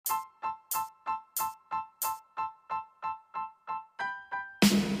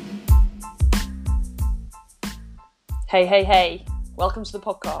Hey, hey, hey. Welcome to the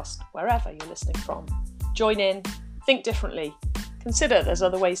podcast, wherever you're listening from. Join in, think differently, consider there's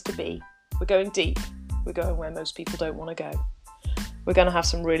other ways to be. We're going deep. We're going where most people don't want to go. We're going to have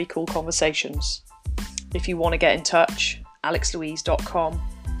some really cool conversations. If you want to get in touch, alexlouise.com.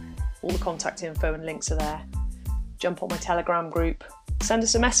 All the contact info and links are there. Jump on my Telegram group. Send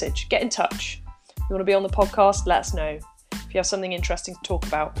us a message. Get in touch. If you want to be on the podcast, let us know. If you have something interesting to talk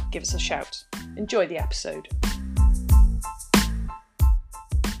about, give us a shout. Enjoy the episode.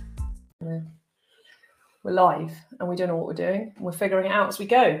 We're live and we don't know what we're doing. And we're figuring it out as we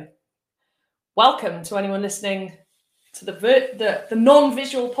go. Welcome to anyone listening to the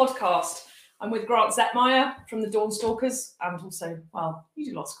non-visual podcast. I'm with Grant Zehetmayr from the Dawnstalkers, and also, well, you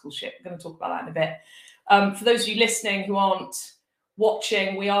do lots of cool shit. We're going to talk about that in a bit. For those of you listening who aren't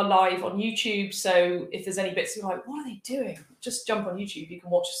watching, we are live on YouTube. So if there's any bits you're like, what are they doing? Just jump on YouTube. You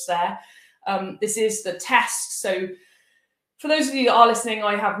can watch us there. This is the test. So for those of you that are listening,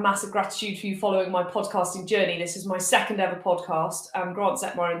 I have massive gratitude for you following my podcasting journey. This is my second ever podcast. Grant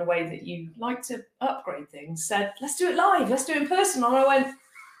Zehetmayr, in the way that you like to upgrade things, said, let's do it live. Let's do it in person. And I went,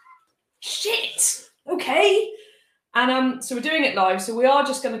 shit, okay. And so we're doing it live. So we are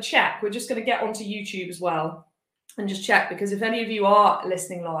just going to check. We're just going to get onto YouTube as well and just check, because if any of you are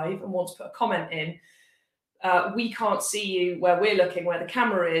listening live and want to put a comment in, we can't see you where we're looking, where the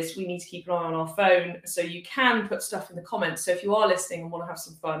camera is. We need to keep an eye on our phone. So you can put stuff in the comments. So if you are listening and want to have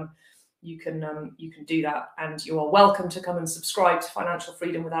some fun, you can do that. And you are welcome to come and subscribe to Financial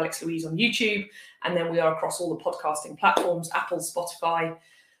Freedom with Alex Louise on YouTube. And then we are across all the podcasting platforms, Apple, Spotify,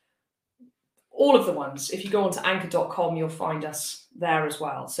 all of the ones. If you go onto anchor.com, you'll find us there as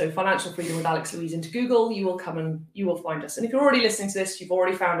well. So Financial Freedom with Alex Louise into Google, you will find us. And if you're already listening to this, you've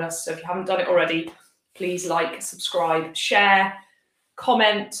already found us. So if you haven't done it already, please like, subscribe, share,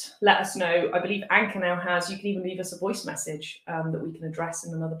 comment, let us know. I believe Anchor now has, you can even leave us a voice message that we can address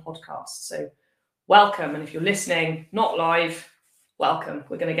in another podcast. So welcome. And if you're listening, not live, welcome.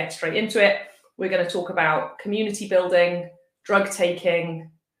 We're going to get straight into it. We're going to talk about community building, drug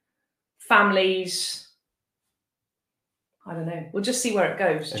taking, families. I don't know. We'll just see where it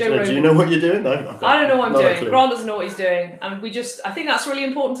goes. Joe Rogan, do you know what you're doing? I don't know what I'm doing. Grant doesn't know what he's doing. And I think that's really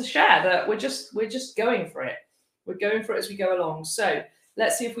important to share, that we're just going for it. We're going for it as we go along. So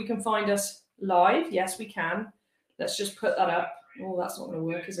let's see if we can find us live. Yes, we can. Let's just put that up. Oh, that's not going to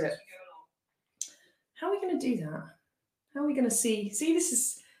work, is it? How are we going to do that? How are we going to see? See, this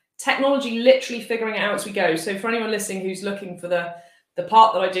is technology literally figuring it out as we go. So for anyone listening who's looking for the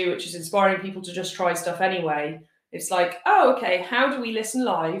part that I do, which is inspiring people to just try stuff anyway, it's like, oh, okay, how do we listen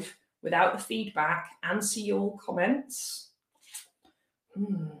live without the feedback and see your comments?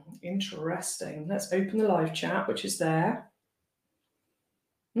 Interesting. Let's open the live chat, which is there.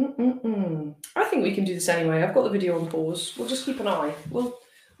 I think we can do this anyway. I've got the video on pause. We'll just keep an eye.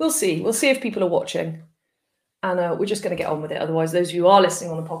 We'll see. We'll see if people are watching. And we're just going to get on with it. Otherwise, those of you who are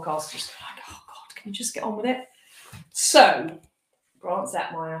listening on the podcast, just like, oh, God, can you just get on with it? So, Grant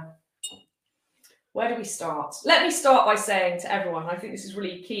Zehetmayr. Where do we start? Let me start by saying to everyone, I think this is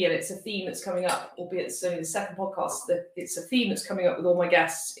really key, and it's a theme that's coming up, albeit it's only the second podcast, that it's a theme that's coming up with all my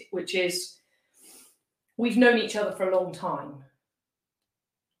guests, which is we've known each other for a long time.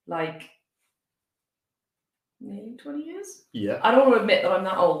 Like, nearly 20 years? Yeah. I don't want to admit that I'm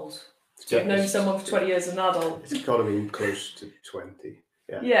that old. I've known someone for 20 years as an adult. It's got to be close to 20.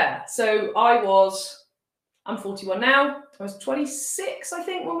 Yeah. So I'm 41 now. I was 26, I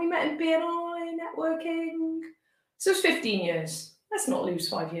think, when we met in BNI networking. So it's 15 years. Let's not lose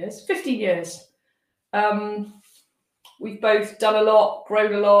 5 years. 15 years. We've both done a lot,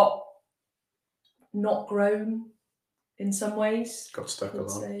 grown a lot, not grown in some ways. Got stuck a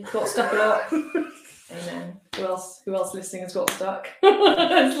lot. Got stuck a lot. Amen. Who else listening has got stuck?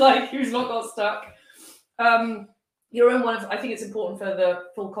 It's like, who's not got stuck? You're in one of, I think it's important for the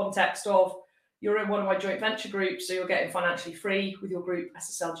full context of, you're in one of my joint venture groups, so you're getting financially free with your group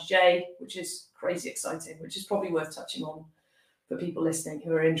SSLGJ, which is crazy exciting, which is probably worth touching on for people listening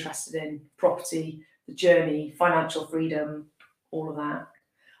who are interested in property, the journey, financial freedom, all of that.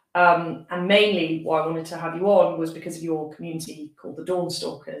 And mainly why I wanted to have you on was because of your community called the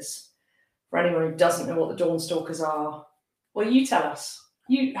Dawnstalkers. For anyone who doesn't know what the Dawnstalkers are, well, you tell us.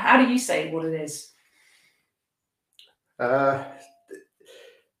 How do you say what it is?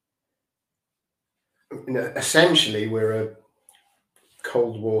 Essentially, we're a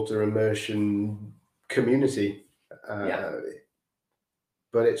cold water immersion community,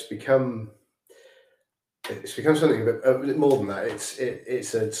 but it's become something a bit more than that.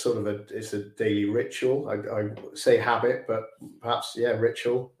 It's a daily ritual. I say habit, but perhaps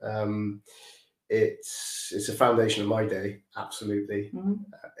ritual. it's a foundation of my day. Absolutely.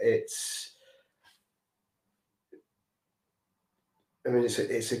 It's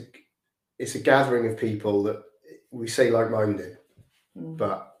a gathering of people that we say like-minded,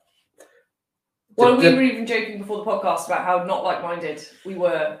 but well, we were even joking before the podcast about how not like-minded we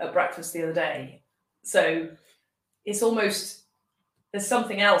were at breakfast the other day. So it's almost, there's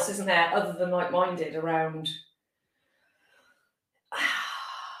something else, isn't there, other than like-minded around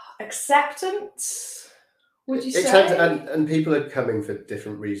acceptance, would you say? And people are coming for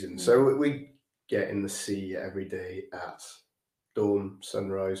different reasons. So we get in the sea every day at dawn,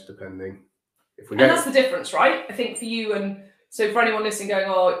 sunrise, depending. And that's the difference, right? I think for you, and so for anyone listening going,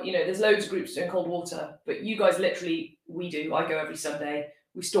 oh, you know, there's loads of groups doing cold water, but you guys literally, I go every Sunday,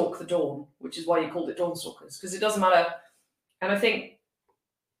 we stalk the dawn, which is why you called it Dawnstalkers, because it doesn't matter. And I think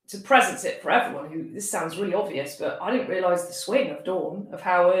to presence it for everyone who, this sounds really obvious, but I didn't realise the swing of dawn, of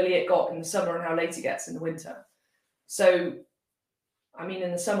how early it got in the summer and how late it gets in the winter. So, I mean,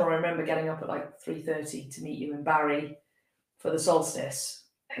 in the summer, I remember getting up at like 3:30 to meet you in Barry for the solstice,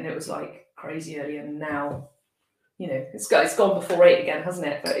 and it was like crazy early. And now, you know, it's gone before 8 again, hasn't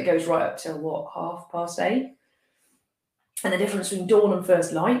it? But it goes right up till what, 8:30. And the difference between dawn and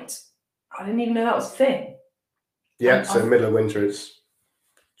first light, I didn't even know that was a thing. Yeah, so middle of winter, it's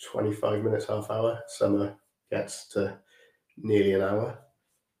 25 minutes, half hour. Summer gets to nearly an hour.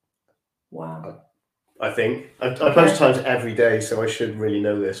 Wow. I think. I post times every day, so I should really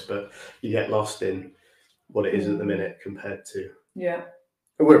know this, but you get lost in what it is at the minute compared to... Yeah.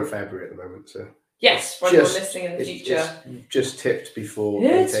 We're in February at the moment, so... Yes, for anyone listening in the future. It's just tipped before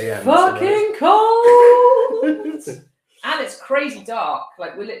it's 8 a.m. fucking cold! And it's crazy dark.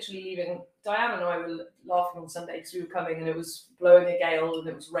 Like, we're literally leaving... Diane and I were laughing on Sunday because we were coming and it was blowing a gale and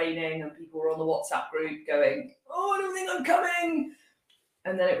it was raining and people were on the WhatsApp group going, oh, I don't think I'm coming.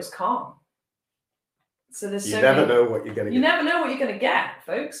 And then it was calm. So there's you never know what you're going to get. You never know what you're going to get,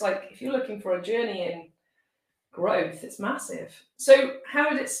 folks. Like, if you're looking for a journey in growth, it's massive. So how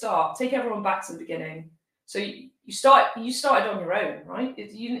did it start? Take everyone back to the beginning. So you started on your own, right?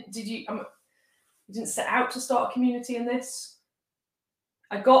 You didn't set out to start a community in this?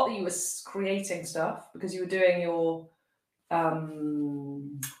 I got that you were creating stuff because you were doing your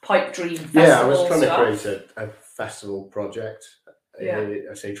Pipe Dream festival. Yeah, I was trying to create a festival project. Yeah.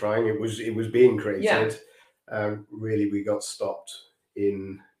 I say trying. It was being created. Yeah. Really, we got stopped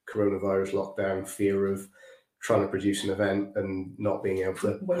in coronavirus lockdown, fear of trying to produce an event and not being able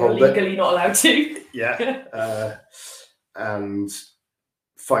to when hold you're legally not allowed to. Yeah. And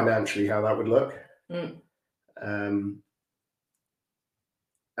financially, how that would look.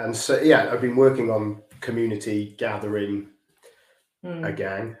 And so, yeah, I've been working on community gathering a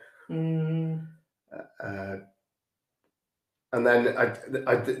gang. And then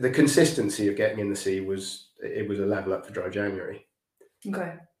the consistency of getting in the sea was a level up for Dry January.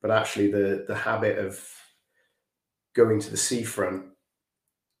 Okay. But actually the habit of going to the seafront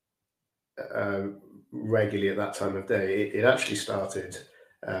regularly at that time of day, it actually started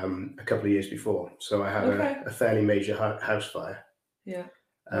a couple of years before. So I had a fairly major house fire. Yeah.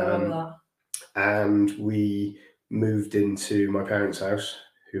 I remember that. And we moved into my parents' house,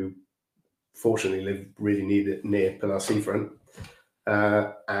 who fortunately lived really near Pilar Seafront.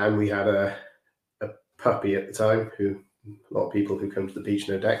 And we had a puppy at the time, who a lot of people who come to the beach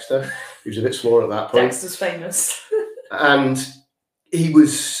know Dexter, who's a bit smaller at that point. Dexter's famous. And he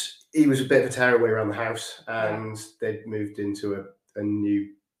was a bit of a tearaway around the house, and they'd moved into a new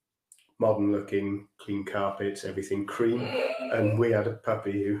modern looking, clean carpets, everything cream, and we had a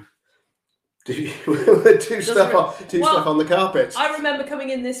puppy who do stuff on the carpets. I remember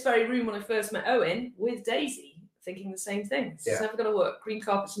coming in this very room when I first met Owen with Daisy, thinking the same thing. It's never going to work. Green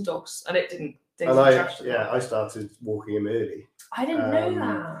carpets and dogs, and it didn't. Daisy I started walking him early. I didn't know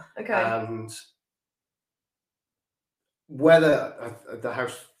that. Okay. And whether the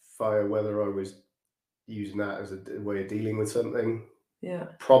house fire, whether I was using that as a way of dealing with something. Yeah,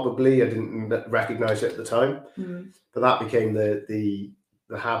 probably I didn't recognize it at the time, but that became the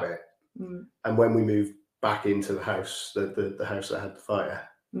habit. And when we moved back into the house, the house that had the fire,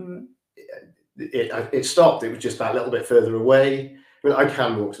 it stopped. It was just that little bit further away. I mean, I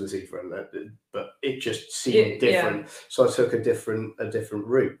can walk to the seafront, but it just seemed different. Yeah. So I took a different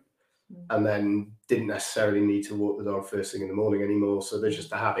route, and then didn't necessarily need to walk the dog first thing in the morning anymore. So there's just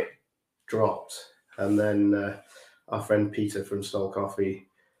the habit dropped, and then. Our friend Peter from Stall Coffee.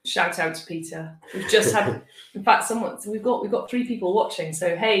 Shout out to Peter. We've just had, in fact, we've got 3 people watching.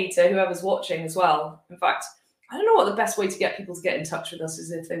 So hey to whoever's watching as well. In fact, I don't know what the best way to get people to get in touch with us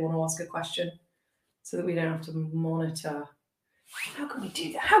is if they want to ask a question, so that we don't have to monitor How can we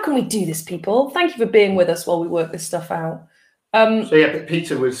do that? How can we do this, people? Thank you for being with us while we work this stuff out. So yeah,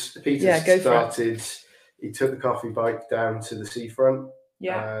 Peter go started. He took the coffee bike down to the seafront.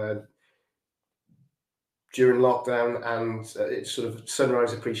 Yeah. During lockdown, and it's sort of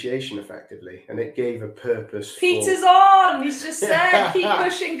sunrise appreciation effectively, and it gave a purpose. Peter's on. He's just said, keep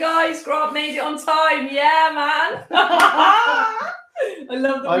pushing, guys. Grant made it on time. Yeah, man. I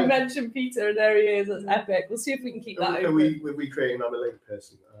love that we mentioned Peter, and there he is. That's epic. We'll see if we can keep that open. Are we creating on a link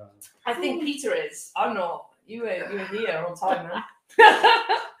person? I think Peter is. I'm not. You were here on time,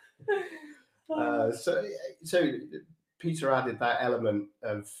 man. So Peter added that element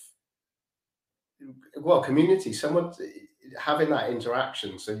of community. Someone having that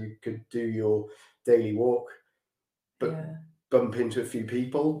interaction, so you could do your daily walk, but bump into a few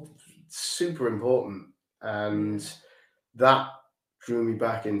people. Super important, and that drew me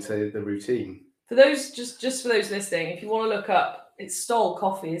back into the routine. For those just for those listening, if you want to look up, it's Stoll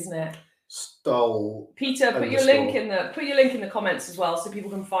Coffee, isn't it? Stoll. Peter, put your link in the comments as well, so people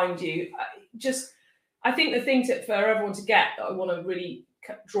can find you. I think the thing for everyone to get that I want to really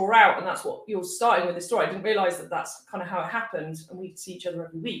draw out, and that's what you're starting with this story. I didn't realise that that's kind of how it happened, and we see each other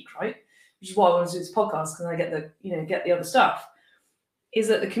every week, right? Which is why I want to do this podcast, because I get the other stuff. Is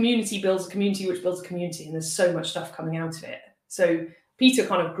that the community builds a community, which builds a community, and there's so much stuff coming out of it. So Peter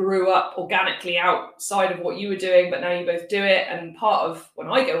kind of grew up organically outside of what you were doing, but now you both do it. And part of when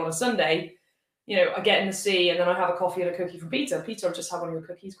I go on a Sunday, I get in the sea and then I have a coffee and a cookie from Peter. Peter, I'll just have one of your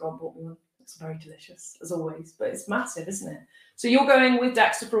cookies. Grant bought me one. It's very delicious, as always, but it's massive, isn't it? So you're going with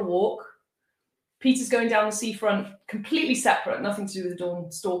Dexter for a walk. Peter's going down the seafront, completely separate, nothing to do with the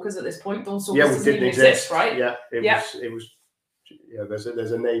Dawnstalkers at this point. Dawnstalkers doesn't even exist, right? Yeah, it was. Yeah, there's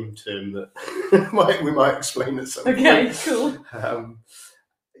a name term that we might explain at some point. Okay, cool.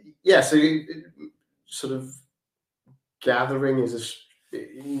 So sort of gathering is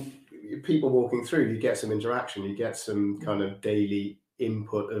people walking through. You get some interaction. You get some kind of daily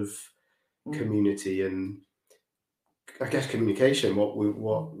input of community and, I guess, communication.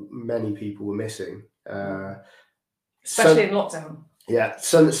 What many people were missing, especially in lockdown. Yeah,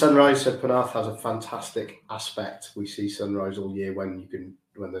 sunrise at Penarth has a fantastic aspect. We see sunrise all year when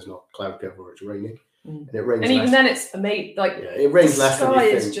there's not cloud cover or it's raining, and it rains. And even then, it's amazing. It rains less than you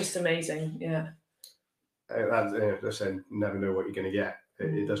think. The sky is just amazing. Yeah. I said, never know what you're going to get.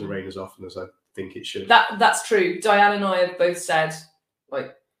 It doesn't rain as often as I think it should. That's true. Diane and I have both said,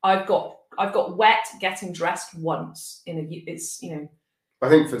 I've got wet getting dressed once in I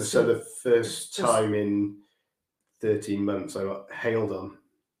think for the first time in 13 months, I got hailed on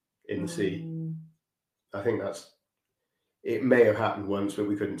in the sea. I think it may have happened once, but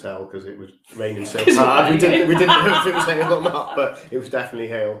we couldn't tell because it was raining so hard. We didn't know if it was hail or not, but it was definitely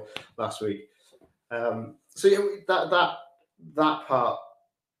hail last week. That part,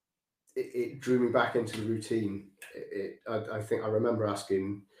 it drew me back into the routine. I think I remember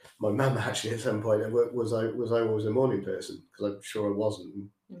asking my mum actually at some point, was I always a morning person? Because I'm sure I wasn't.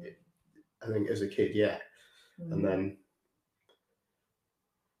 I think as a kid, yeah. And then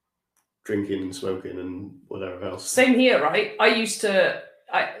drinking and smoking and whatever else. Same here, right? I would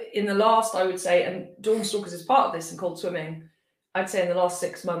say, and Dawnstalkers is part of this and cold swimming, I'd say in the last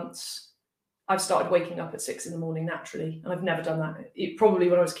 6 months, I've started waking up at 6 a.m. naturally. And I've never done that. Probably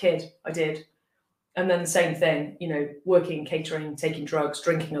when I was a kid, I did. And then the same thing, working, catering, taking drugs,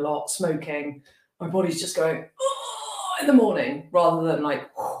 drinking a lot, smoking. My body's just going, in the morning rather than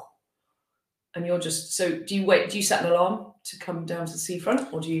and you're just, so do you set an alarm to come down to the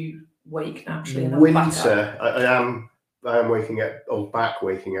seafront, or do you wake naturally? And winter, I am waking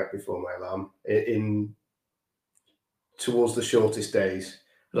up before my alarm towards the shortest days.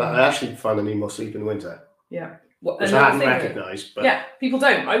 I actually find I need more sleep in the winter. Yeah. Which I hadn't recognised. But yeah, people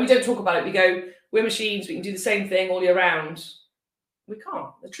don't, right? We don't talk about it. We go, we're machines, we can do the same thing all year round. We can't.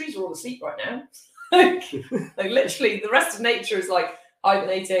 The trees are all asleep right now. Literally, the rest of nature is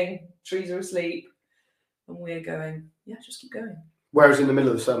hibernating, trees are asleep, and we're going, just keep going. Whereas in the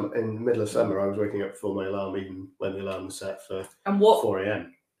middle of summer, I was waking up before my alarm, even when the alarm was set for 4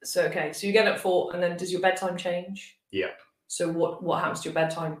 a.m. So you get up at 4, and then does your bedtime change? Yeah. So what happens to your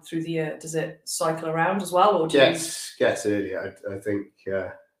bedtime through the year? Does it cycle around as well, or gets earlier? I think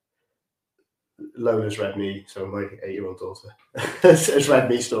Lola's read me, so my 8-year-old daughter has read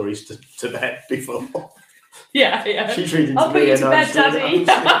me stories to bed before. Yeah. She's reading I'll put you to bed, Daddy.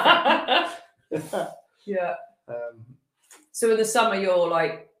 Yeah. So in the summer,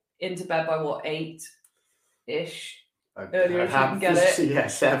 you're into bed by what, 8-ish? Earlier if you can get it. Yeah,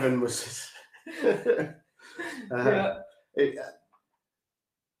 7 was. Yeah.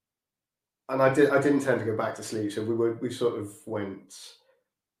 And I didn't tend to go back to sleep, so we sort of went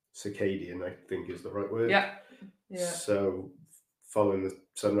circadian, I think is the right word. Yeah. So following the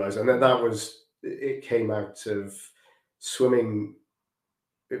sunrise, and then it came out of swimming.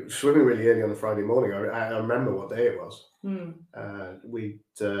 It was swimming really early on a Friday morning. I remember what day it was. We'd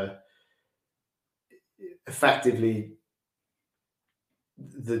effectively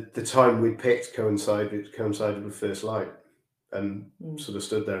the time we picked coincided with first light, and sort of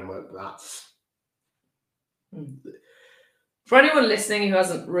stood there and went, "That's." For anyone listening who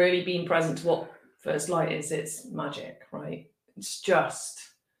hasn't really been present to what first light is, it's magic, right? It's just,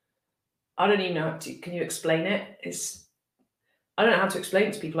 I don't even know. Can you explain it? I don't know how to explain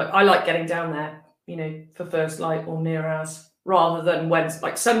it to people. Like, I like getting down there, you know, for first light or near as, rather than when,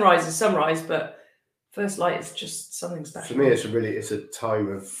 like, sunrise is sunrise, but first light is just something special. For me, it's a time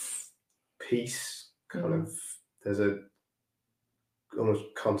of peace. Kind of, there's a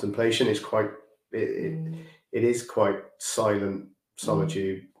almost contemplation. It's quite it is quite silent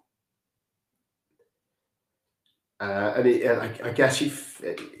solitude, and I guess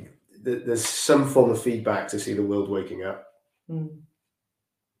there's some form of feedback to see the world waking up, and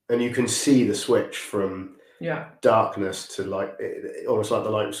you can see the switch from darkness to light, almost like the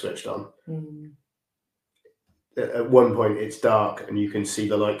light was switched on. At one point, it's dark, and you can see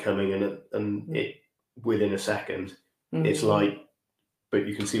the light coming, and it within a second, it's light, but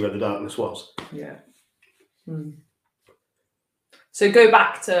you can see where the darkness was. Yeah. So go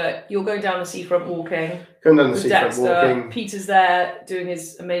back to, you're going down the seafront walking. Going down the seafront walking. Peter's there doing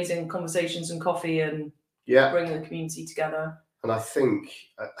his amazing conversations and coffee and bringing the community together. And I think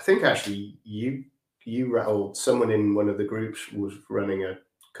actually you or someone in one of the groups was running a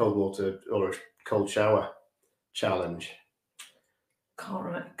cold water or a cold shower challenge. Can't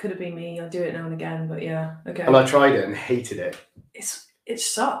remember. Could have been me. I do it now and again, but yeah. Okay. And I tried it and hated it. It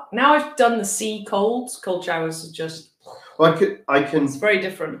sucked. Now I've done the sea cold showers are just. Well, I can. It's very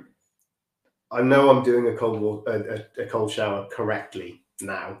different. I know I'm doing a cold shower correctly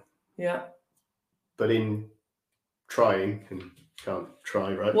now. Yeah. But in trying, and can't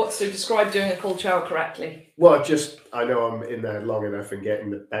try, right? So describe doing a cold shower correctly. Well, I know I'm in there long enough and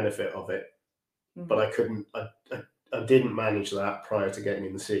getting the benefit of it, but I couldn't. I didn't manage that prior to getting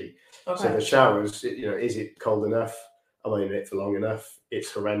in the sea. Okay. So the showers, is it cold enough? Am I in it for long enough?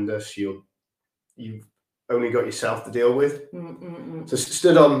 It's horrendous. You've only got yourself to deal with. So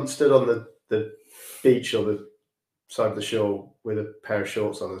stood on the beach or the side of the shore with a pair of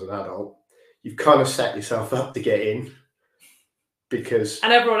shorts on as an adult, you've kind of set yourself up to get in, because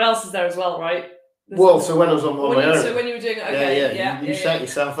and everyone else is there as well, right? So when I was on my own, so when you were doing it, you set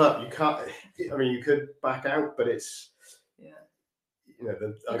yourself up. You can't. I mean, you could back out, but it's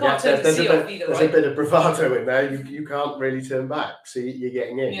there's a bit of bravado in there. You can't really turn back, so you're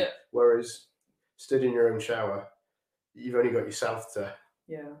getting in. Yeah. Whereas stood in your own shower, you've only got yourself to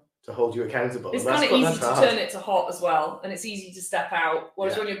hold you accountable. It's kind of easy to turn it to hot as well, and it's easy to step out.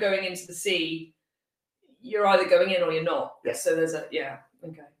 Whereas when you're going into the sea, you're either going in or you're not. Yeah. So there's okay.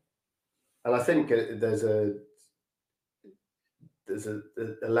 And I think there's a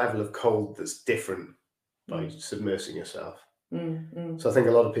level of cold that's different by submersing yourself. So I think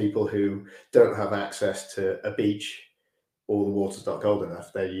a lot of people who don't have access to a beach or the water's not cold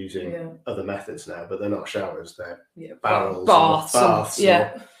enough, they're using other methods now, but they're not showers, they're barrels, baths,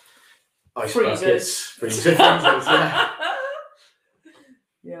 ice buckets, freezer freezers,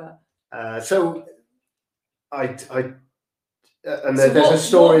 so and there's a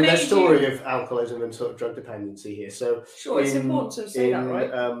story. There's a story of alcoholism and sort of drug dependency here. So it's important to say that,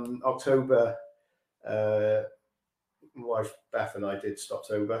 right? October, my wife Beth and I did stop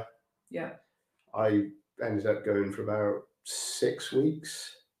sober. Yeah. I ended up going for about 6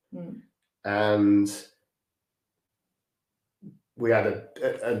 weeks, and we had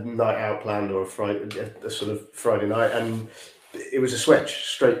a night out planned, or a sort of Friday night, and it was a switch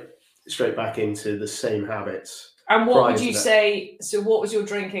straight back into the same habits. And what would you say? So, what was your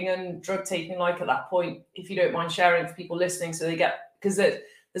drinking and drug taking like at that point? If you don't mind sharing for people listening, so they get, because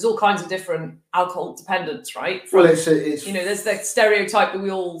there's all kinds of different alcohol dependence, right? It's there's the stereotype that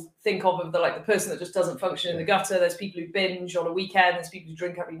we all think of the person that just doesn't function in the gutter. There's people who binge on a weekend. There's people who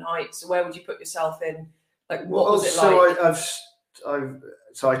drink every night. So where would you put yourself in? Like, what was it like?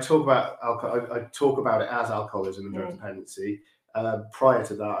 So I talk about alcohol. I talk about it as alcoholism and drug dependency. Prior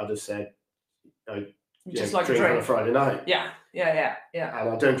to that, I just said I just like drink on a Friday night. Yeah. And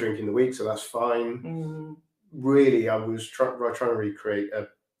I don't drink in the week, so that's fine. Really, I was trying to recreate a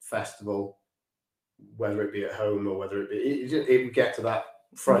festival, whether it be at home or whether it would get to that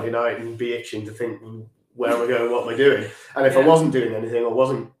Friday night and be itching to think, where am I going, what am I doing? And if I wasn't doing anything or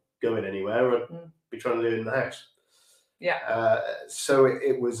wasn't going anywhere. I'd be trying to do it in the house. Yeah. So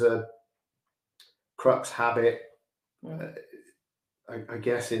it was a crux habit, I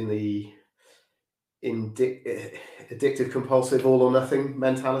guess, in the addictive compulsive all or nothing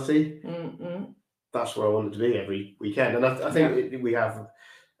mentality. That's where I wanted to be every weekend, and I think we have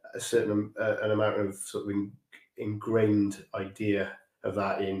a certain an amount of sort of ingrained idea of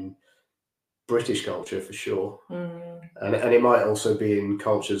that in British culture for sure, and it might also be in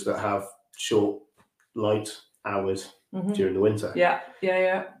cultures that have short light hours during the winter.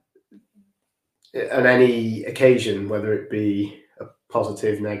 And any occasion, whether it be a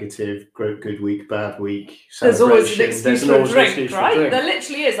positive, negative, good week, bad week, there's always an excuse for a drink, right? There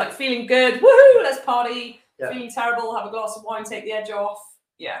literally is, like, feeling good, woohoo, let's party. Feeling terrible, have a glass of wine, take the edge off.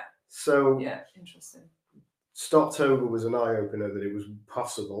 So interesting. Stoptober was an eye opener that it was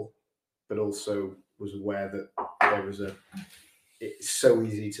possible, but also was aware that there was it's so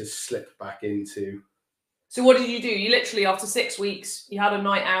easy to slip back into. So what did you do? You literally, after 6 weeks, you had a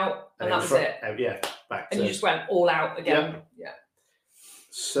night out, and that was it. Back. And you just went all out again. Yeah.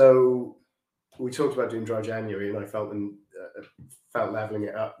 So we talked about doing dry January, and I felt leveling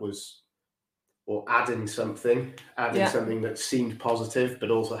it up was, or adding something that seemed positive,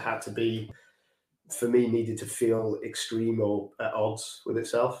 but also had to be, for me, needed to feel extreme or at odds with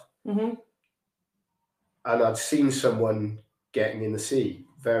itself. And I'd seen someone getting in the sea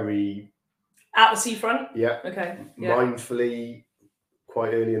very at the seafront. Mindfully,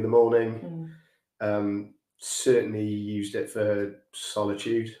 quite early in the morning. Certainly used it for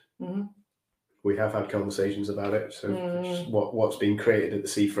solitude. We have had conversations about it. So what's been created at the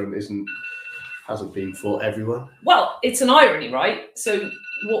seafront hasn't been for everyone. Well, it's an irony, right? So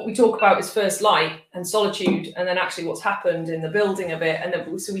what we talk about is first light and solitude, and then actually what's happened in the building of it, and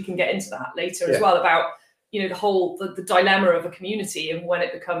then so we can get into that later as well, about the dilemma of a community and when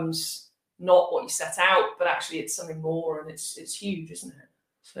it becomes not what you set out, but actually it's something more, and it's huge, isn't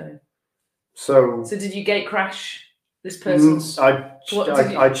it? So did you gate crash this person's? I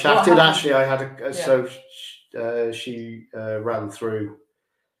chatted. Actually, I had so she ran through.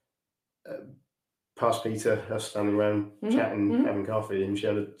 Past Peter, us standing around chatting, having coffee, and she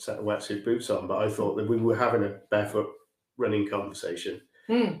had a set of wetsuit boots on. But I thought that we were having a barefoot running conversation,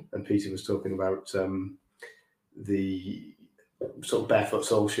 and Peter was talking about the sort of barefoot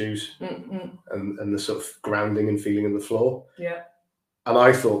sole shoes and the sort of grounding and feeling of the floor. And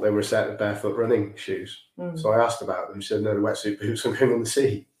I thought they were a set of barefoot running shoes. So I asked about them. She said, no, the wetsuit boots I'm going on the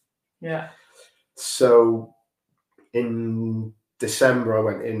sea. So in December, I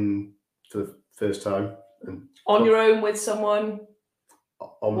went in for the first time. And on your own with someone?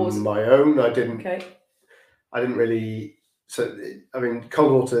 On my own. I didn't really. So, I mean,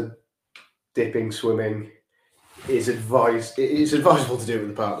 cold water dipping, swimming is advised. It's advisable to do it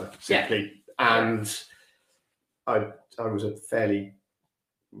with a partner, simply. And I was a fairly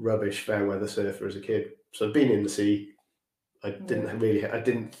rubbish fair weather surfer as a kid, so I'd been in the sea. I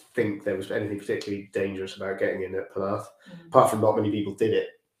didn't think there was anything particularly dangerous about getting in at Penarth, apart from not many people did it.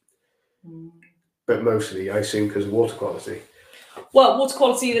 But mostly, I assume, because of water quality. Well, water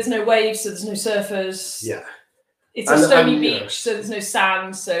quality, there's no waves, so there's no surfers. It's a stony beach, so there's no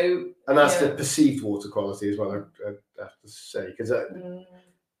sand. So, and that's the perceived water quality as well, I have to say, because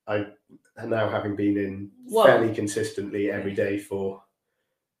I now, having been in fairly consistently every day for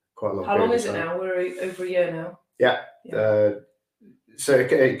quite a long time. How long is it now? We're over a year now. So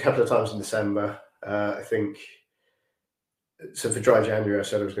a couple of times in December, I think. So for dry January, I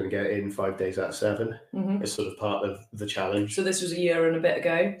said I was going to get in 5 days out of 7. It's sort of part of the challenge. So this was a year and a bit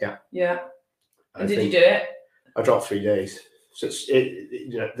ago. Yeah. And did you do it? I dropped 3 days. So it's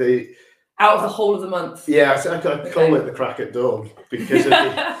out of the whole of the month. Yeah, I call it the crack at dawn because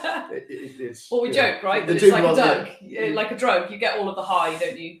it's. Well, we joke, right? That it's like a drug. Like a drug, you get all of the high,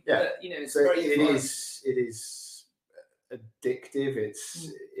 don't you? Yeah. But, it's so very. It is addictive.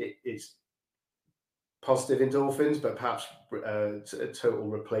 It's positive endorphins, but perhaps a total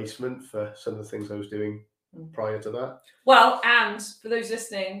replacement for some of the things I was doing prior to that. Well, and for those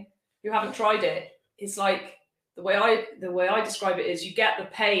listening who haven't tried it, it's like the way I describe it is you get the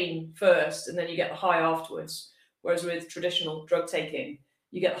pain first and then you get the high afterwards. Whereas with traditional drug taking,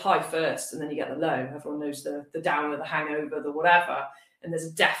 you get the high first and then you get the low. Everyone knows the downer, the hangover, the whatever. And there's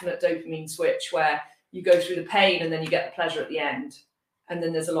a definite dopamine switch where you go through the pain and then you get the pleasure at the end. And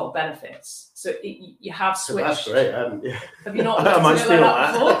then there's a lot of benefits. So you have switched. That's great. Have you not? I might steal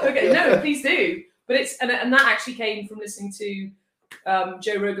that before? Okay, no, please do. But it's and that actually came from listening to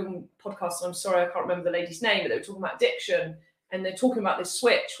Joe Rogan podcast. And I'm sorry, I can't remember the lady's name, but they were talking about addiction, and they're talking about this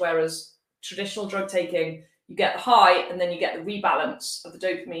switch. Whereas traditional drug taking, you get the high and then you get the rebalance of the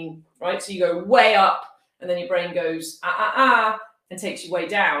dopamine, right? So you go way up and then your brain goes, and takes you way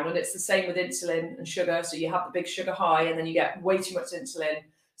down. And it's the same with insulin and sugar. So you have the big sugar high and then you get way too much insulin.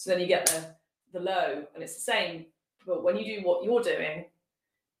 So then you get the low, and it's the same. But when you do what you're doing,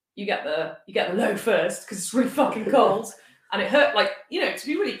 you get the low first because it's really fucking cold. And it hurt, like, to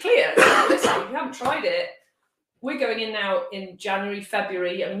be really clear, listen, if you haven't tried it, we're going in now in January,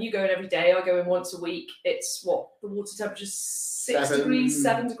 February. I mean, you go in every day. I go in once a week. It's what? The water temperature's 7 degrees,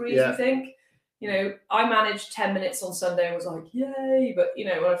 I think. I managed 10 minutes on Sunday and was like, yay. But, when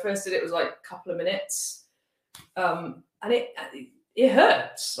I first did it, it was like a couple of minutes. And it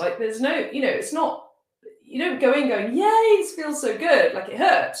hurts. Like, there's no, it's not, you don't go in going, yay, this feels so good. Like, it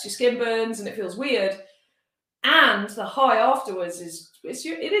hurts. Your skin burns and it feels weird. And the high afterwards it is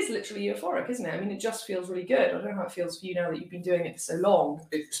literally euphoric, isn't it? I mean, it just feels really good. I don't know how it feels for you now that you've been doing it for so long.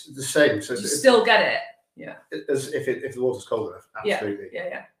 It's the same. So you still get it. Yeah. As if the water's cold enough. Absolutely.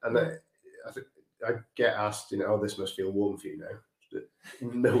 Yeah. And I get asked, this must feel warm for you now.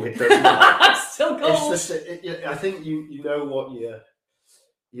 No, it doesn't. It's still cold. I think you know what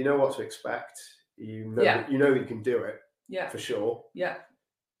to expect. You know you can do it. Yeah. For sure. Yeah.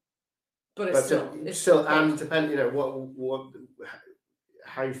 But it's still, and depending, how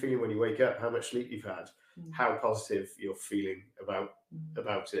you're feeling when you wake up, how much sleep you've had, how positive you're feeling about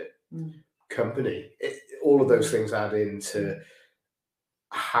it, company, all of those things add into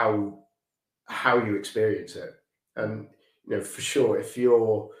how you experience it. And for sure, if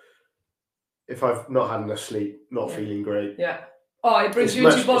I've not had enough sleep, not feeling great, it brings you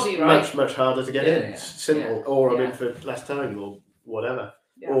into your body, right? Much harder to get in. It's simple, or I'm in for less time, or whatever.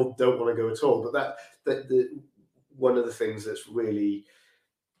 Or don't want to go at all. But that one of the things that's really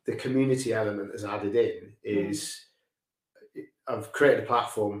the community element has added in is I've created a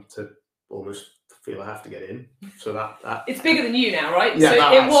platform to almost feel I have to get in. So that it's bigger than you now, right? Yeah,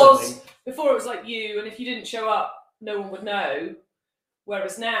 so it was before. It was like you, and if you didn't show up, no one would know.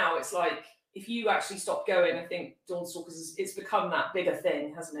 Whereas now it's like if you actually stop going, I think Dawnstalkers it's become that bigger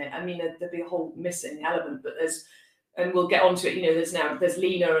thing, hasn't it? I mean, there'd be a whole missing element, but there's. And we'll get onto it. There's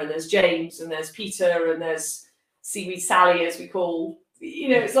Lena and there's James and there's Peter and there's Seaweed Sally, as we call.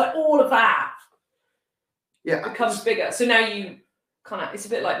 It's like all of that. Yeah, becomes bigger. So now you it's a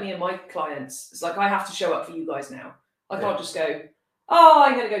bit like me and my clients. It's like I have to show up for you guys now. I can't just go,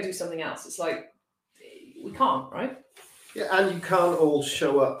 I'm going to go do something else. It's like we can't, right? Yeah, and you can't all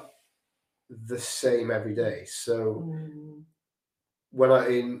show up the same every day. So when I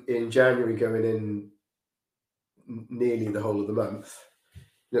in January going in. Nearly the whole of the month,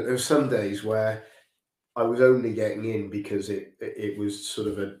 there were some days where I was only getting in because it was sort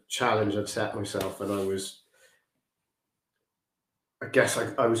of a challenge I'd set myself, and I was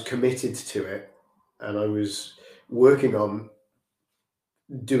committed to it, and I was working on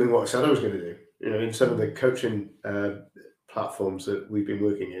doing what I said I was going to do. In some of the coaching platforms that we've been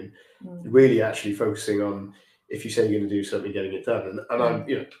working in, really actually focusing on if you say you're going to do something, getting it done, and I'm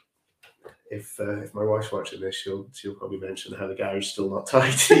If my wife's watching this, she'll probably mention how the garage is still not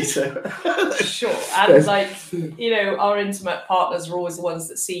tidy. So sure, and our intimate partners are always the ones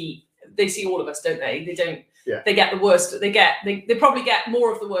that see all of us, don't they? They don't. Yeah. They get the worst. They probably get more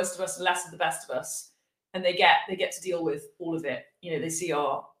of the worst of us and less of the best of us, and they get to deal with all of it. They see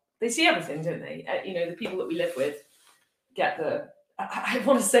everything, don't they? The people that we live with get the. I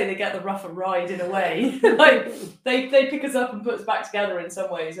want to say they get the rougher ride in a way. Like they pick us up and put us back together in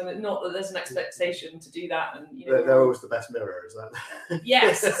some ways, and it's not that there's an expectation to do that. And they're always the best mirror, is that?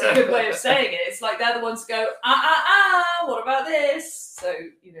 Yes, it's a good way of saying it. It's like they're the ones to go, what about this? So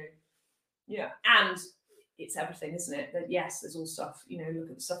and it's everything, isn't it? That yes, there's all stuff. Look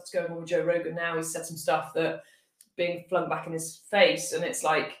at the stuff that's going on with Joe Rogan now. He's said some stuff that being flung back in his face, and it's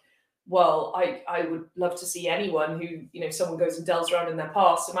like. Well, I would love to see anyone who, someone goes and delves around in their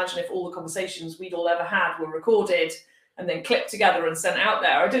past. Imagine if all the conversations we'd all ever had were recorded and then clipped together and sent out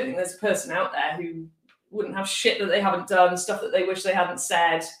there. I don't think there's a person out there who wouldn't have shit that they haven't done, stuff that they wish they hadn't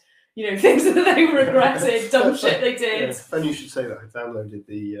said, things that they regretted, dumb shit they did. Yeah, funny you should say that. I downloaded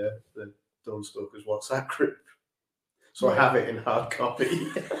the Dawnstalkers WhatsApp group. So I have it in hard copy.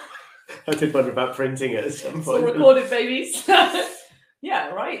 I did wonder about printing it at some point. It's all recorded, babies. Yeah,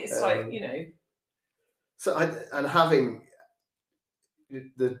 right. It's So having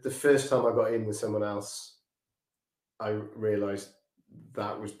the first time I got in with someone else, I realised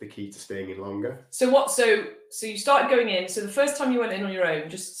that was the key to staying in longer. So you started going in. So the first time you went in on your own,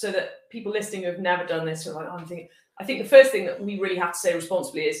 just so that people listening who have never done this are like, I think the first thing that we really have to say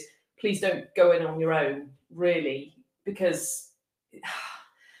responsibly is please don't go in on your own, really, because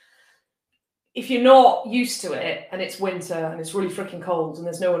if you're not used to it and it's winter and it's really freaking cold and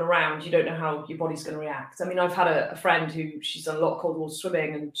there's no one around, you don't know how your body's going to react. I mean, I've had a friend who she's done a lot of cold water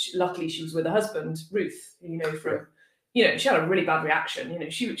swimming, and luckily she was with her husband, Ruth, you know, from, you know, she had a really bad reaction. You know,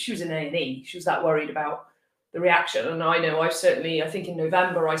 she was in A&E. She was that worried about the reaction. And I know I think in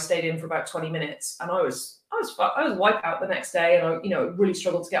November I stayed in for about 20 minutes and I was wiped out the next day, and I, you know, really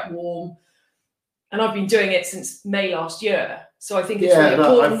struggled to get warm. And I've been doing it since May last year. So I think it's really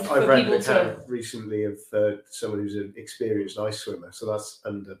important for people to... recently of someone who's an experienced ice swimmer. So that's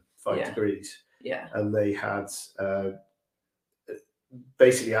under 5 degrees. Yeah. And they had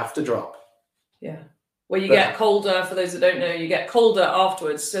basically after drop. Yeah. Where you get colder, for those that don't know, you get colder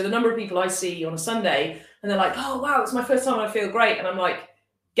afterwards. So the number of people I see on a Sunday, and they're like, oh, wow, it's my first time and I feel great. And I'm like,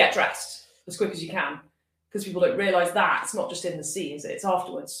 get dressed as quick as you can. Because people don't realise that it's not just in the sea, is it? It's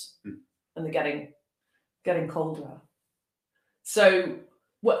afterwards. And they're getting colder. So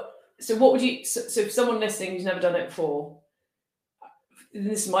what would you, so if someone listening who's never done it before,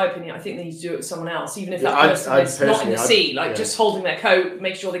 this is my opinion, I think they need to do it with someone else, even if that person is not in the sea, like just holding their coat,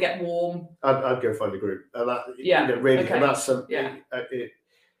 make sure they get warm. I'd go find a group. And that, you know, really, and that's something,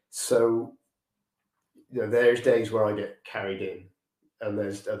 so, you know, there's days where I get carried in, and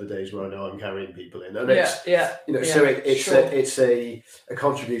there's other days where I know I'm carrying people in. And it's, you know, so it's a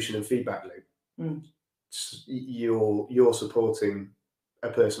contribution and feedback loop. You're supporting a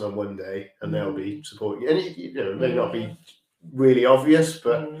person on one day, and they'll be supporting you. And it, you know, it may not be really obvious,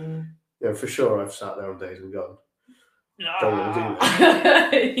 but you know, for sure, I've sat there on days and gone, don't want to do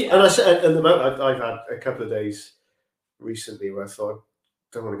that. And I said, at the moment, I've had a couple of days recently where I thought, I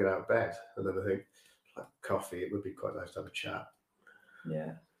don't want to get out of bed, and then I think, like coffee, it would be quite nice to have a chat.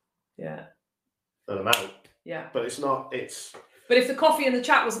 And I'm out. But it's not. But if the coffee and the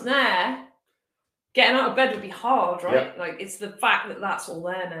chat wasn't there, getting out of bed would be hard, right? Like, it's the fact that that's all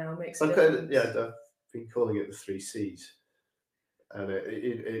there now makes a difference. I've been calling it the 3 C's. And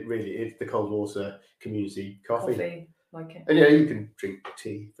it really, the cold water community coffee. Like it. And yeah, you can drink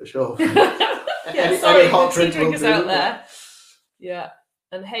tea for sure. Sorry, hot tea drinkers out there. Yeah.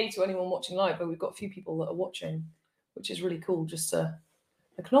 And hey to anyone watching live, but we've got a few people that are watching, which is really cool, just to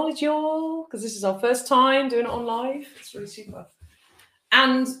acknowledge y'all, because this is our first time doing it on live. It's really super.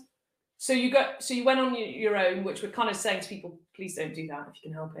 And so you went on your own, which we're kind of saying to people, please don't do that if you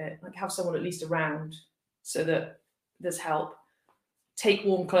can help it. Like, have someone at least around so that there's help. Take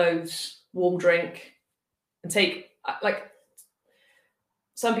warm clothes, warm drink, and take, like,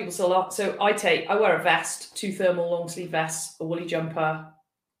 some people still are. So I wear a vest, 2 thermal long sleeve vests, a woolly jumper,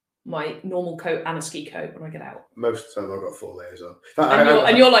 my normal coat, and a ski coat when I get out. Most of the time I've got 4 layers on.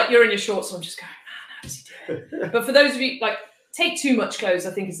 And you're in your shorts, so I'm just going, man, how does he do it? But for those of you, like, take too much clothes,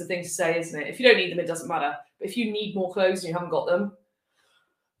 I think, is the thing to say, isn't it? If you don't need them, it doesn't matter. But if you need more clothes and you haven't got them,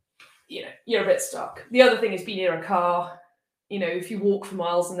 you know, you're a bit stuck. The other thing is be near a car. You know, if you walk for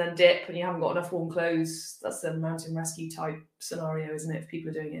miles and then dip and you haven't got enough warm clothes, that's the mountain rescue type scenario, isn't it? If people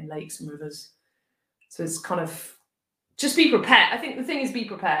are doing it in lakes and rivers. So it's kind of, just be prepared. I think the thing is be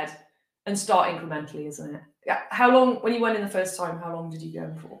prepared and start incrementally, isn't it? Yeah. How long, when you went in the first time, how long did you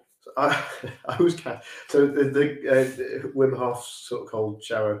go for? I was so the Wim Hof sort of cold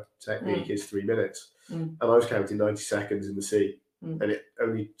shower technique is 3 minutes, and I was counting 90 seconds in the sea, and it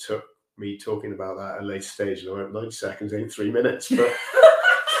only took me talking about that at a later stage, and I went 90 seconds ain't 3 minutes,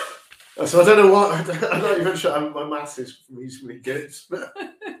 but so I don't know what, I'm not even sure. My maths is reasonably good, but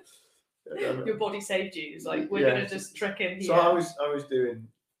your body saved you. It's like, we're gonna just trick in here. So I was doing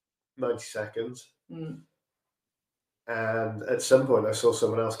 90 seconds. And at some point, I saw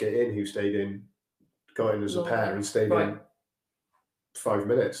someone else get in who stayed in, got in as a pair, and stayed in 5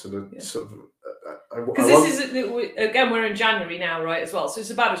 minutes. And sort of, because this is, again, we're in January now, right, as well. So it's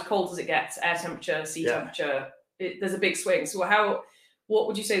about as cold as it gets, air temperature, sea temperature. There's a big swing. So what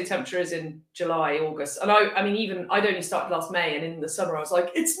would you say the temperature is in July, August? And I mean, even I'd only started last May, and in the summer, I was like,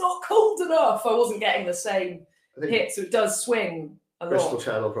 it's not cold enough. I wasn't getting the same hit. So it does swing a lot. Bristol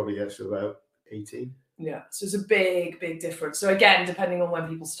Channel probably gets to about 18. Yeah, so it's a big, big difference. So again, depending on when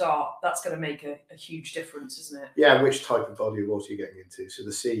people start, that's going to make a huge difference, isn't it? Yeah, which type of body of water you're getting into. So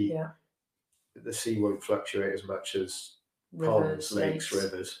the sea won't fluctuate as much as ponds, lakes,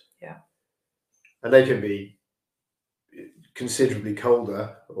 rivers. Yeah, and they can be considerably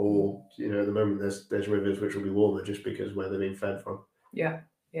colder, or you know, at the moment there's rivers which will be warmer just because where they're being fed from. Yeah.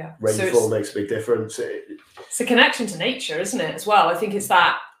 Rainfall makes a big difference. It's a connection to nature, isn't it? As well, I think it's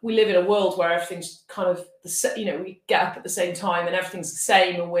that. We live in a world where everything's kind of we get up at the same time and everything's the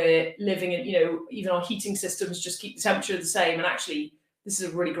same, and we're living in, even our heating systems just keep the temperature the same. And actually, this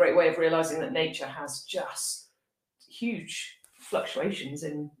is a really great way of realizing that nature has just huge fluctuations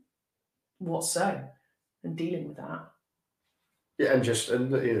in what so, and dealing with that. Yeah, and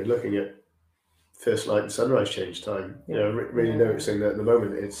looking at first light and sunrise change time. Really noticing that at the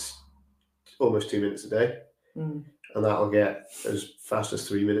moment it's almost 2 minutes a day, and that'll get as fast as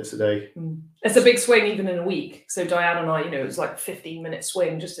 3 minutes a day. It's a big swing even in a week. So Diane and I, it was like a 15-minute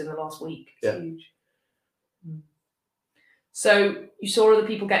swing just in the last week. It's huge. So you saw other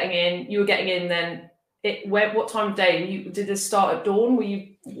people getting in. You were getting in then. What time of day? Did this start at dawn?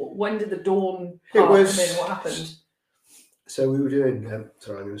 When did the dawn part come in? What happened? So we were doing.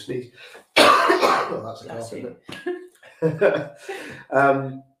 Sorry, I'm going to sneeze. Well, that's a cough, isn't it?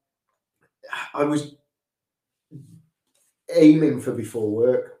 I was aiming for before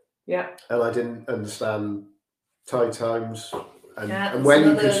work. Yeah. And I didn't understand tide times and when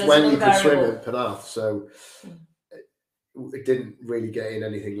you could swim at Penarth. So it didn't really get in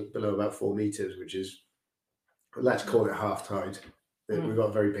anything below about 4 meters, which is, let's call it half tide. We've got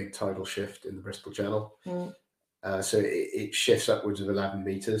a very big tidal shift in the Bristol Channel. So it shifts upwards of 11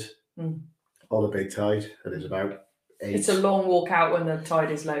 meters on a big tide, and it's about 8. It's a long walk out when the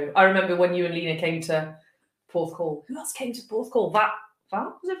tide is low. I remember when you and Lena came to Porthcawl. Who else came to Porthcawl? Val?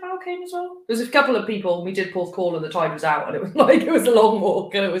 Was it Val came as well? There was a couple of people. We did Porthcawl and the tide was out, and it was a long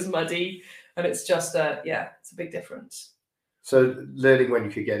walk and it was muddy, and it's just it's a big difference. So learning when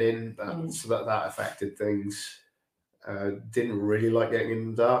you could get in, so that affected things. Didn't really like getting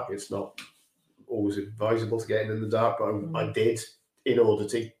in the dark. It's not always advisable to get in the dark, but I did in order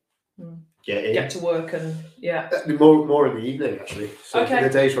to get to work and more in the evening actually. So the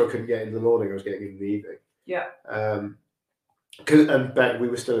days where I couldn't get in the morning, I was getting in the evening. And we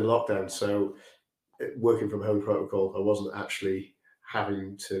were still in lockdown, so working from home protocol, I wasn't actually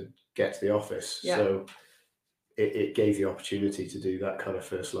having to get to the office. So it gave the opportunity to do that kind of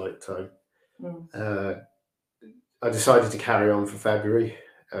first light time. I decided to carry on for February,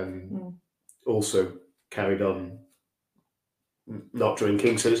 and also carried on not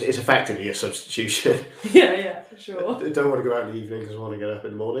drinking. So it's effectively a substitution. Yeah, for sure. I don't want to go out in the evening because I want to get up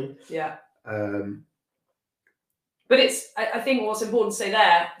in the morning. Yeah. But I think what's important to say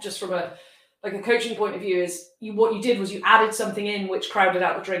there, just from a coaching point of view, is what you did was you added something in which crowded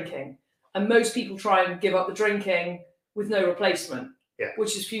out the drinking. And most people try and give up the drinking with no replacement,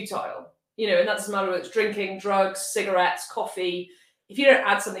 which is futile. And that doesn't matter whether it's drinking, drugs, cigarettes, coffee. If you don't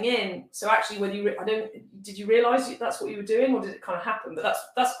add something in, so actually, did you realise that's what you were doing, or did it kind of happen? But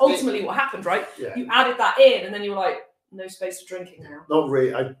that's ultimately what happened, right? Yeah. You added that in, and then you were like, no space for drinking now. Not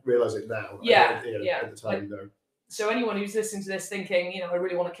really. I realise it now. Yeah, At the time, no. So anyone who's listening to this thinking, I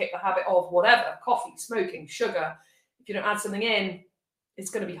really want to kick the habit of whatever, coffee, smoking, sugar, if you don't add something in,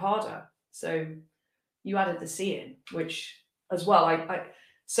 it's going to be harder. So you added the C in, which as well,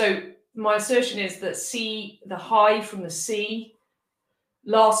 so my assertion is that the high from the C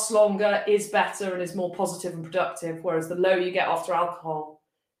lasts longer, is better, and is more positive and productive, whereas the low you get after alcohol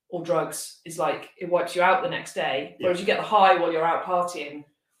or drugs is like, it wipes you out the next day, whereas you get the high while you're out partying.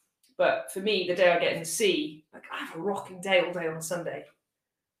 But for me, the day I get in the C, I have a rocking day all day on a Sunday,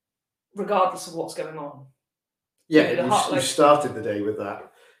 regardless of what's going on. Yeah, you started the day with that.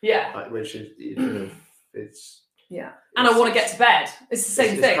 Yeah. Which is, it's... Yeah. And I want to get to bed. It's the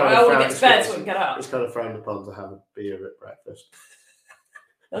same thing. I want to get to bed so I can get up. It's kind of frowned upon to have a beer at breakfast.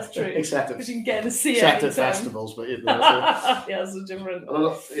 That's true. Except because you can get in the sea except at festivals, but that's a different.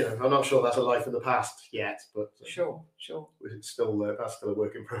 I'm not sure that's a life in the past yet, but sure. It's still that's still a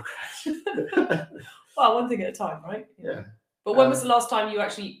work in progress. Well, one thing at a time, right? Yeah. But when was the last time you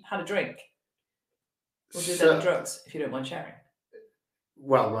actually had a drink, or did any drugs, if you don't mind sharing?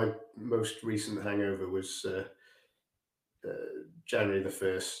 Well, my most recent hangover was January the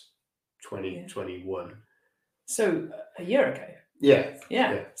 1st, 2021. So a year ago. Yeah.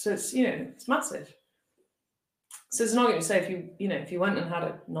 So it's it's massive. So there's an argument to say if you went and had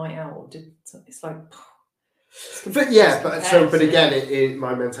a night out or did, it's like. But again, in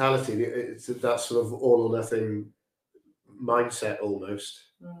my mentality, it's that sort of all or nothing mindset almost.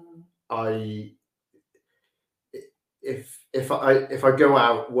 If I go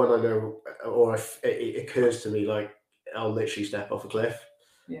out, one, I know, or if it occurs to me like I'll literally step off a cliff.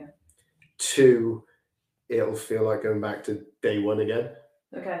 Yeah. 2, it'll feel like going back to day one again.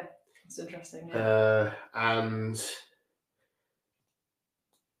 Okay, that's interesting. Yeah. And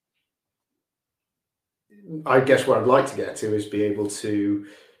I guess what I'd like to get to is be able to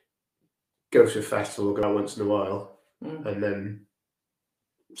go to a festival, go out once in a while, and then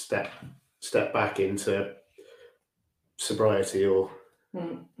step back into sobriety, or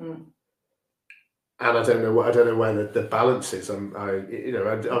And I don't know where the balance is. I'm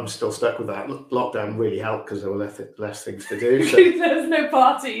still stuck with that. Lockdown really helped because there were less things to do. So. There's no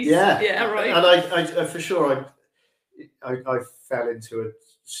parties. Yeah, right. And I for sure I fell into a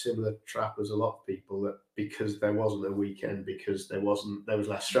similar trap as a lot of people, that because there wasn't a weekend, because there was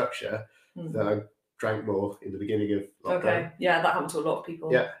less structure, that I drank more in the beginning of lockdown. Okay, yeah, that happened to a lot of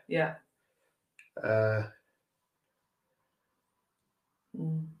people. Yeah.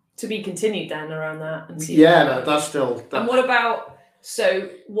 To be continued then around that and see. That's still. And what about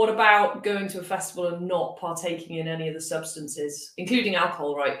going to a festival and not partaking in any of the substances, including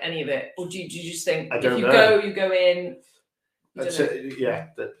alcohol, right? Any of it, or do you just think if you go in? There's that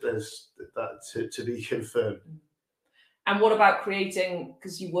to be confirmed. And what about creating?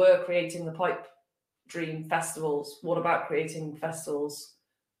 Because you were creating the Pipe Dream festivals. What about creating festivals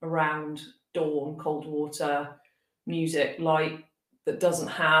around Dawn, Coldwater, music, light that doesn't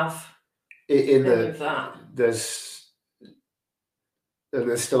have any of that? There's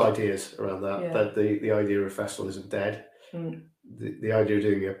still ideas around that. Yeah. That the idea of a festival isn't dead. The idea of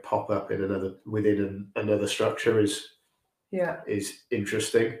doing a pop up within another structure is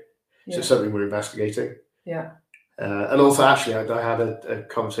interesting. So it's something we're investigating. Yeah. And also, actually, I had a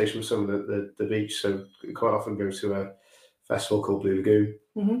conversation with someone at the beach. So I quite often go to a festival called Blue Lagoon,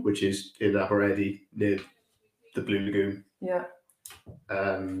 which is in Aberedi near the Blue Lagoon. Yeah.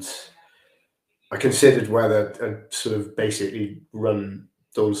 And I considered whether I'd sort of basically run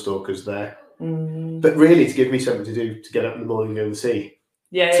Dawnstalkers there, but really to give me something to do to get up in the morning and go to the sea.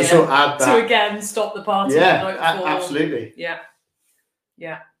 Yeah. So sort of add that. To again stop the party. Yeah, the night before. Absolutely. Yeah.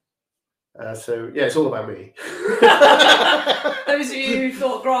 It's all about me. Those of you who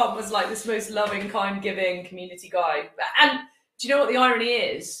thought Grant was like this most loving, kind, giving community guy, and do you know what the irony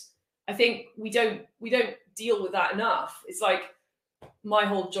is? I think we don't deal with that enough. It's like my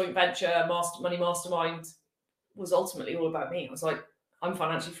whole joint venture, Money Mastermind, was ultimately all about me. I was like, I'm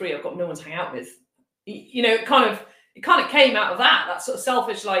financially free. I've got no one to hang out with. It kind of came out of that sort of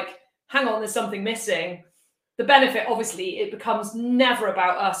selfish, like, hang on, there's something missing. The benefit, obviously, it becomes never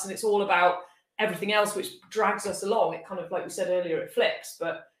about us, and it's all about everything else, which drags us along. It kind of, like we said earlier, it flips.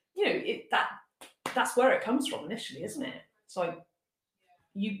 But that's where it comes from initially, isn't it? It's like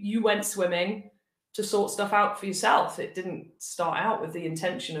you went swimming to sort stuff out for yourself. It didn't start out with the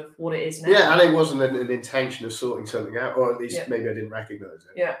intention of what it is now. Yeah, and it wasn't an intention of sorting something out, or at least maybe I didn't recognise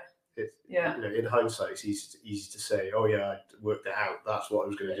it. Yeah. In hindsight, it's easy to say, "Oh yeah, I worked it out. That's what I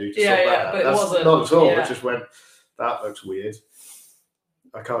was going to do to sort that out." out. But it wasn't. Not at all. It just went. That looks weird.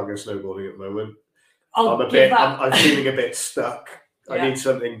 I can't go snowboarding at the moment. I'm feeling a bit stuck. I need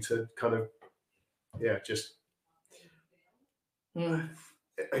something to kind of, just.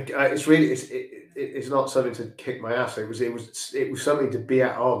 It's not something to kick my ass. It was something to be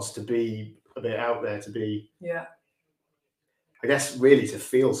at odds, to be a bit out there, to be. Yeah. I guess really to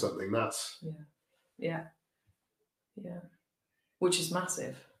feel something. That's. Yeah. Which is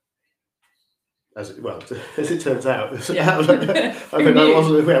massive. As it turns out. Yeah. I mean, I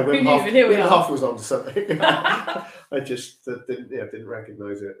wasn't aware. Wim Hof was onto something. I just didn't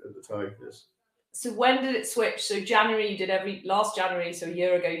recognise it at the time. So when did it switch? So January, you did last January, so a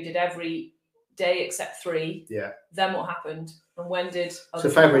year ago, you did every day except 3. Yeah. Then what happened? And when did... So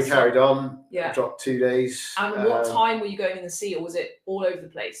February carried on. Yeah. I dropped 2 days. And what time were you going in the sea, or was it all over the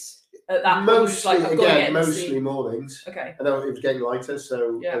place? At that mostly mornings. Okay. And then it was getting lighter,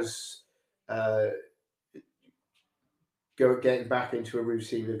 so as getting back into a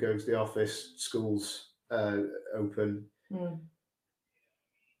routine of going to the office, schools open.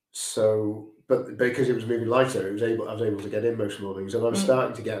 So, but because it was moving lighter, I was able to get in most mornings, and I was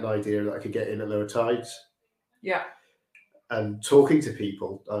starting to get an idea that I could get in at lower tides. Yeah. And talking to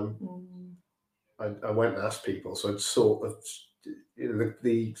people, I went and asked people. So I'd sort of,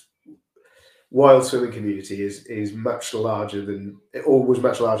 the wild swimming community is much larger than it all was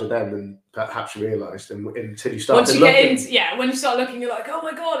much larger then than perhaps you realised, and until you start when you start looking, you're like, oh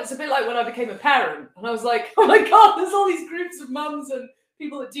my god, it's a bit like when I became a parent, and I was like, oh my god, there's all these groups of mums and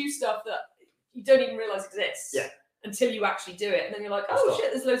people that do stuff that you don't even realise exists until you actually do it, and then you're like, oh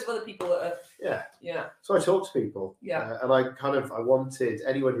shit, there's loads of other people that are So I talked to people, and I wanted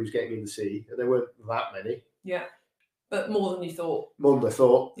anyone who's getting in the sea, and there weren't that many, but more than you thought. More than I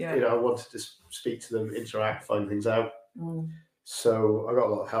thought. I wanted to speak to them, interact, find things out. So I got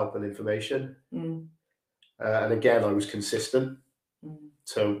a lot of help and information. And again, I was consistent.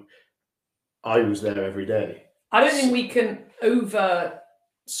 So I was there every day. I don't think we can over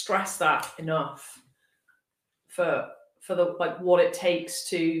stress that enough for the what it takes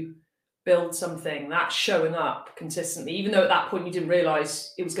to build something that's showing up consistently, even though at that point you didn't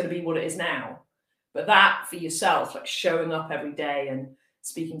realise it was going to be what it is now. But that for yourself, like showing up every day and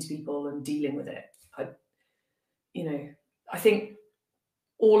speaking to people and dealing with it, I think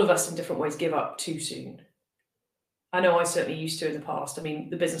all of us in different ways give up too soon. I know I certainly used to in the past. I mean,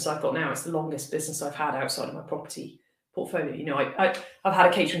 the business I've got now is the longest business I've had outside of my property portfolio. You know, I've had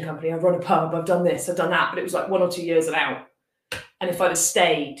a catering company, I've run a pub, I've done this, I've done that, but it was like 1 or 2 years and out. And if I'd have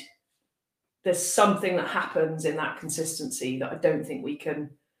stayed, there's something that happens in that consistency that I don't think we can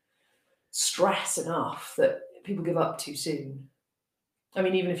stress enough, that people give up too soon. I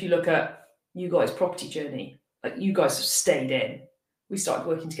mean, even if you look at you guys' property journey, like you guys have stayed in. We started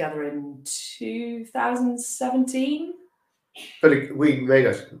working together in 2017. But we made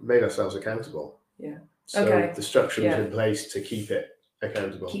ourselves accountable. Yeah. So okay. the structure was in place to keep it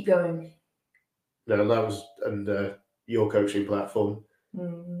accountable. Keep going. No, and that was under your coaching platform.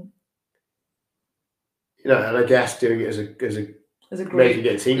 Mm. You know, and I guess doing it as a group, making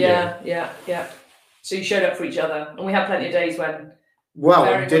it a team game. Yeah. So you showed up for each other, and we had plenty of days when.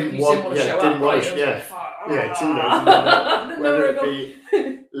 Well, didn't want to show up. Whether it be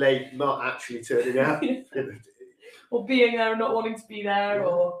late, not actually turning up, or being there and not wanting to be there,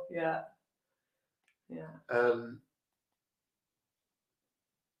 or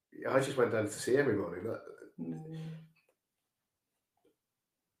I just went down to see every morning.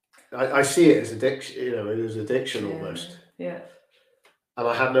 I see it as addiction. You know, it is addiction almost. Yeah. And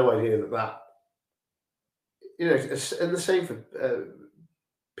I had no idea that. You know, and the same for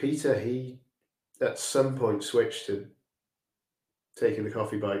Peter. He at some point switched to taking the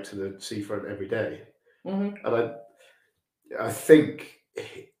coffee bike to the seafront every day, and I think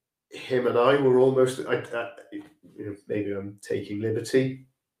him and I were almost. Maybe I'm taking liberty,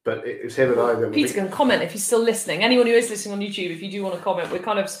 but it was him and I that. Peter can comment if he's still listening. Anyone who is listening on YouTube, if you do want to comment, we're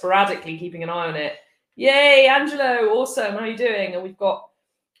kind of sporadically keeping an eye on it. Yay, Angelo! Awesome. How are you doing? And we've got.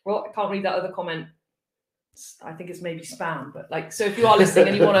 Well, I can't read that other comment. I think it's maybe spam, but so if you are listening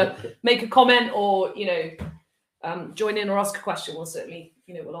and you want to make a comment or join in or ask a question, we'll certainly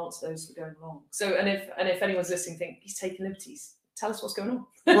we'll answer those as we're going along. So and if anyone's listening, think he's taking liberties, tell us what's going on.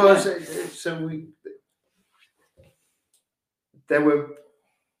 Well,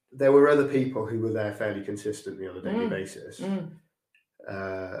 there were other people who were there fairly consistently on a daily basis,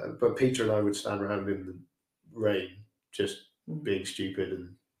 but Peter and I would stand around in the rain just being stupid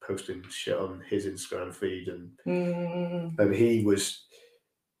and posting shit on his Instagram feed, and he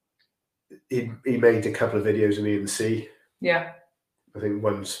made a couple of videos of me in the sea. Yeah. I think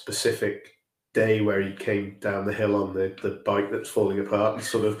one specific day where he came down the hill on the bike that's falling apart and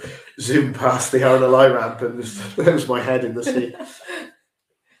sort of zoomed past the RNLI ramp, and there was my head in the sea.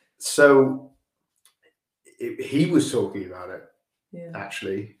 So he was talking about it,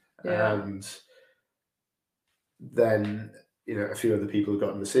 actually. Yeah. And then a few other people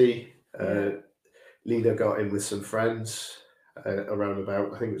got in the sea. Lena got in with some friends around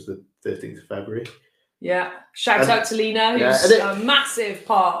about, I think it was the 13th of February. Yeah. Shout out to Lena, who's a massive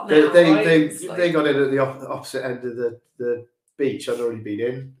part now. They got in at the opposite end of the beach. I'd already been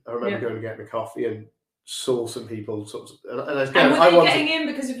in. I remember going and getting a coffee and saw some people sort of. And were they getting in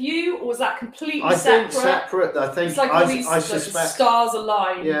because of you, or was that completely separate? I think separate. I think it's like all these suspect, stars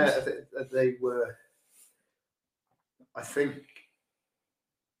aligned. Yeah, they were. I think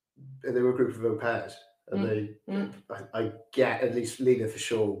they were a group of au pairs, and I get, at least Lena for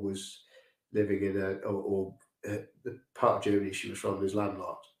sure was living in the part of Germany she was from was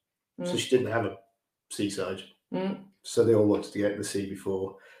landlocked, so she didn't have a seaside. So they all wanted to get in the sea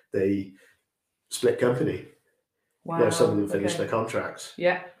before they split company. Wow. Some of them finished their contracts.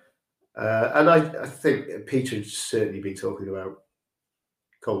 Yeah. And I think Peter's certainly been talking about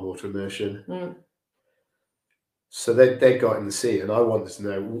cold water immersion. So they got in the sea, and I wanted to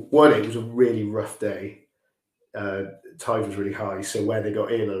know, one, it was a really rough day. Tide was really high, so where they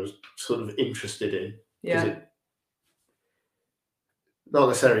got in, I was sort of interested in. Yeah. Not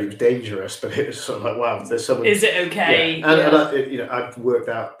necessarily it was dangerous, but it was sort of like, wow, there's someone. Is it okay? Yeah. And I'd worked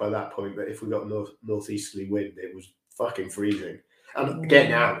out by that point that if we got northeasterly wind, it was fucking freezing. And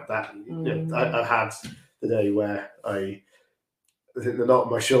getting out that, I had the day where I think the knot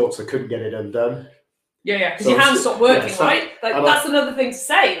in my shorts, I couldn't get it undone. Yeah, because your hands stopped working, right? That's another thing to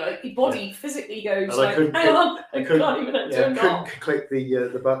say. Like your body physically goes like, hang on, I can't even do a knot. Couldn't click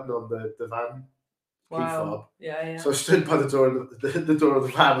the button on the van. Wow. Fob. Yeah. So I stood by the door of the door of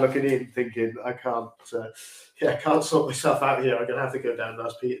the van, looking in, thinking, I can't sort myself out here. I'm gonna have to go down and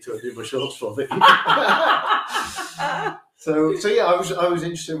ask Peter to undo my shorts for me. So yeah, I was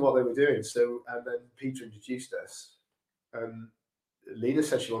interested in what they were doing. So, and then Peter introduced us, and Lena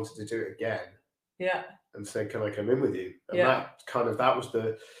said she wanted to do it again. Yeah. And said, "Can I come in with you?" And that was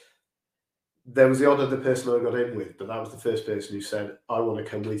There was the odd other person I got in with, but that was the first person who said, "I want to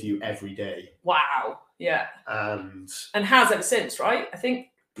come with you every day." Wow. Yeah. And has ever since, right? I think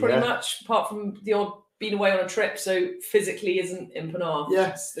pretty Yeah. much, apart from the odd being away on a trip, so physically isn't in Penarth.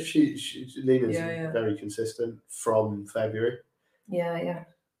 Yes, Lena's very consistent from February. Yeah.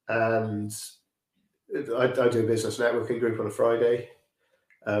 And I do a business networking group on a Friday,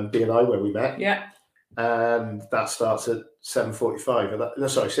 B&I, where we met. Yeah. And that starts at 7:45.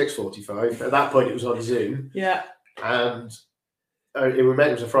 6:45. At that point, it was on Zoom. Yeah. And it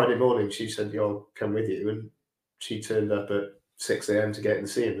was a Friday morning. She said, "I'll come with you," and she turned up at 6 a.m. to get in the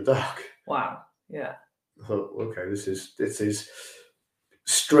sea in the dark. Wow. Yeah. I thought, okay, this is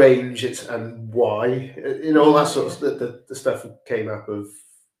strange. And why? All that sort of the stuff came up of,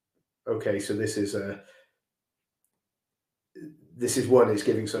 okay, so this is one, it's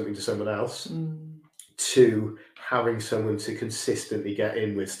giving something to someone else. Two, having someone to consistently get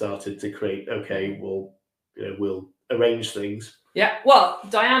in with started to create, okay, well, we'll arrange things. Yeah, well,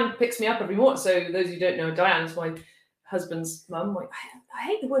 Diane picks me up every morning. So those who don't know, Diane's my husband's mum. I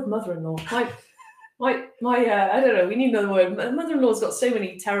hate the word mother-in-law. My I don't know. We need another word. Mother-in-law's got so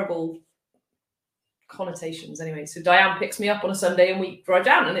many terrible connotations. Anyway, so Diane picks me up on a Sunday and we drive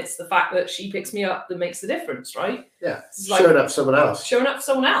down, and it's the fact that she picks me up that makes the difference, right? Yeah, showing up for someone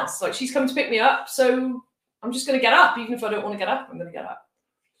else. Like, she's coming to pick me up, so I'm just going to get up, even if I don't want to get up. I'm going to get up.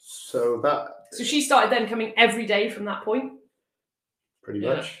 So she started then coming every day from that point. Pretty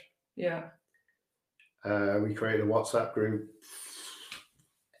much. Yeah. We created a WhatsApp group.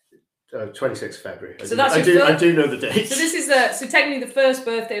 26th February. I do know the date. So this is technically the first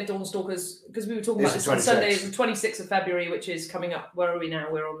birthday of Dawnstalkers, because we were talking about this on Sunday. It's the 26th of February, which is coming up. Where are we now?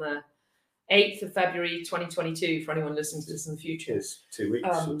 We're on the 8th of February 2022 for anyone listening to this in the future. It's 2 weeks.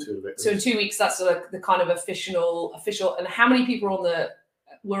 So in 2 weeks, that's the kind of official. And how many people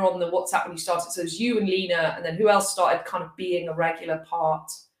were on the WhatsApp when you started? So it was you and Lena, and then who else started kind of being a regular part?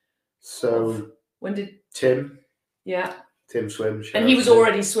 So when did Tim? Yeah. Tim swim. And he was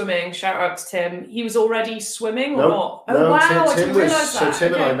already swimming. Shout out to Tim. He was already swimming or not? Oh, wow. I didn't realise that. So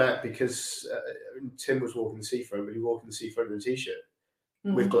Tim and I met because Tim was walking the seafront, but he walked the seafront in a t-shirt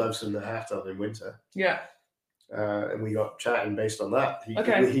with gloves and a hat on in winter. Yeah. And we got chatting based on that.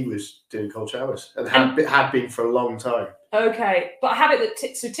 He was doing cold showers and had been for a long time. Okay. But I have it that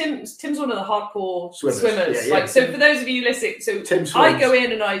Tim's one of the hardcore swimmers. Yeah. So for those of you listening, so I go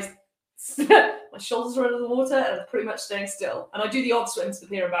in and my shoulders are under the water and I'm pretty much staying still. And I do the odd swim to the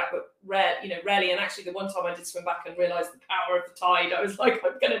pier and back, but rarely. And actually, the one time I did swim back and realised the power of the tide, I was like,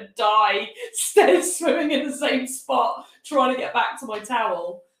 I'm going to die swimming in the same spot, trying to get back to my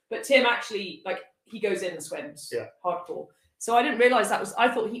towel. But Tim actually, he goes in and swims. Yeah. Hardcore. So I didn't realise I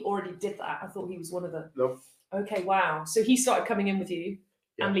thought he already did that. I thought he was one of the... Nope. Okay, wow. So he started coming in with you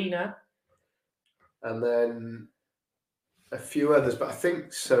and Lena. And then a few others, but I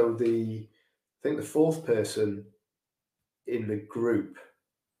think so. The fourth person in the group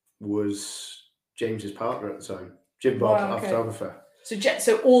was James's partner at the time, Jim Bob, our photographer.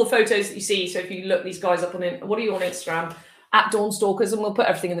 So all the photos that you see. So if you look these guys up what are you on Instagram? At Dawnstalkers, and we'll put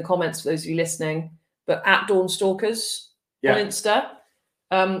everything in the comments for those of you listening. But at Dawnstalkers on Insta,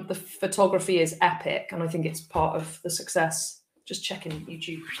 the photography is epic, and I think it's part of the success. Just checking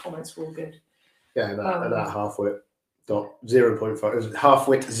YouTube comments were all good. Yeah, and that half-wit. 0.5.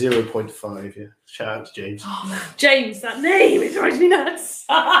 Half-wit 0.5. Yeah. Shout out to James. Oh man, James, that name, it drives me nuts.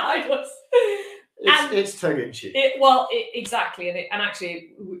 It's tongue in cheek. Exactly, and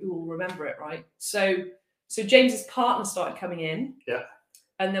actually we will remember it, right? So James's partner started coming in. Yeah.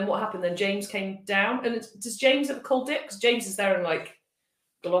 And then what happened? Then James came down, and does James have a cold dip? Because James is there in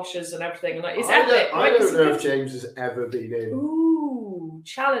galoshes and everything, and it's epic. I don't know if James has ever been in. Ooh,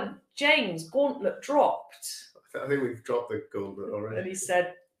 challenge, James, gauntlet dropped. I think we've dropped the gauntlet already. And he said...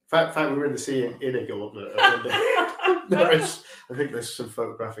 In fact, we were in the sea in a gauntlet. I think there's some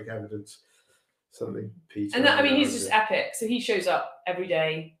photographic evidence. Something Peter... And he's just epic. So he shows up every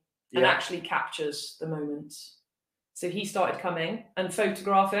day and actually captures the moments. So he started coming and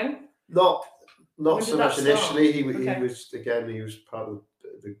photographing. Not so much initially. He was part of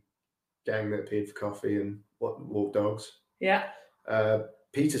the gang that appeared for coffee and walked dogs. Yeah.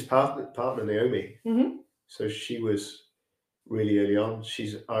 Peter's partner Naomi. Mm-hmm. So she was really early on.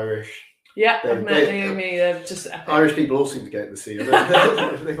 She's Irish. Yeah, I've met Naomi. They're just epic. Irish people all seem to get in the sea.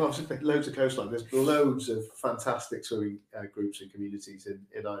 They've obviously loads of coastline. There's loads of fantastic swimming groups and communities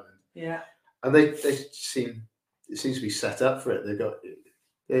in Ireland. Yeah, and it seems to be set up for it. They've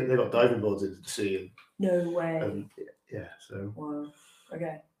got diving boards into the sea. And, no way. So wow.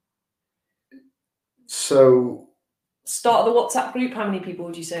 Okay. So start of the WhatsApp group. How many people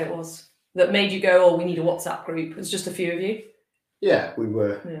would you say it was? that made you go, oh, we need a WhatsApp group? It's just a few of you? Yeah, we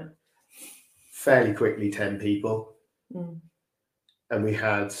were fairly quickly 10 people. And we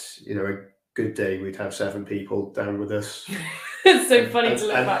had, you know, a good day, we'd have 7 people down with us. It's so funny to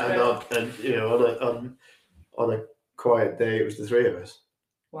look back now. And you know, on a quiet day, it was the 3 of us.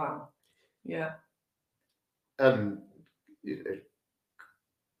 Wow. Yeah. And you know,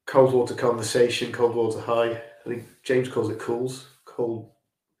 cold water conversation, cold water high. I think James calls it cools. Cold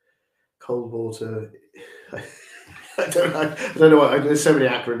water. I don't know what. There's so many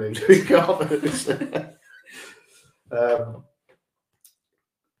acronyms we got.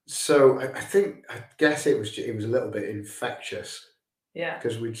 So I guess it was a little bit infectious. Yeah.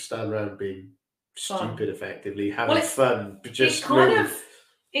 Because we'd stand around being stupid, effectively having fun. But it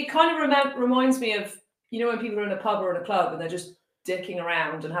kind of reminds me of, you know, when people are in a pub or in a club and they're just dicking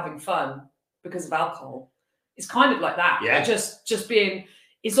around and having fun because of alcohol. It's kind of like that. Yeah. Just being.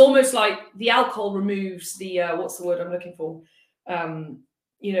 It's almost like the alcohol removes the what's the word I'm looking for?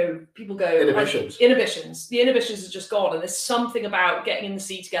 You know, people go inhibitions. Inhibitions. The inhibitions are just gone, and there's something about getting in the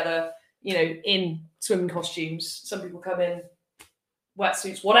sea together. You know, in swimming costumes. Some people come in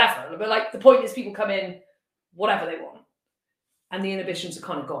wetsuits, whatever. But like the point is, people come in whatever they want, and the inhibitions are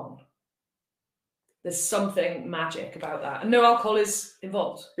kind of gone. There's something magic about that, and no alcohol is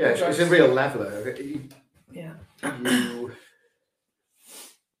involved. Yeah, it's a real leveler.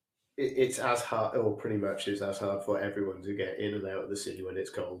 It's as hard, or pretty much is as hard for everyone to get in and out of the sea when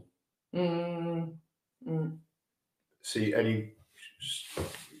it's cold. So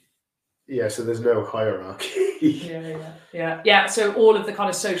there's no hierarchy. Yeah. So all of the kind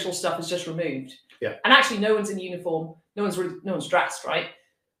of social stuff is just removed. Yeah. And actually, no one's in uniform. No one's dressed, right?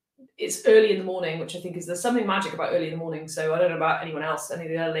 It's early in the morning, which I think there's something magic about early in the morning. So I don't know about anyone else. Any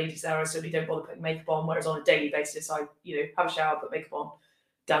of the other ladies there, I certainly don't bother putting makeup on. Whereas on a daily basis, I have a shower, put makeup on.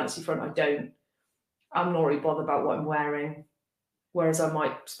 Down at the seafront, I don't. I'm not really bothered about what I'm wearing. Whereas I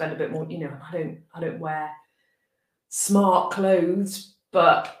might spend a bit more. I don't wear smart clothes,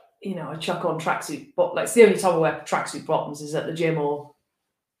 but I chuck on tracksuit. But like, it's the only time I wear tracksuit bottoms is at the gym or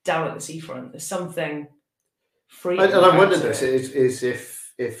down at the seafront. There's something free. And I wonder this is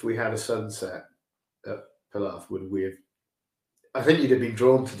if we had a sunset at Pilaf, would we have? I think you'd have been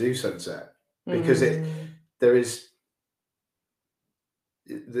drawn to do sunset because there is.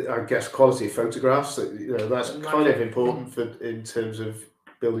 I guess quality of photographs. That's kind of important in terms of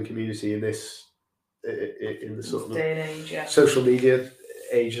building community in this in the sort of day and age, social media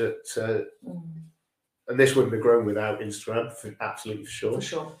age. And this wouldn't have grown without Instagram, absolutely for sure. For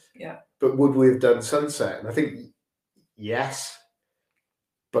sure, yeah. But would we have done sunset? And I think yes,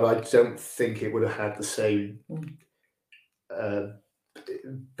 but I don't think it would have had the same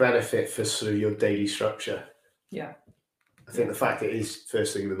benefit for sort of your daily structure. Yeah. I think the fact it is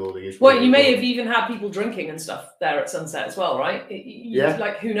first thing in the morning is. Well, you may have even had people drinking and stuff there at sunset as well, right?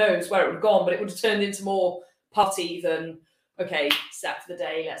 Like, who knows where it would have gone, but it would have turned into more party than, okay, set for the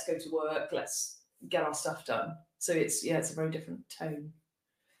day, let's go to work, let's get our stuff done. So it's a very different tone.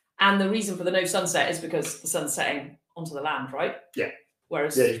 And the reason for the no sunset is because the sun's setting onto the land, right? Yeah.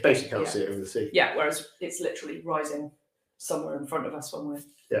 Whereas you basically can't see it over the sea. Yeah, whereas it's literally rising somewhere in front of us when we're.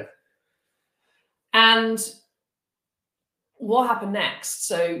 Yeah. And what happened next?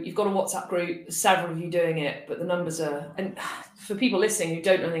 So you've got a WhatsApp group, several of you doing it, but the numbers are, and for people listening who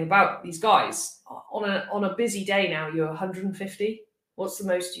don't know anything about these guys, on a busy day now, you're 150. What's the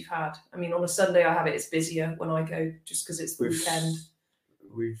most you've had? I mean, on a Sunday I have it's busier when I go, just because it's the weekend.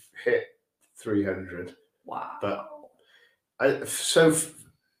 We've hit 300. Wow. But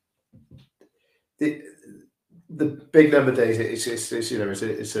the big number days,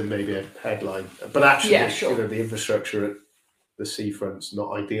 it's maybe a headline, but actually, the infrastructure at the seafront's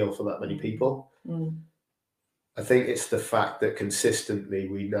not ideal for that many people. I think it's the fact that consistently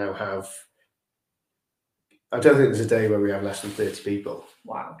we now have. I don't think there's a day where we have less than 30 people.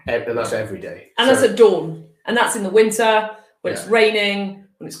 Wow. And that's every day. And that's at dawn, and that's in the winter when it's raining,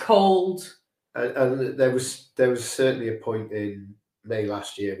 when it's cold. And there was certainly a point in May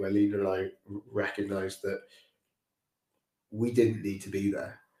last year where Lena and I recognised that we didn't need to be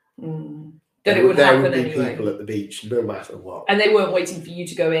there. That it would happen would be anyway. People at the beach, no matter what. And they weren't waiting for you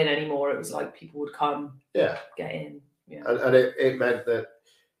to go in anymore. It was like people would come, get in. Yeah. And it meant that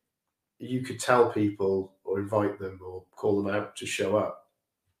you could tell people or invite them or call them out to show up,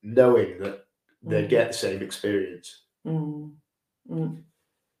 knowing that they'd get the same experience. And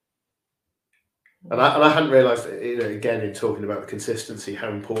I hadn't realised, again, in talking about the consistency, how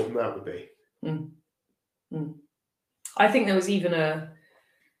important that would be. I think there was even a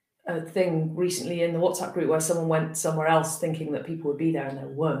thing recently in the WhatsApp group where someone went somewhere else thinking that people would be there and there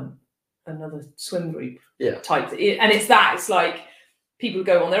weren't. another swim group Yeah. type. And it's like people who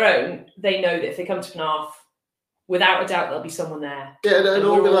go on their own, they know that if they come to Penarth, without a doubt there'll be someone there. Yeah, and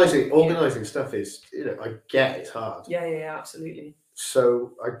organising stuff is, I get it's hard. Yeah, absolutely.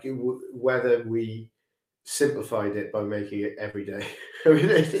 So whether we simplified it by making it every day. I mean,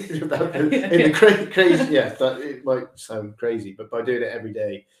 crazy. Yeah, it might sound crazy, but by doing it every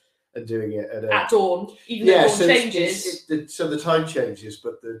day and doing it at dawn, even though dawn changes. So the time changes,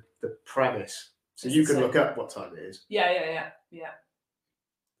 but the premise. So you can look up what time it is. Yeah.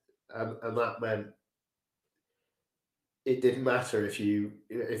 And that meant it didn't matter if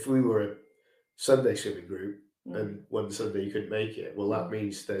we were a Sunday swimming group. And one Sunday you couldn't make it. Well, that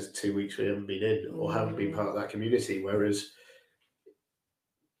means there's 2 weeks we haven't been in or haven't been part of that community. Whereas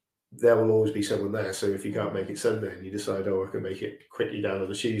there will always be someone there. So if you can't make it Sunday and you decide, I can make it quickly down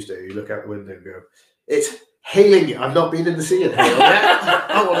on a Tuesday, you look out the window and go, it's hailing. I've not been in the sea in hail yet.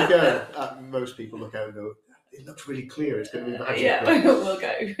 I want to go. Most people look out and go, it looks really clear. It's going to be magic. Yeah, we'll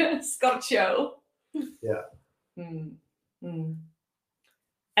go. It's got a show. Yeah.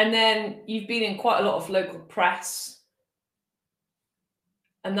 And then you've been in quite a lot of local press.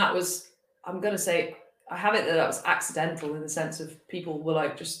 And that was, I'm going to say, I have it that was accidental in the sense of people were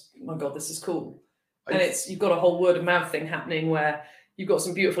like, just, oh my God, this is cool. And you've got a whole word of mouth thing happening where you've got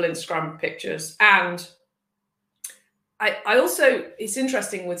some beautiful Instagram pictures. And I also, it's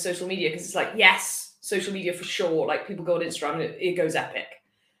interesting with social media because it's like, yes, social media for sure. Like people go on Instagram and it goes epic.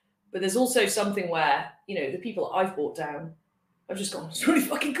 But there's also something where, the people I've brought down, I've just gone, it's really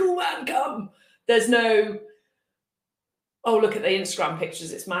fucking cool, man, come. There's no, oh, look at the Instagram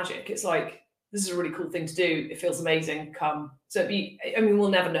pictures, it's magic. It's like, this is a really cool thing to do. It feels amazing, come. So we'll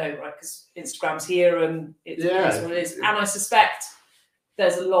never know, right? Because Instagram's here and it's what it is. And I suspect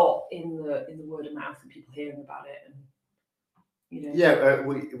there's a lot in the word of mouth and people hearing about it. And, Yeah,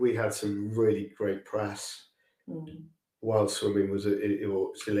 we had some really great press while swimming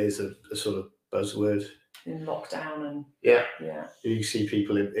still is a sort of buzzword. In lockdown and yeah, you see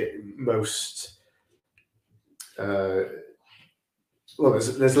people in most there's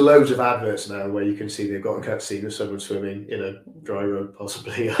loads of adverts now where you can see they've got a cutscene of someone swimming in a dry run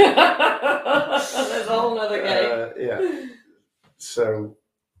possibly. There's a whole other game. Yeah, so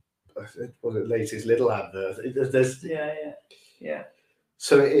was it latest little advert? There's yeah.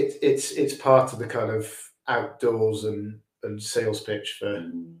 So it's part of the kind of outdoors and sales pitch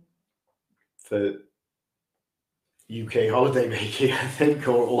for UK holiday making, I think,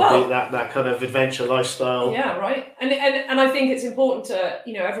 or that kind of adventure lifestyle. Yeah, right. And I think it's important to,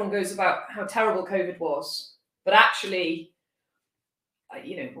 everyone goes about how terrible COVID was, but actually, that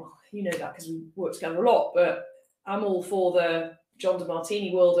because we work together a lot, but I'm all for the John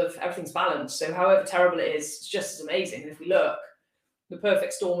DeMartini world of everything's balanced. So however terrible it is, it's just as amazing. And if we look, the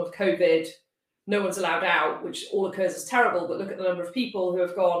perfect storm of COVID, no one's allowed out, which all occurs as terrible, but look at the number of people who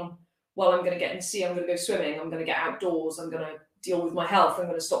have gone, well, I'm going to get in the sea, I'm going to go swimming, I'm going to get outdoors, I'm going to deal with my health, I'm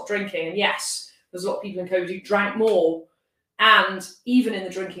going to stop drinking. And yes, there's a lot of people in COVID who drank more. And even in the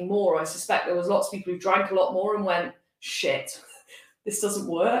drinking more, I suspect there was lots of people who drank a lot more and went, shit, this doesn't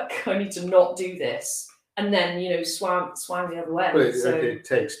work. I need to not do this. And then, swam the other way. Well, it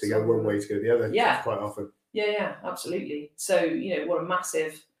takes to go one way to go the other. Yeah. Quite often. Yeah, absolutely. So, what a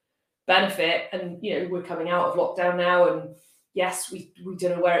massive benefit. And, we're coming out of lockdown now and yes, we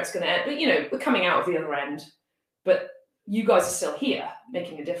don't know where it's going to end, but, we're coming out of the other end. But you guys are still here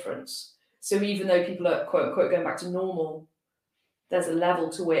making a difference. So even though people are, quote unquote, going back to normal, there's a level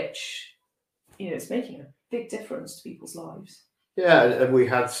to which, it's making a big difference to people's lives. Yeah, and we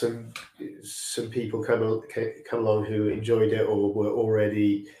had some people come along who enjoyed it or were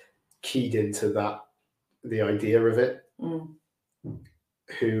already keyed into the idea of it,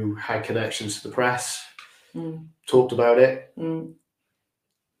 who had connections to the press, talked about it.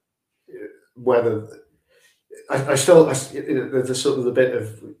 Whether I still there's a sort of the bit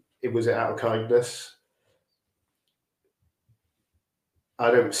of was it out of kindness? I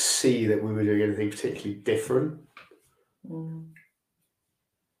don't see that we were doing anything particularly different.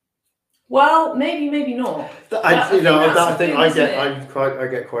 Well, maybe not. I think I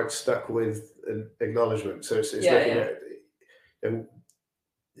get quite stuck with an acknowledgement. So it's looking at, and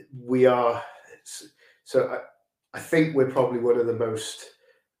we are. So I think we're probably one of the most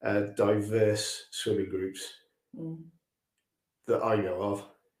diverse swimming groups that I know of.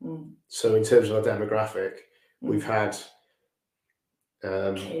 So in terms of our demographic, we've had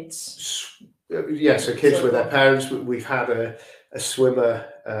kids. So kids with their parents. We've had a swimmer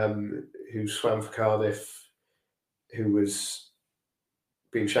who swam for Cardiff, who was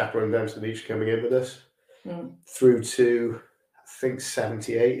being chaperoned down to the beach, coming in with us, through to think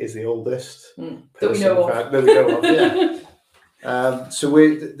 78 is the oldest that we know of. That we know of, yeah. So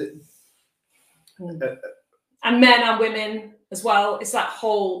and men and women as well. It's that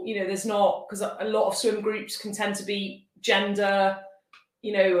whole, there's not, because a lot of swim groups can tend to be gender,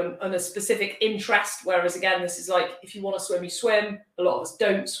 and a specific interest. Whereas again, this is like, if you want to swim, you swim. A lot of us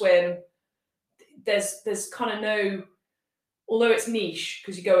don't swim. There's kind of no, although it's niche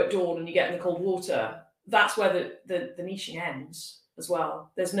because you go at dawn and you get in the cold water, that's where the niching ends as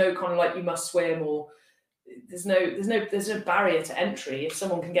well. There's no kind of like you must swim, or there's no barrier to entry if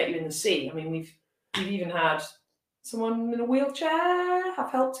someone can get you in the sea. I mean, we've even had someone in a wheelchair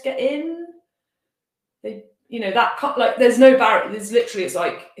have helped to get in. There's no barrier. There's literally, it's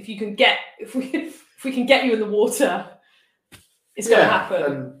like if we can get you in the water, it's going to happen.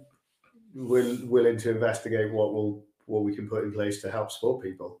 And we're willing to investigate what we can put in place to help support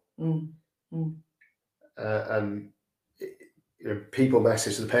people. And people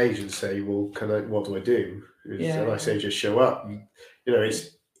message the page and say, "Well, what do I do?" And I say, "Just show up." And,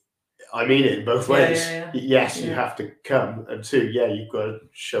 I mean it in both ways. Yes, you have to come, and two, you've got to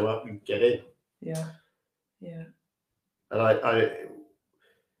show up and get in. Yeah. And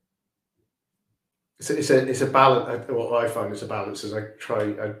it's a balance. What I find is a balance. Is I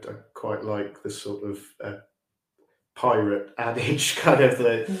quite like the sort of pirate adage kind of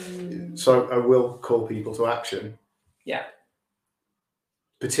the. So I will call people to action. Yeah.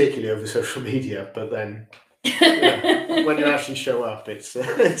 Particularly over social media, but then when you actually show up, it's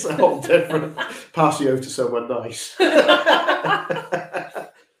a whole different. Pass you over to someone nice.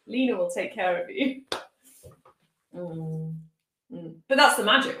 Lena will take care of you. But that's the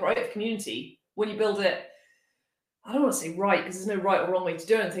magic, right, of community. When you build it, I don't want to say right, because there's no right or wrong way to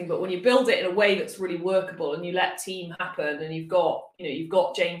do anything, but when you build it in a way that's really workable and you let team happen, and you've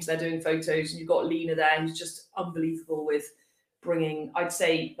got James there doing photos, and you've got Lena there who's just unbelievable with bringing, I'd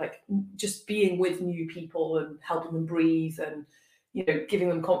say, like just being with new people and helping them breathe and giving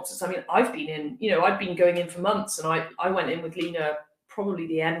them confidence. I mean, I've been going in for months, and I went in with Lena probably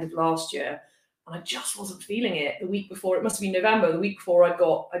the end of last year, and I just wasn't feeling it. The week before, it must have been November, the week before,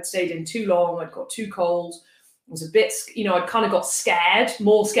 I'd stayed in too long, I'd got too cold. It was a bit, I'd kind of got scared,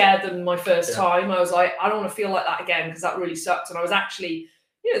 more scared than my first time. I was like, I don't want to feel like that again, because that really sucked. And I was actually,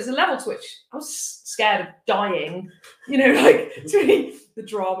 there's a level to which I was scared of dying, like it's really the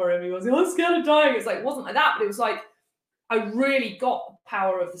drama in me was, I was scared of dying. It's like, it wasn't like that, but it was like, I really got the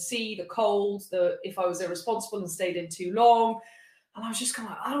power of the sea, the cold, if I was irresponsible and stayed in too long. And I was just kind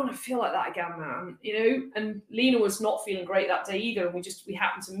of like, I don't want to feel like that again, man, and Lena was not feeling great that day either. And we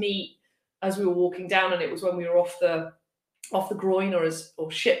happened to meet as we were walking down, and it was when we were off the groin,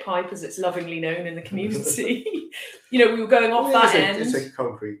 or shit pipe, as it's lovingly known in the community. We were going off that end. It's a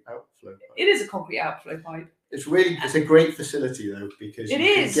concrete outflow pipe. It is a concrete outflow pipe. It's a great facility though, because you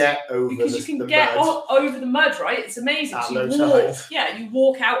can get over over the mud, right? It's amazing. At low tide. Yeah, you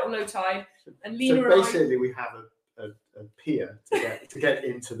walk out on low tide, and Lena. So basically, we have a pier to get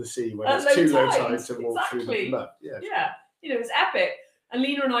into the sea when it's too low tide to walk through the mud. Yeah, it's epic. And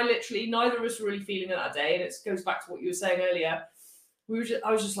Lena and I, literally, neither of us were really feeling it that day. And it goes back to what you were saying earlier.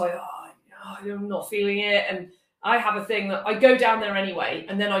 I was just like, I'm not feeling it. And I have a thing that I go down there anyway,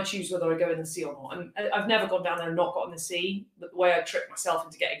 and then I choose whether I go in the sea or not. And I've never gone down there and not got in the sea. But the way I trick myself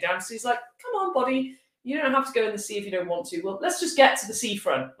into getting down to the sea is like, come on, body, you don't have to go in the sea if you don't want to. Well, let's just get to the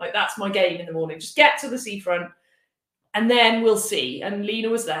seafront. Like, that's my game in the morning. Just get to the seafront, and then we'll see. And Lena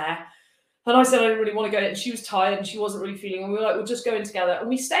was there. And I said I didn't really want to go, and she was tired and she wasn't really feeling. And we were like, we'll just go in together. And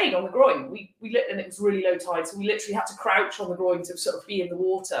we stayed on the groin. We lit, and it was really low tide, so we literally had to crouch on the groin to sort of be in the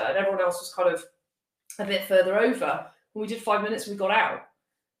water. And everyone else was kind of a bit further over. And we did 5 minutes, and we got out.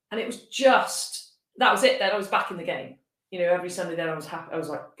 And it was just, that was it. Then I was back in the game. Every Sunday then I was happy. I was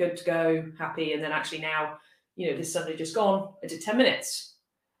like, good to go, happy. And then actually now, this Sunday just gone, I did 10 minutes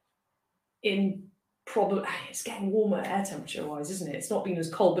in. Probably it's getting warmer air temperature wise, isn't it? It's not been as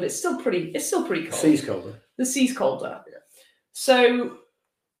cold, but it's still pretty cold. The sea's colder. The sea's colder. Yeah. So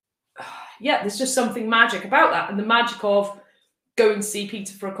there's just something magic about that, and the magic of going to see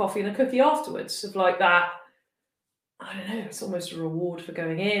Peter for a coffee and a cookie afterwards, of like that. I don't know. It's almost a reward for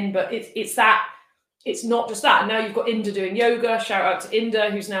going in, but it's that. It's not just that. And now you've got Inda doing yoga. Shout out to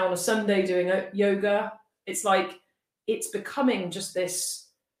Inda, who's now on a Sunday doing yoga. It's like it's becoming just this.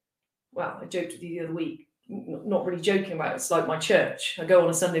 Well, I joked with you the other week, not really joking about it. It's like my church. I go on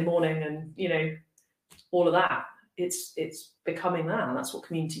a Sunday morning and, all of that. It's becoming that. And that's what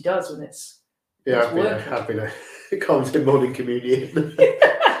community does when it's I've been a constant morning communion.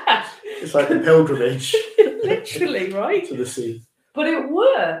 It's like a pilgrimage. Literally, right? To the sea. But it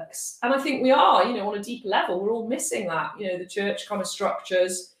works. And I think we are, on a deeper level, we're all missing that. The church kind of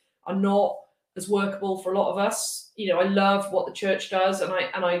structures are not as workable for a lot of us. I love what the church does, and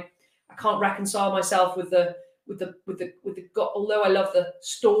I can't reconcile myself with the God, although I love the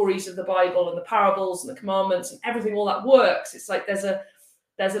stories of the Bible and the parables and the commandments and everything, all that works. It's like there's a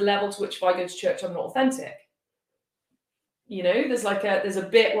level to which if I go to church, I'm not authentic. There's a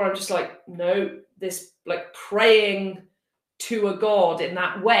bit where I'm just like, no, this like praying to a God in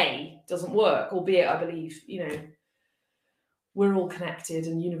that way doesn't work, albeit I believe, we're all connected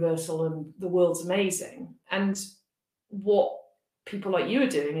and universal and the world's amazing. And what people like you are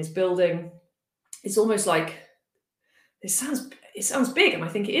doing is building, it's almost like, it sounds big, and I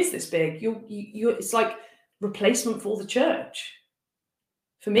think it is this big. It's like replacement for the church.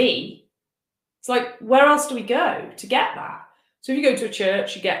 For me, it's like, where else do we go to get that? So if you go to a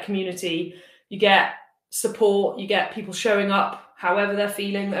church, you get community, you get support, you get people showing up however they're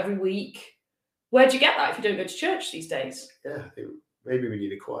feeling every week. Where do you get that if you don't go to church these days? Yeah, maybe we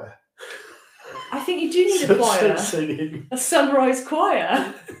need a choir. I think you do need a choir. Singing. A sunrise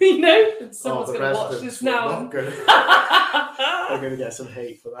choir. Someone's going to watch this now. They're going to get some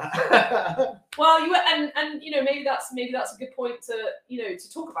hate for that. Well, maybe that's a good point to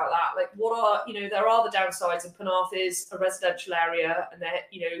talk about that. Like, what are there are the downsides, and Penarth is a residential area, and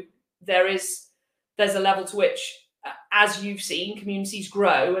there's a level to which, as you've seen, communities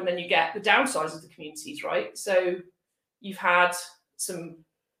grow, and then you get the downsides of the communities, right? So you've had some,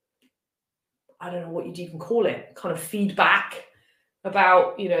 I don't know what you'd even call it, kind of feedback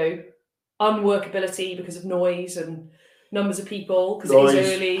about, unworkability because of noise and numbers of people, because it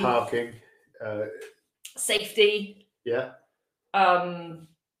is early. Parking. Safety. Yeah. And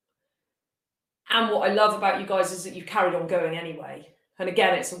what I love about you guys is that you've carried on going anyway. And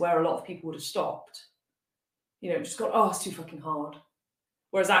again, it's where a lot of people would have stopped. Just gone, oh, it's too fucking hard.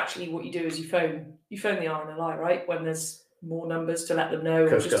 Whereas actually what you do is you phone the RNLI, right? When there's more numbers to let them know.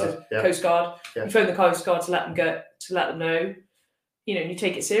 Coast Guard. Yeah. You phone the Coast Guard to let them know. You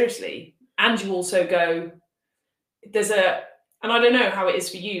take it seriously. And you also go, and I don't know how it is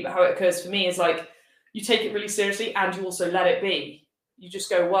for you, but how it occurs for me is like, you take it really seriously and you also let it be. You just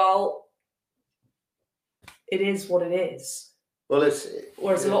go, well, it is what it is. Well,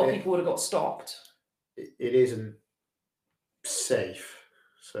 whereas a lot of people would have got stopped. It isn't safe.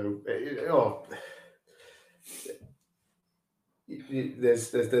 So, there's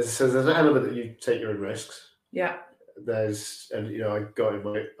an element that you take your own risks. Yeah. I got on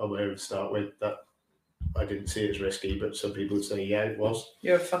my own to start with that. I didn't see it as risky, but some people would say, yeah, it was.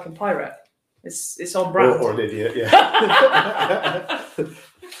 You're a fucking pirate. It's on brand. Or an idiot, yeah.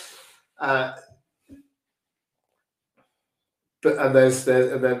 But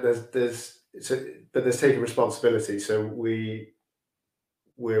there's taking responsibility. So we're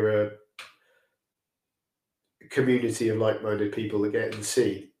a community of like-minded people that get in the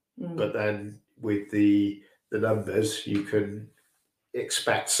sea. But then with the numbers, you can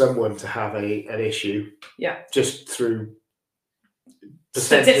expect someone to have an issue. Yeah. Just through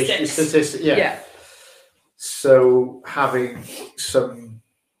statistics. Yeah. So having some,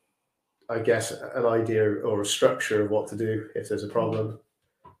 I guess, an idea or a structure of what to do if there's a problem,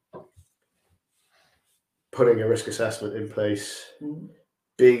 putting a risk assessment in place,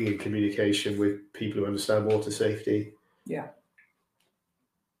 being in communication with people who understand water safety. Yeah.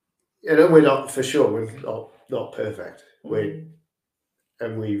 We're not perfect.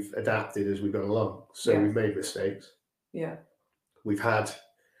 And we've adapted as we've gone along. So we've made mistakes. Yeah. We've had,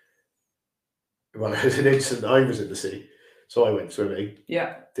 there's an incident, I was in the sea. So I went swimming.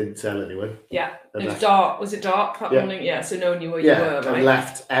 Yeah. Didn't tell anyone. Yeah. It was dark. Was it dark that morning? Yeah. So no one knew where you were, right? And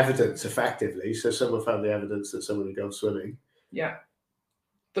left evidence effectively. So someone found the evidence that someone had gone swimming. Yeah.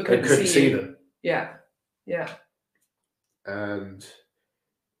 But couldn't see them. Yeah. Yeah. And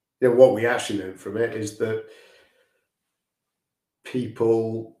what we actually learned from it is that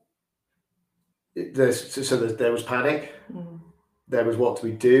people, there was panic, there was what do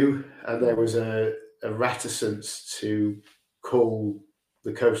we do, and there was a reticence to call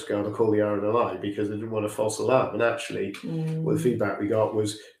the Coast Guard or call the RNLI because they didn't want a false alarm. And actually, the feedback we got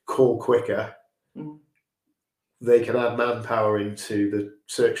was call quicker. They can add manpower into the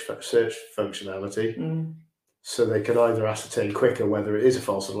search functionality, so they can either ascertain quicker whether it is a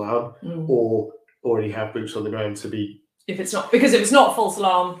false alarm or already have boots on the ground to be. If it's not a false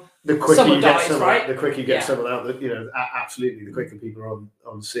alarm, the quicker someone you dies, right? The quicker you get someone out, absolutely, the quicker people are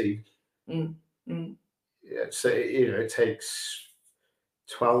on scene. Yeah, so it takes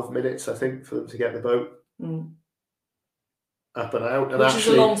 12 minutes, I think, for them to get the boat up and out, and which is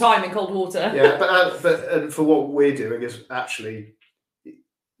a long time in cold water. Yeah, but for what we're doing is actually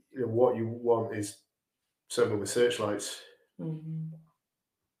what you want is someone with searchlights,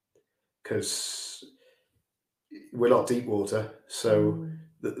 because we're not deep water, so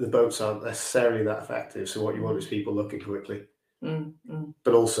the boats aren't necessarily that effective. So what you want is people looking quickly,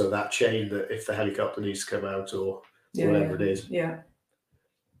 but also that chain that if the helicopter needs to come out or whatever it is. Yeah.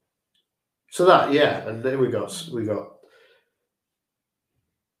 So that, and then we got.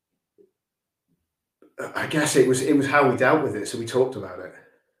 I guess it was how we dealt with it. So we talked about it,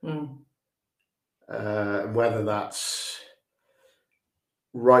 and whether that's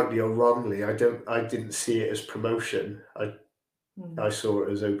rightly or wrongly, I didn't see it as promotion. I saw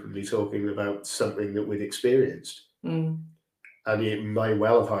it as openly talking about something that we'd experienced, and it may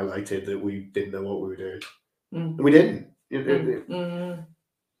well have highlighted that we didn't know what we were doing, and we didn't.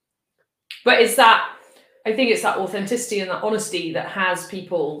 But I think it's that authenticity and that honesty that has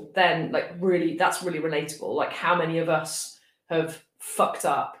people then that's really relatable. Like, how many of us have fucked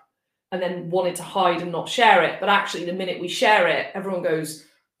up and then wanted to hide and not share it, but actually the minute we share it, everyone goes,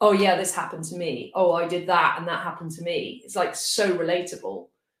 oh yeah, this happened to me. Oh, I did that and that happened to me. It's like so relatable,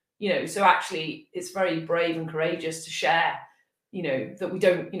 so actually it's very brave and courageous to share, that we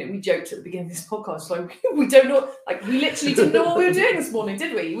don't, we joked at the beginning of this podcast, like we don't know, like we literally didn't know what we were doing this morning,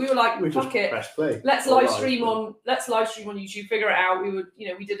 did we? We were like, fuck it, let's live stream on YouTube, figure it out. We would,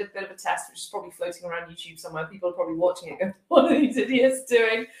 we did a bit of a test, which is probably floating around YouTube somewhere. People are probably watching it going, what are these idiots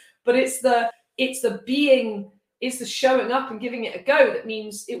doing? But it's the showing up and giving it a go that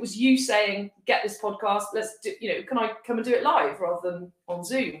means it was you saying, get this podcast, let's do, can I come and do it live rather than on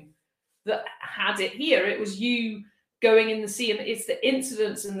Zoom? That had it here, it was you going in the sea, and it's the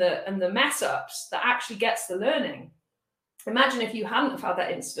incidents and the mess ups that actually gets the learning. Imagine if you hadn't have had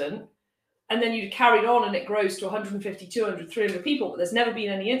that incident and then you'd carried on and it grows to 150, 200, 300 people, but there's never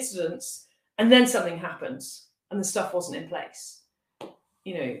been any incidents, and then something happens and the stuff wasn't in place.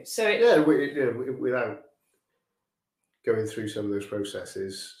 So without going through some of those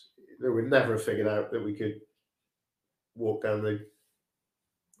processes, we'd never have figured out that we could walk down the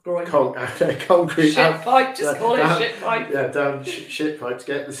concrete shit pipe, just call it shit pipe. Yeah, down shit pipe to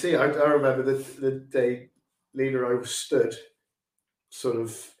get to the sea. I remember the day Lena and I were stood, sort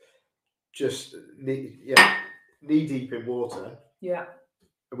of just knee deep in water. Yeah.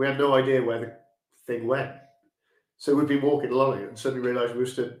 And we had no idea where the thing went. So we'd been walking along it and suddenly realised we were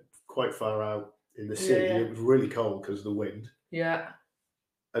stood quite far out in the sea. Yeah. It was really cold because of the wind. Yeah.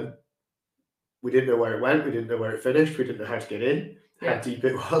 And we didn't know where it went. We didn't know where it finished. We didn't know how to get in. How deep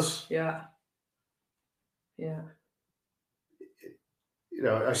it was. Yeah. Yeah.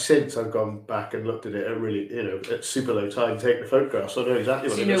 Since I've gone back and looked at it at really, at super low tide and taken the photographs, I know exactly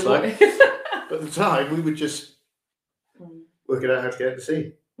what it looks like. But at the time, we were just working out how to get to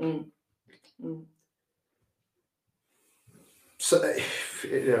sea. So,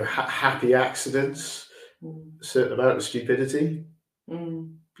 happy accidents, a certain amount of stupidity.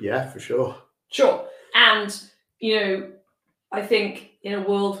 Yeah, for sure. Sure. And, I think in a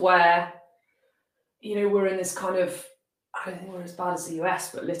world where, we're in this kind of, I don't think we're as bad as the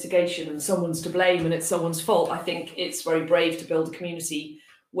US, but litigation and someone's to blame and it's someone's fault. I think it's very brave to build a community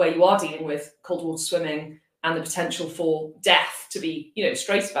where you are dealing with cold water swimming and the potential for death, to be,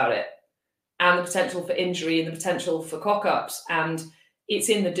 straight about it, and the potential for injury and the potential for cock-ups. And it's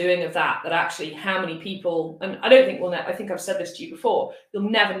in the doing of that actually how many people, and I don't think I think I've said this to you before, you'll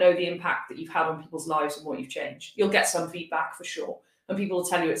never know the impact that you've had on people's lives and what you've changed. You'll get some feedback for sure, and people will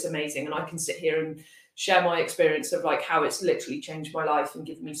tell you it's amazing, and I can sit here and share my experience of like how it's literally changed my life and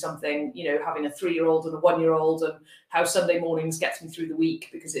given me something, having a 3-year-old and a 1-year-old, and how Sunday mornings gets me through the week,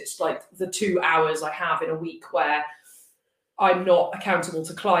 because it's like the 2 hours I have in a week where I'm not accountable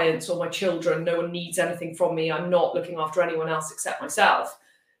to clients or my children. No one needs anything from me. I'm not looking after anyone else except myself.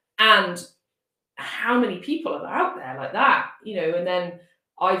 And how many people are out there like that, and then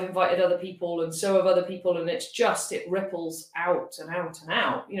I've invited other people and so have other people. And it's just, it ripples out and out and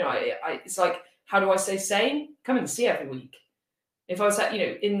out. It's like, how do I stay sane? Come and see every week. If I was at,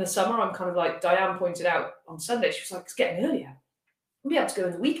 in the summer, I'm kind of like Diane pointed out on Sunday, she was like, it's getting earlier. We'll be able to go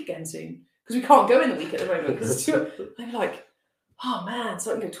in the week again soon, because we can't go in the week at the moment. Because it's too, I'm like, oh man,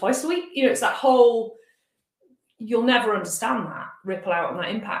 so I can go twice a week. It's that whole, you'll never understand that ripple out and that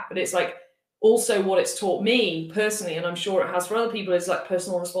impact. But it's like also what it's taught me personally, and I'm sure it has for other people, is like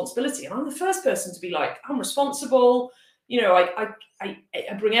personal responsibility. And I'm the first person to be like, I'm responsible. I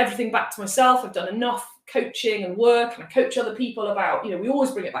bring everything back to myself. I've done enough coaching and work, and I coach other people about, we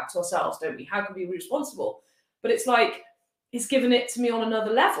always bring it back to ourselves, don't we? How can we be responsible? But it's like, it's given it to me on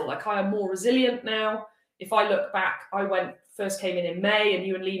another level. Like, I am more resilient now. If I look back, I first came in May, and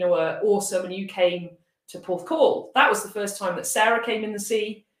you and Lena were awesome, and you came to Porthcawl. That was the first time that Sarah came in the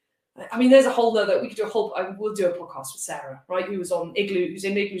sea. I mean, there's a whole other, we could do a whole, we'll do a podcast with Sarah, right, who's in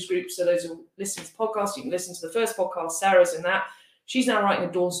Igloo's group. So those who listen to the podcast, you can listen to the first podcast. Sarah's in that. She's now writing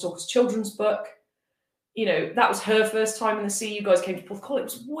a Dawnstalkers children's book. You know, that was her first time in the sea. You guys came to Porthcawl. It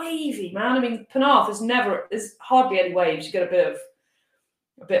was wavy, man. I mean, Penarth there's hardly any waves. You get a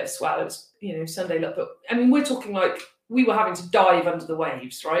bit of swell. It was, you know, Sunday look, but I mean, we're talking like we were having to dive under the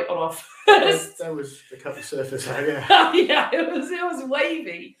waves, right, on our first. That was a couple of surface area. Yeah, it was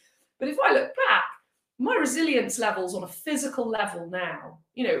wavy. But if I look back, my resilience levels on a physical level now,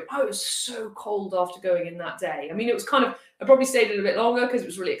 you know, I was so cold after going in that day. I mean, it was kind of, I probably stayed in a bit longer because it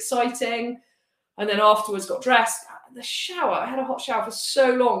was really exciting. And then afterwards got dressed. The shower, I had a hot shower for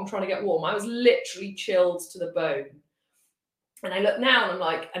so long trying to get warm. I was literally chilled to the bone. And I look now and I'm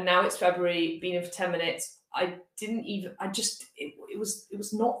like, and now it's February, been in for 10 minutes. It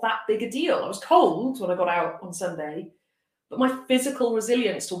was not that big a deal. I was cold when I got out on Sunday, but my physical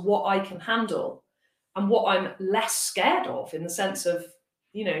resilience to what I can handle and what I'm less scared of, in the sense of,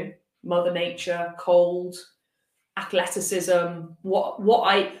 you know, Mother Nature, cold, athleticism, what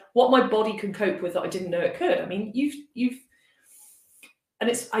my body can cope with that I didn't know it could. I mean,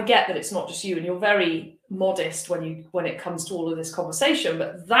 and I get that it's not just you, and you're very modest when it comes to all of this conversation,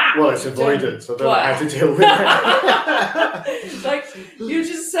 but that, well, it's avoidance. I don't know how to deal with it. Like, you're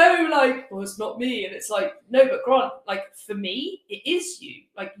just so like, well, it's not me, and it's like, no, but Grant, like, for me, it is you.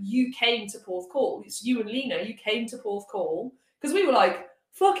 Like, you came to Porthcawl. It's you and Lena. You came to Porthcawl because we were like,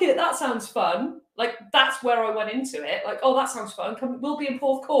 fuck it, that sounds fun. Like, that's where I went into it. Like, oh, that sounds fun. We'll be in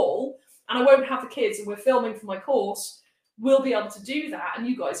Porthcawl, and I won't have the kids, and we're filming for my course. We'll be able to do that. And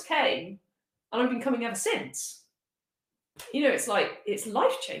you guys came, and I've been coming ever since. You know, it's like, it's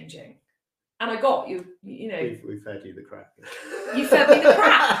life-changing. And I got you, you know. We fed you the crap. You fed me the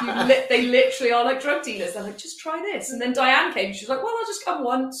crap. They literally are like drug dealers. They're like, just try this. And then Diane came. She's like, well, I'll just come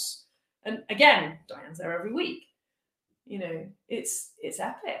once. And again, Diane's there every week. You know, it's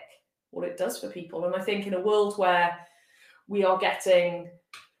epic what it does for people. And I think in a world where we are getting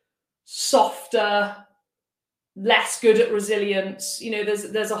softer, less good at resilience, you know,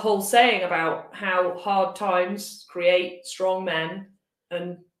 there's a whole saying about how hard times create strong men,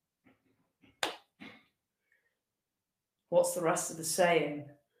 and what's the rest of the saying?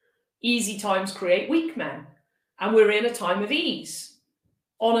 Easy times create weak men, and we're in a time of ease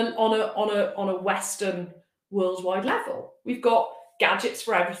on a Western worldwide level. We've got gadgets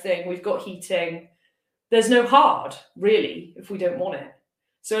for everything. We've got heating. There's no hard, really, if we don't want it.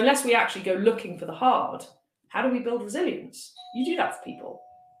 So unless we actually go looking for the hard, how do we build resilience? You do that for people.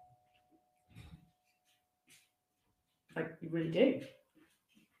 Like, you really do.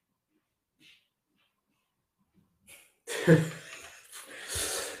 Let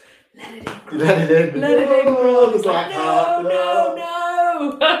it in. Let it in. Let it in. Oh, it's like, no.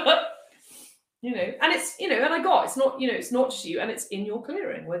 You know, and it's, you know, and it's not, you know, it's not just you, and it's in your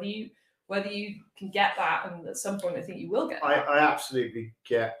clearing, whether you can get that, and at some point I think you will get that. I absolutely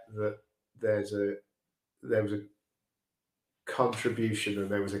get that there was a contribution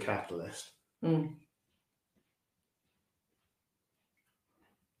and there was a catalyst. Yeah,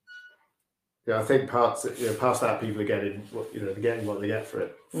 I think past that, people are getting what they get for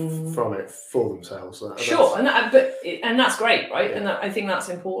it from it for themselves. Sure, and that's great, right? Yeah. And I think that's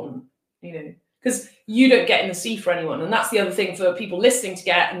important, you know, because you don't get in the sea for anyone, and that's the other thing for people listening to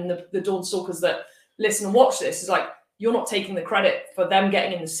get, and the Dawnstalkers that listen and watch this is like, you're not taking the credit for them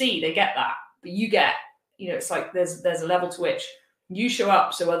getting in the sea. They get that, but you get, you know, it's like there's a level to which you show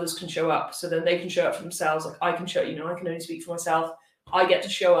up so others can show up, so then they can show up for themselves. Like, I can show, you know, I can only speak for myself. I get to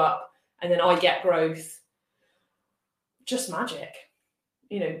show up, and then I get growth. Just magic.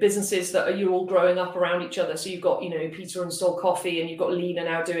 You know, businesses that you're all growing up around each other. So you've got, you know, Peter Install Coffee, and you've got Lena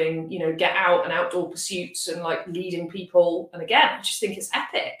now doing, you know, get out and outdoor pursuits and like leading people. And again, I just think it's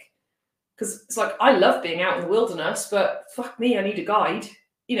epic, because it's like, I love being out in the wilderness, but fuck me, I need a guide.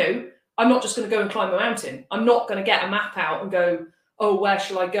 You know, I'm not just going to go and climb a mountain. I'm not going to get a map out and go, oh, where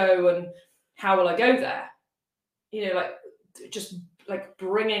shall I go and how will I go there? You know, like, just like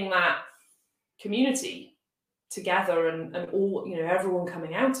bringing that community together and all, you know, everyone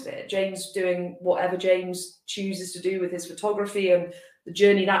coming out of it. James doing whatever James chooses to do with his photography and the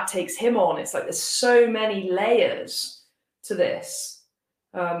journey that takes him on. It's like, there's so many layers to this.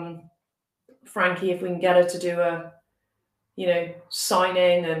 Frankie, if we can get her to do a, you know,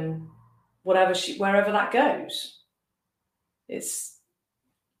 signing and whatever, wherever that goes, it's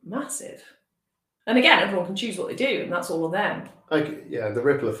massive. And again, everyone can choose what they do, and that's all on them. Yeah, the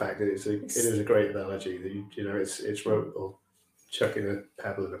ripple effect it is a great analogy. That you know, it's or chucking a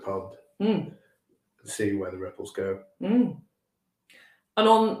pebble in a pond and seeing where the ripples go.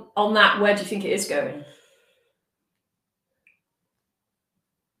 And on that, where do you think it is going?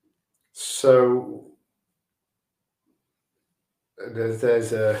 So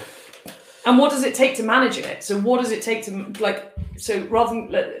there's a. And what does it take to manage it? So what does it take to, like, so rather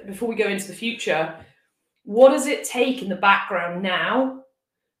than, before we go into the future, what does it take in the background now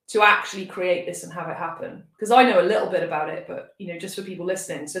to actually create this and have it happen? Because I know a little bit about it, but, you know, just for people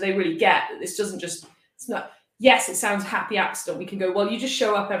listening, so they really get that this doesn't just, it's not, yes, it sounds happy accident. We can go, well, you just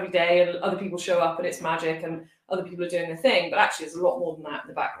show up every day and other people show up and it's magic and other people are doing their thing. But actually, there's a lot more than that in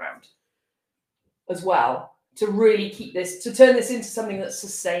the background as well. To really keep this, to turn this into something that's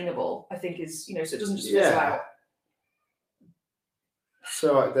sustainable, I think is, you know, so it doesn't just fizzle out.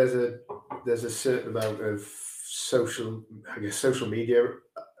 So there's a certain amount of social media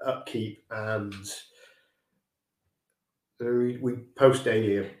upkeep, and we post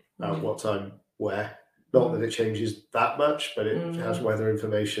daily about what time where. Not that it changes that much, but it has weather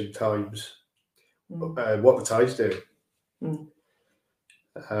information, times, what the tide's doing.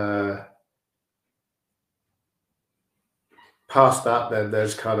 Past that, then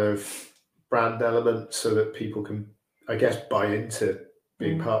there's kind of brand elements so that people can, I guess, buy into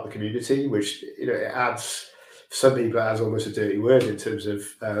being part of the community, which, you know, it adds, for some people it adds almost a dirty word in terms of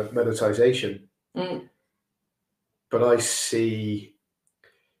monetization. But I see,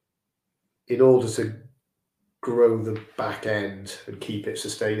 in order to grow the back end and keep it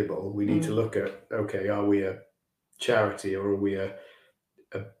sustainable, we need to look at, okay, are we a charity or are we a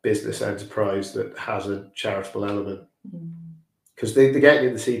business enterprise that has a charitable element? Because the getting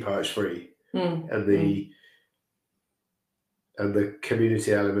in the sea part is free, and the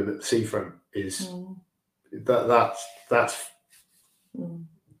community element at the seafront is that's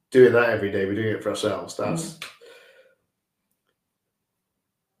doing that every day. We're doing it for ourselves. That's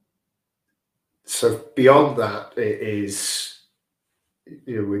so beyond that. It is,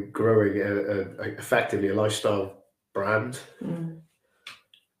 you know, we're growing effectively a lifestyle brand.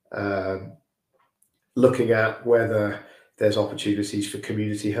 Looking at whether there's opportunities for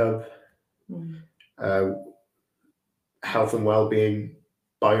community hub, health and well-being,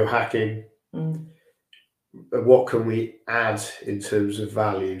 biohacking. What can we add in terms of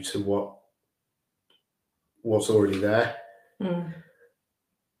value to what's already there?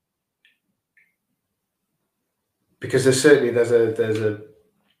 Because there's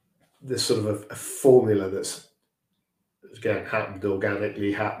sort of a formula that's, again, happened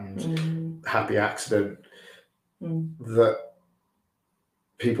organically, happy accident, that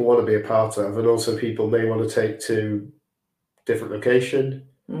people want to be a part of, and also people may want to take to different location.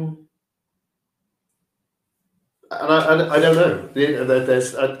 And I don't know.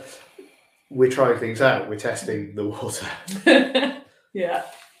 There's we're trying things out. We're testing the water. Yeah,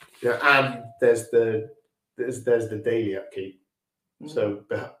 and there's the daily upkeep. So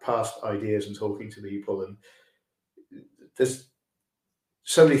past ideas and talking to people, and there's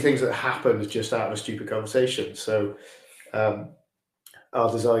so many things that happen just out of a stupid conversation. So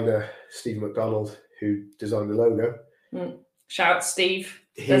our designer, Stephen McDonald, who designed the logo. Shout out Steve.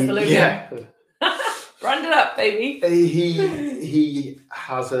 There's the logo. Yeah. Brand it up, baby. He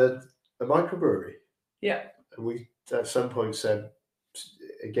has a microbrewery. Yeah. And we at some point said,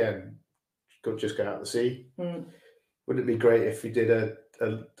 again, just go out to sea. Wouldn't it be great if we did a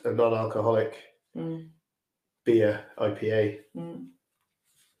non-alcoholic beer IPA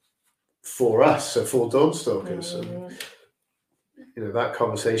for us, so for Dawnstalkers? And, you know, that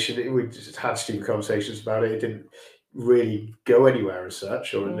conversation, we just had stupid conversations about it. It didn't really go anywhere as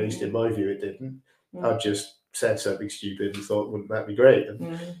such, or at least in my view, it didn't. I just said something stupid and thought, wouldn't that be great?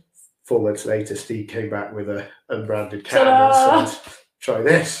 And 4 months later, Steve came back with an unbranded can and said, try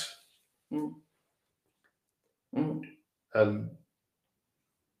this. And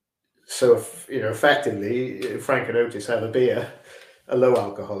so, you know, effectively, Frank and Otis have a beer, a low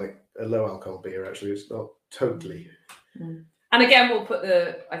alcohol beer. Actually, it's not totally. And again, we'll put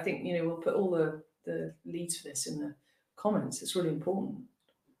we'll put all the leads for this in the comments. It's really important.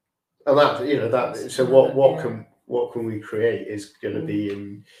 And that, you know, that. So what can we create is going to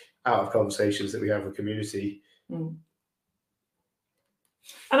be out of conversations that we have with community. And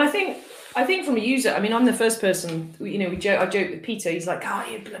I think from a user, I mean, I'm the first person, you know, I joke with Peter, he's like, oh,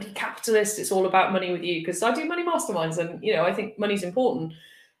 you bloody capitalist, it's all about money with you, because I do money masterminds, and, you know, I think money's important.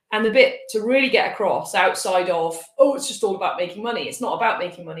 And the bit to really get across outside of, oh, it's just all about making money. It's not about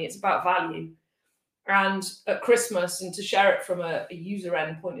making money, it's about value. And at Christmas, and to share it from a user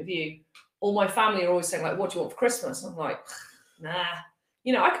end point of view, all my family are always saying, like, what do you want for Christmas? And I'm like, nah,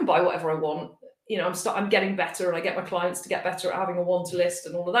 you know, I can buy whatever I want. You know, I'm getting better, and I get my clients to get better at having a want-to list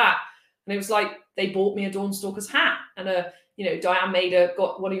and all of that. And it was like they bought me a Dawnstalkers hat and a Diane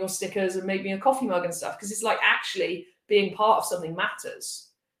got one of your stickers and made me a coffee mug and stuff, because it's like actually being part of something matters.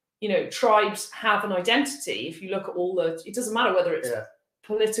 Tribes have an identity. If you look at it doesn't matter whether it's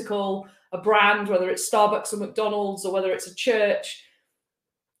political, a brand, whether it's Starbucks or McDonald's, or whether it's a church,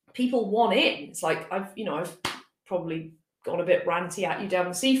 people want in. It's like I've probably gone a bit ranty at you down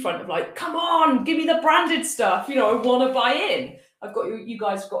the seafront of like, come on, give me the branded stuff. I want to buy in. I've got you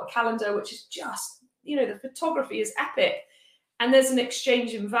guys have got a calendar, which is just, the photography is epic. And there's an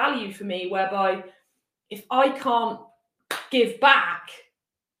exchange in value for me, whereby if I can't give back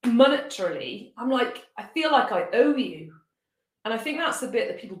monetarily, I feel like I owe you. And I think that's the bit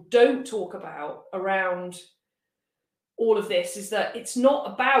that people don't talk about around all of this, is that it's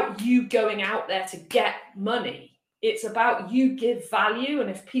not about you going out there to get money. It's about you give value, and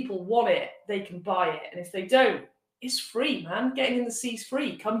if people want it, they can buy it. And if they don't, it's free, man. Getting in the sea's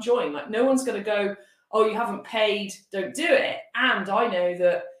free. Come join. Like, no one's going to go, oh, you haven't paid, don't do it. And I know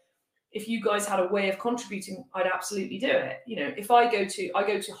that if you guys had a way of contributing, I'd absolutely do it. If I go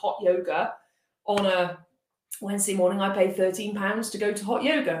to hot yoga on a Wednesday morning, I pay £13 to go to hot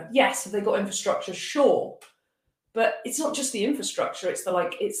yoga. Yes, have they got infrastructure? Sure. But it's not just the infrastructure, it's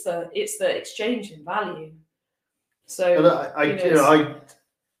the exchange in value. So I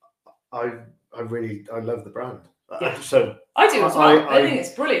love the brand. Yeah. So I do as well. I think it's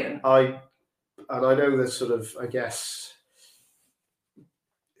brilliant. I know there's sort of, I guess,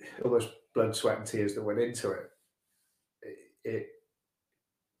 almost blood, sweat and tears that went into it.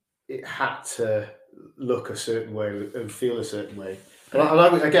 It had to look a certain way and feel a certain way. And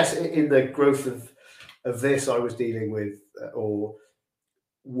I guess in the growth of this, I was dealing with or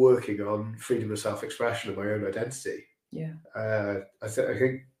working on freedom of self-expression and my own identity. Yeah. I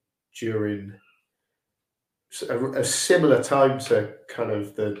think during a similar time to kind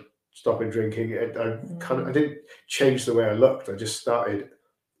of the stopping drinking, I didn't change the way I looked. I just started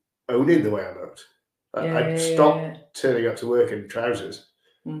owning the way I looked. I stopped turning up to work in trousers.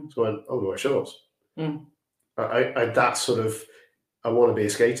 So I went, oh, my shorts. That sort of, I want to be a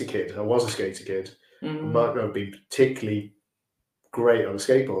skater kid. I was a skater kid. I might not have been particularly great on a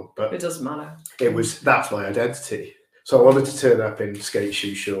skateboard, but it doesn't matter. That's my identity. So I wanted to turn up in skate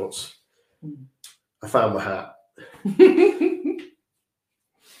shoe shorts. I found my hat.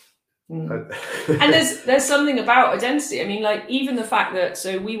 And there's something about identity. I mean, like, even the fact that,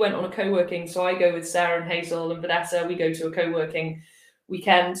 so we went on a co-working, so I go with Sarah and Hazel and Vanessa, we go to a co-working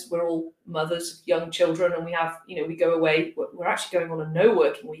weekend. We're all mothers of young children, and we have, we go away. We're actually going on a no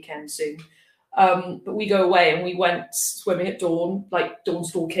working weekend soon. But we go away, and we went swimming at dawn, like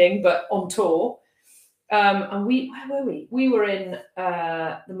Dawnstalkers, but on tour. And where were we? We were in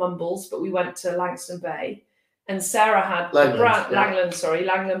the Mumbles, but we went to Langston Bay, and Sarah had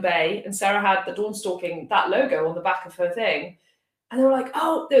Langland Bay, and Sarah had the Dawnstalkers, that logo on the back of her thing. And they were like,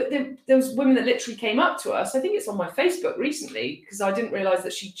 oh, there was women that literally came up to us. I think it's on my Facebook recently, because I didn't realise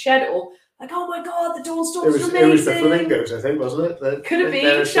that she'd shared it all. Like, oh my God, the Dawnstalkers are amazing. It was the flamingos, I think, wasn't it? Could have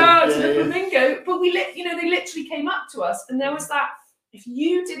been. Shout out to the flamingo. But they literally came up to us, and there was that. If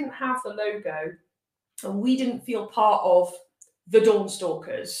you didn't have the logo, and we didn't feel part of the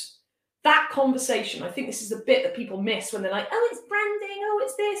Dawnstalkers, that conversation, I think this is the bit that people miss when they're like, oh, it's branding, oh,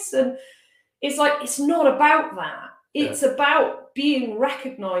 it's this, and it's like, it's not about that. It's about being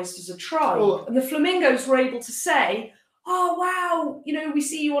recognised as a tribe. And the flamingos were able to say, oh, wow, we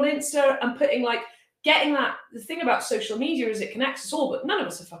see you on Insta, and putting getting that. The thing about social media is it connects us all, but none of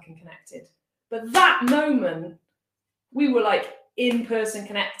us are fucking connected. But that moment, we were in person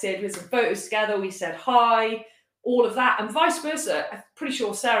connected with some photos together. We said hi, all of that, and vice versa. I'm pretty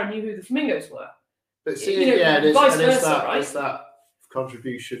sure Sarah knew who the flamingos were. But see, vice versa, right? There's that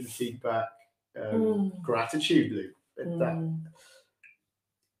contribution, feedback, gratitude loop.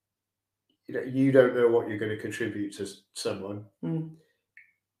 That you don't know what you're going to contribute to someone.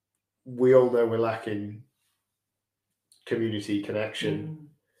 We all know we're lacking community connection.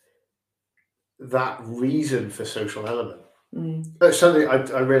 That reason for social element. That's something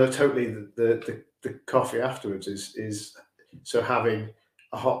I realize totally. The coffee afterwards is so having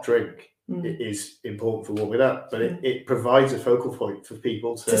a hot drink is important for warming up, but it provides a focal point for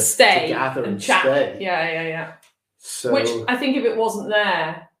people to stay, to gather and chat. Stay. Yeah. So, which I think if it wasn't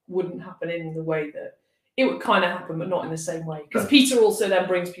there, wouldn't happen in the way that it would kind of happen, but not in the same way. Because Peter also then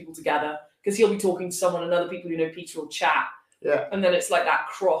brings people together, because he'll be talking to someone, and other people who know Peter will chat. Yeah. And then it's like that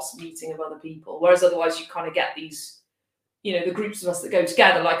cross meeting of other people. Whereas otherwise you kind of get these, the groups of us that go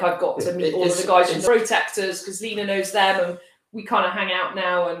together. Like, I've got to meet all of the guys from the Protectors, because Lena knows them, and we kind of hang out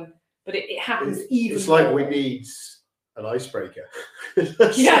now. But it happens even It's like more. we need an icebreaker.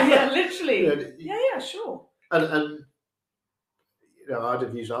 Yeah, literally. Yeah, sure. And I'd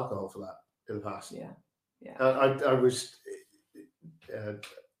have used alcohol for that in the past. Yeah. Yeah. I was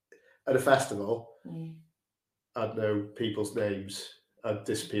at a festival. I'd know people's names. I'd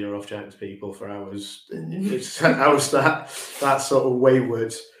disappear off chatting to people for hours. I was that sort of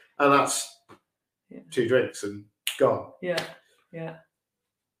wayward, and that's 2 drinks and gone. Yeah. Yeah.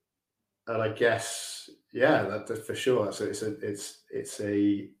 And I guess, that for sure. It's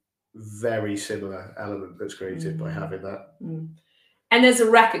a very similar element that's created by having that. And there's a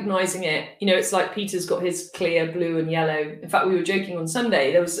recognizing it. It's like Peter's got his clear blue and yellow. In fact, we were joking on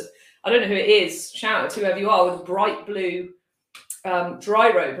Sunday. There was, I don't know who it is, shout out to whoever you are, with a bright blue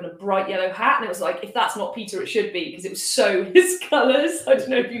dry robe and a bright yellow hat. And it was like, if that's not Peter, it should be, because it was so his colours. I don't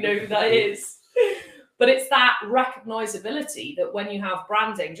know if you know who that is. But it's that recognizability that when you have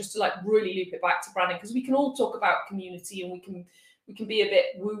branding, just to like really loop it back to branding, because we can all talk about community and we can be a bit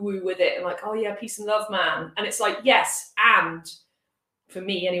woo-woo with it and like, oh yeah, peace and love, man. And it's like, yes, and for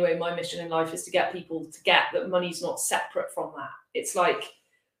me anyway, my mission in life is to get people to get that money's not separate from that. It's like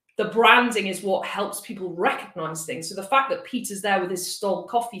the branding is what helps people recognize things. So the fact that Peter's there with his Stoll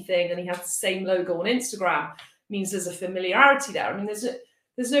coffee thing and he has the same logo on Instagram means there's a familiarity there. I mean,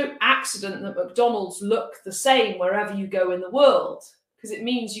 there's no accident that McDonald's look the same wherever you go in the world, because it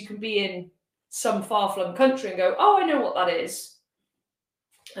means you can be in some far-flung country and go, oh, I know what that is.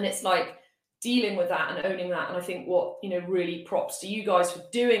 And it's like dealing with that and owning that. And I think what, really props to you guys for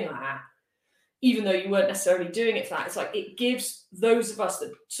doing that, even though you weren't necessarily doing it for that, it's like it gives those of us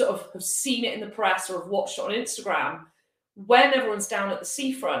that sort of have seen it in the press or have watched it on Instagram, when everyone's down at the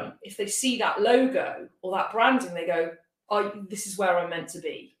seafront, if they see that logo or that branding, they go, this is where I'm meant to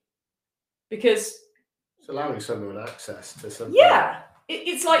be. Because it's allowing someone access to something. Yeah.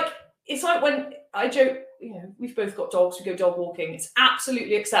 It's like when I joke, we've both got dogs, we go dog walking. It's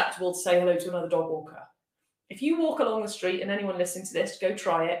absolutely acceptable to say hello to another dog walker. If you walk along the street, and anyone listening to this, go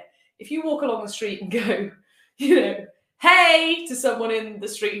try it. If you walk along the street and go, hey, to someone in the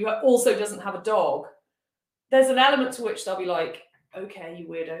street who also doesn't have a dog, there's an element to which they'll be like, okay, you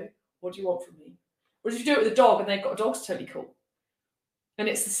weirdo, what do you want from me? Whereas if you do it with a dog and they've got a dog, it's totally cool. And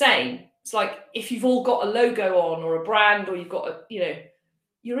it's the same. It's like if you've all got a logo on or a brand, or you've got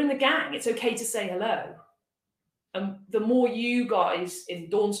you're in the gang. It's okay to say hello. And the more you guys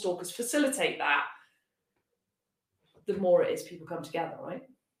in Dawnstalkers facilitate that, the more it is people come together, right?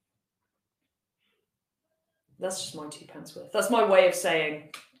 That's just my 2 pence worth. That's my way of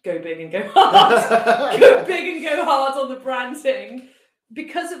saying go big and go hard. Go big and go hard on the branding.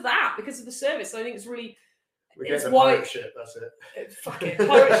 Because of that, because of the service. I think it's really... We get the pirate ship, that's it. Fuck it,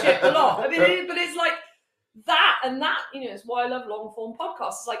 pirate ship a lot. I mean, but it's like that, and that, it's why I love long-form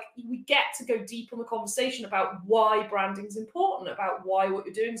podcasts. It's like we get to go deep on the conversation about why branding is important, about why what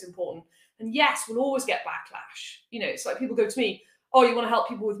you're doing is important. And yes, we'll always get backlash. It's like people go to me, oh, you want to help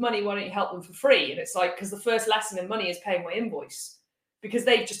people with money, why don't you help them for free? And it's like, because the first lesson in money is paying my invoice, because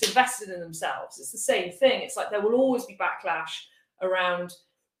they've just invested in themselves. It's the same thing. It's like there will always be backlash around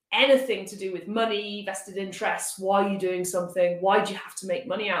anything to do with money, vested interests. Why are you doing something? Why do you have to make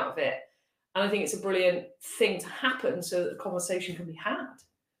money out of it? And I think it's a brilliant thing to happen so that the conversation can be had,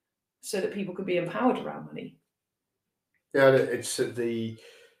 so that people can be empowered around money. Yeah, it's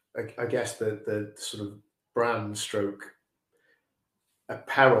I guess the sort of brand stroke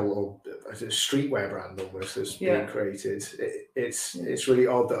apparel, or a streetwear brand almost, that's being created. It's really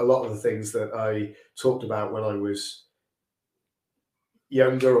odd that a lot of the things that I talked about when I was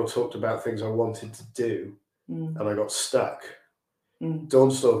younger, or talked about things I wanted to do, and I got stuck.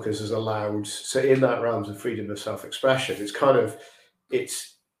 Dawnstalkers has allowed, so in that realms of freedom of self-expression, it's kind of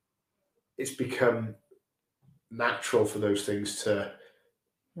it's become natural for those things to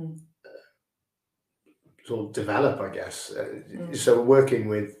sort of develop, I guess. So we're working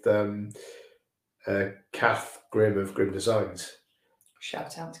with Kath Grimm of Grimm Designs.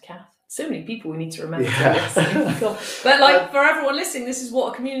 Shout out to Kath. So many people we need to remember. But like for everyone listening, this is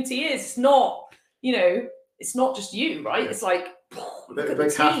what a community is. It's not, it's not just you, right? It's like,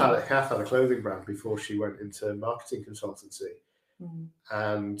 but Kath had a clothing brand before she went into marketing consultancy.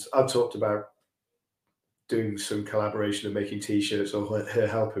 And I talked about doing some collaboration and making t-shirts, or her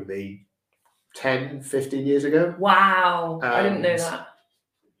helping me 10, 15 years ago. Wow. I didn't know that.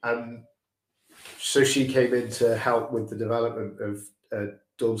 And so she came in to help with the development of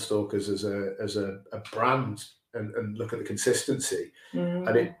Dawnstalkers as a brand, and look at the consistency.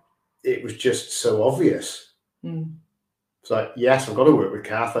 And it was just so obvious. It's like, yes, I've got to work with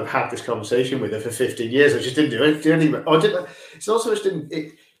Kath. I've had this conversation with her for 15 years. I just didn't do anything. It's also just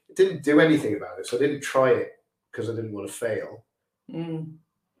it didn't do anything about it. So I didn't try it because I didn't want to fail. And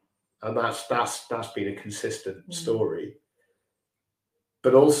that's been a consistent story.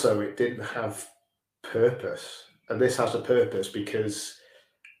 but also it didn't have purpose. And this has a purpose because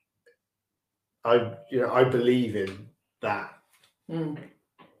I believe in that. And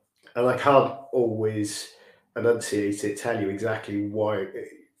I can't always enunciate it, tell you exactly why,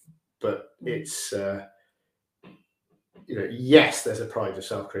 but it's, yes, there's a pride of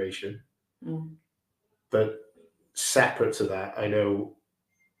self-creation, but separate to that, I know,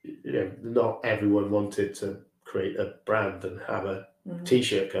 not everyone wanted to create a brand and have a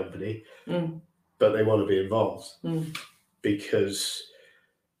t-shirt company, but they want to be involved because,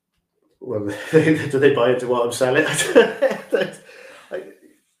 well, do they buy into what I'm selling?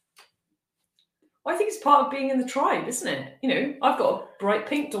 I think it's part of being in the tribe, isn't it? I've got a bright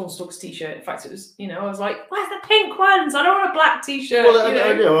pink Dawnstalkers t-shirt. In fact, it was, I was like, where's the pink ones? I don't want a black t-shirt.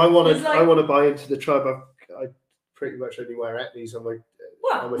 Well, I want to buy into the tribe. I pretty much only wear etnies on my.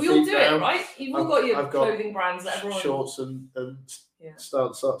 Well, we all do it, right? You've all got your clothing brands that everyone. Shorts and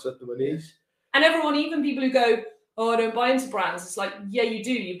start socks up to my knees. And everyone, even people who go, oh, I don't buy into brands. It's like, yeah, you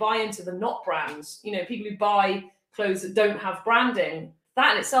do. You buy into the not brands. People who buy clothes that don't have branding.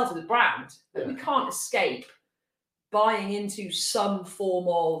 That in itself is a brand. Yeah. We can't escape buying into some form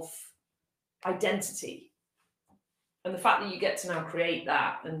of identity. And the fact that you get to now create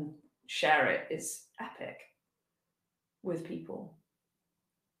that and share it is epic with people.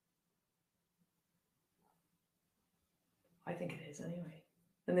 I think it is anyway.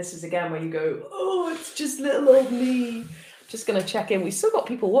 And this is again where you go, oh, it's just little old me. Just going to check in. We've still got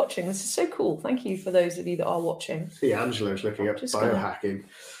people watching. This is so cool. Thank you for those of you that are watching. See, Angela's looking at biohacking.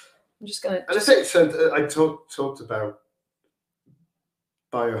 I'm just going to... And I think so. I talked about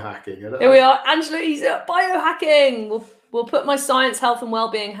biohacking. And here we are. Angela, he's at biohacking. We'll put my science, health and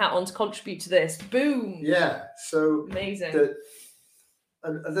wellbeing hat on to contribute to this. Boom. Yeah. So amazing.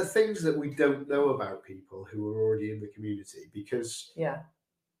 And the things that we don't know about people who are already in the community, because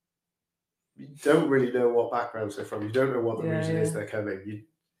you don't really know what backgrounds they're from. You don't know what the reason is they're coming. You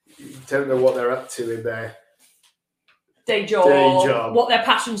don't know what they're up to in their day job, what their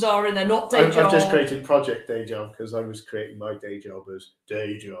passions are in their not day job. I've just created Project Day Job because I was creating my day job as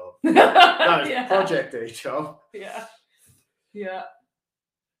day job. No, it's Project Day Job. Yeah.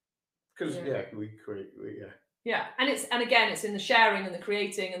 Because we create. Yeah, and again, it's in the sharing and the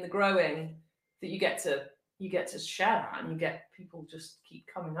creating and the growing that you get to share that, and you get people just keep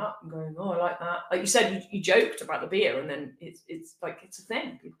coming up and going, oh, I like that. Like you said, you joked about the beer, and then it's like it's a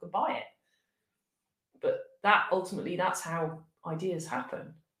thing. People can buy it. But that ultimately, that's how ideas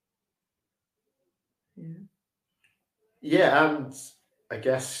happen. Yeah, and I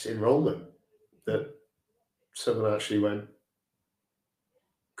guess enrollment, that someone actually went,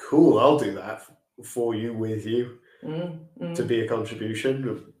 cool, I'll do that for you, with you, to be a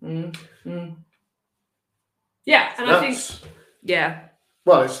contribution. Yeah, and I think,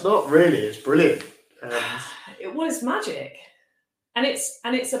 well, it's not really, it's brilliant. Well, it's magic. And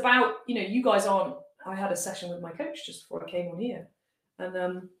it's about, you guys aren't, I had a session with my coach just before I came on here,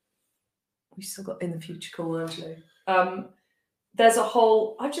 and we still got in the future call, Angelo. There's a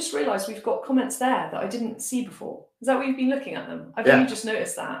whole, I just realised we've got comments there that I didn't see before. Is that what you've been looking at them? I've only just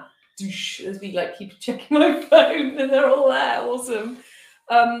noticed that. As we keep checking my phone, and they're all there. Awesome.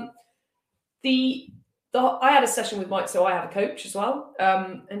 I had a session with Mike, so I have a coach as well.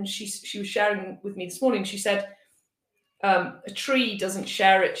 And she was sharing with me this morning. She said, a tree doesn't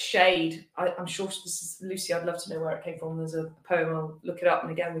share its shade. I'm sure this is Lucy. I'd love to know where it came from. There's a poem. I'll look it up,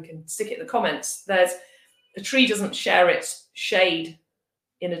 and again we can stick it in the comments. There's a tree doesn't share its shade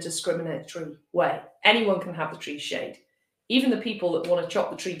in a discriminatory way. Anyone can have the tree's shade. Even the people that want to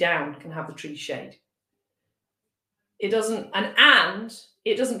chop the tree down can have the tree's shade. It doesn't, and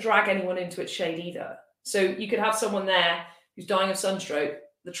it doesn't drag anyone into its shade either. So you could have someone there who's dying of sunstroke.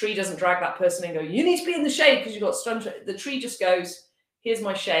 The tree doesn't drag that person and go, you need to be in the shade because you've got sunstroke. The tree just goes, here's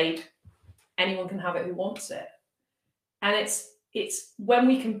my shade. Anyone can have it who wants it. And it's when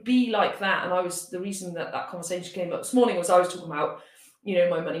we can be like that. And the reason that conversation came up this morning was I was talking about,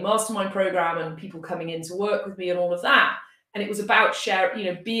 my money mastermind program and people coming in to work with me and all of that. And it was about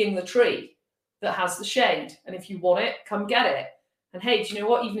being the tree that has the shade. And if you want it, come get it. And hey, do you know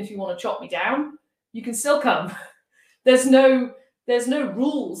what? Even if you want to chop me down, you can still come. There's no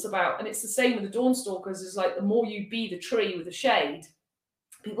rules about, and it's the same with the Dawnstalkers, is like the more you be the tree with the shade,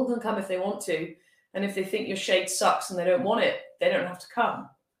 people can come if they want to. And if they think your shade sucks and they don't want it, they don't have to come.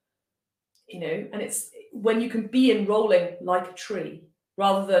 And it's when you can be enrolling like a tree,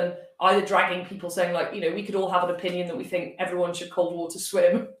 rather than either dragging people saying we could all have an opinion that we think everyone should cold water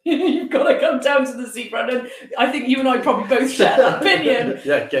swim. You've got to come down to the seafront. And I think you and I probably both share that opinion.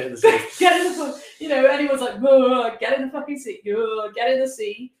 Yeah, get in the sea. Get in the pool. You know, anyone's like, "Oh, get in the fucking sea, oh, get in the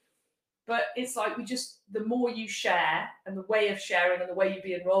sea." But it's like the more you share, and the way of sharing and the way you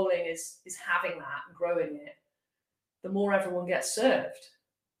be enrolling is having that and growing it, the more everyone gets served.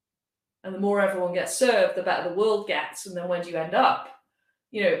 And the more everyone gets served, the better the world gets. And then when do you end up?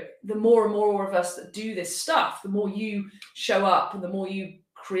 You know, the more and more of us that do this stuff, the more you show up and the more you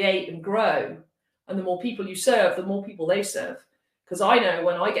create and grow, and the more people you serve, the more people they serve. Because I know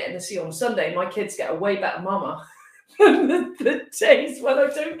when I get in the sea on a Sunday, my kids get a way better mama than the days when I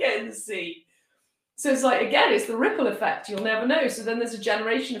don't get in the sea. So it's like, again, it's the ripple effect. You'll never know. So then there's a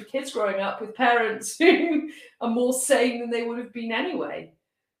generation of kids growing up with parents who are more sane than they would have been anyway.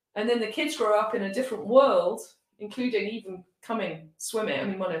 And then the kids grow up in a different world, including even coming swimming. I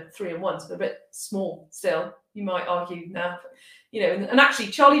mean, 1 of 3 and 1's a bit small still. You might argue now, you know, and actually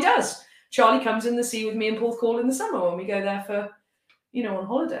Charlie does. Charlie comes in the sea with me and Paul Call in the summer when we go there for, you know, on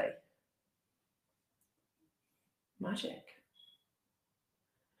holiday. Magic.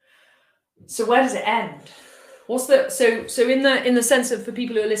 So where does it end? What's the so in the sense of, for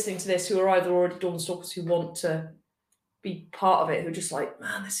people who are listening to this who are either already Dawnstalkers who want to be part of it, who are just like,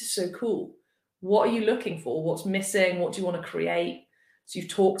 man, this is so cool. What are you looking for? What's missing? What do you want to create? So you've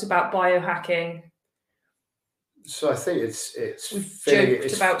talked about biohacking. So I think we've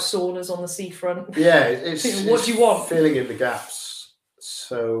joked about saunas on the seafront. Yeah, it's what do you want? Filling in the gaps.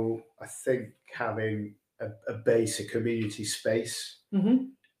 So I think having a base, a community space,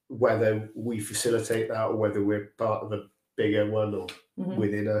 whether we facilitate that or whether we're part of a bigger one or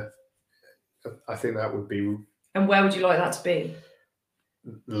within I think that would be. And where would you like that to be?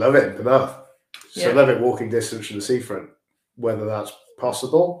 Love it in Penarth. So love it walking distance from the seafront, whether that's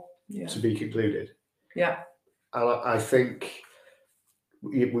possible to be concluded. Yeah. And I think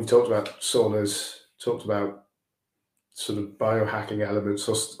we've talked about saunas, talked about sort of biohacking elements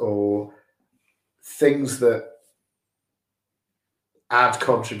or things that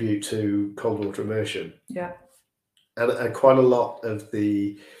contribute to cold water immersion. Yeah. And quite a lot of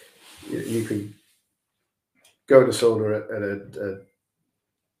you can go to a sauna at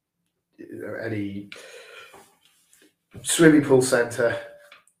any swimming pool centre,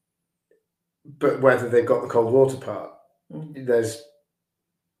 but whether they've got the cold water part, there's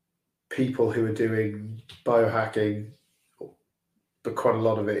people who are doing biohacking, but quite a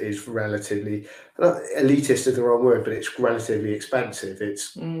lot of it is relatively, elitist is the wrong word, but it's relatively expensive.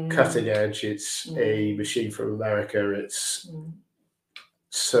 It's cutting edge. It's a machine from America.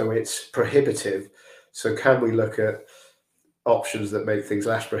 So it's prohibitive. So can we look at options that make things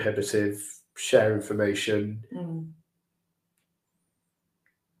less prohibitive, share information,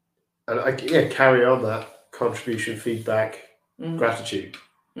 and carry on that contribution, feedback, gratitude,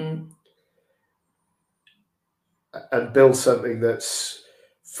 and build something that's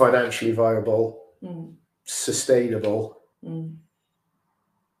financially viable, sustainable,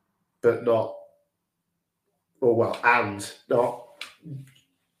 but not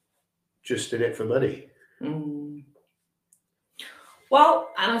just in it for money. Well,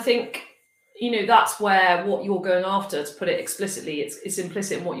 and I think, you know, that's where what you're going after, to put it explicitly, it's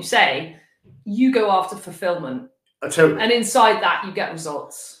implicit in what you say. You go after fulfillment. Totally. And inside that, you get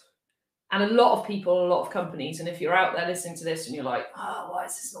results. And a lot of people, a lot of companies, and if you're out there listening to this and you're like, why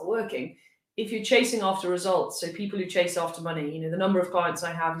is this not working? If you're chasing after results, so people who chase after money, you know, the number of clients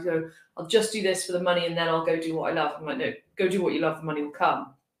I have who go, I'll just do this for the money and then I'll go do what I love. I'm like, no, go do what you love, the money will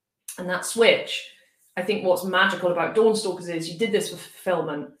come. And that switch, I think what's magical about Dawnstalkers is you did this for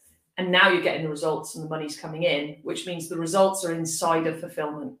fulfillment and now you're getting the results and the money's coming in, which means the results are inside of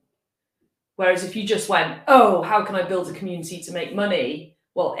fulfillment. Whereas if you just went, how can I build a community to make money?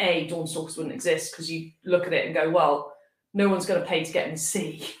 Well, Dawnstalkers wouldn't exist, because you look at it and go, well, no one's going to pay to get in the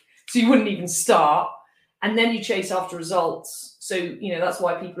sea. So you wouldn't even start. And then you chase after results. So, you know, that's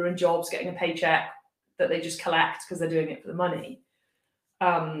why people are in jobs getting a paycheck that they just collect because they're doing it for the money.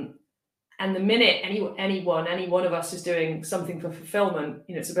 And the minute any one of us is doing something for fulfillment,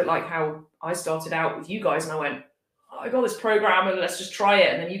 you know, it's a bit like how I started out with you guys and I went, I got this program and let's just try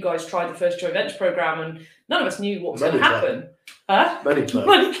it. And then you guys tried the First Joint Venture program and none of us knew what was going to happen. Money Club.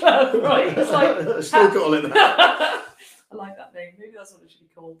 Money Club, right. It's like, still calling it that. I like that name. Maybe that's what it should be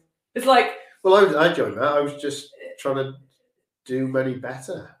called. It's like, well, I joined that. I was just trying to do money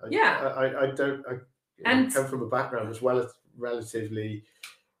better. I come from a background as well as relatively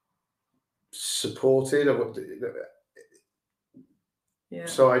supported.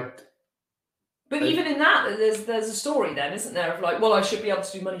 So But even in that, there's a story then, isn't there? Of like, well, I should be able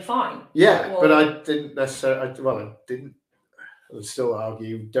to do money fine. Yeah, but I didn't necessarily. I would still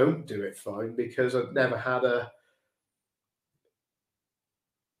argue don't do it fine, because I've never had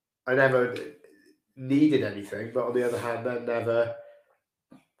needed anything, but on the other hand, then never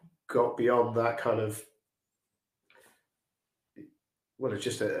got beyond that kind of, well, it's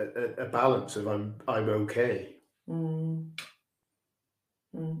just a balance of I'm okay. And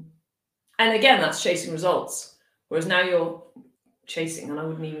again, that's chasing results. Whereas now you're chasing, and I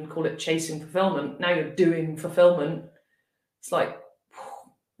wouldn't even call it chasing fulfillment. Now you're doing fulfillment. It's like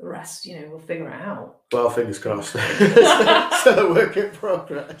the rest, we'll figure it out. Well, fingers crossed. Still a work in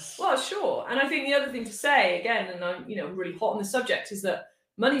progress. Well, sure. And I think the other thing to say again, and I'm really hot on the subject, is that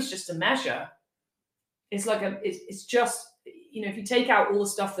money's just a measure. It's like it's just, if you take out all the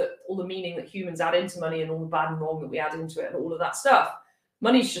stuff all the meaning that humans add into money and all the bad and wrong that we add into it and all of that stuff,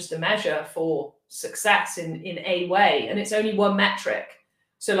 money's just a measure for success in a way, and it's only one metric.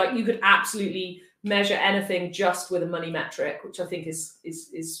 So like you could absolutely measure anything just with a money metric, which I think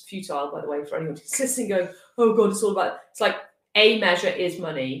is futile, by the way, for anyone who's listening going, oh God, it's all about, it's like a measure is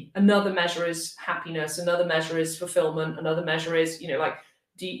money, another measure is happiness, another measure is fulfillment, another measure is,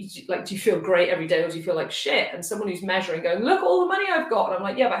 do you feel great every day, or do you feel like shit? And someone who's measuring going, look, all the money I've got. And I'm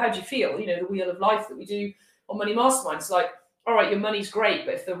like, yeah, but how do you feel? The wheel of life that we do on Money Mastermind. It's like, all right, your money's great,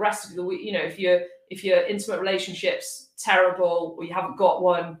 but if the rest of the week, if your intimate relationship's terrible, or you haven't got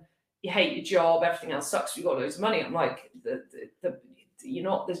one, you hate your job, everything else sucks, you've got loads of money. I'm like,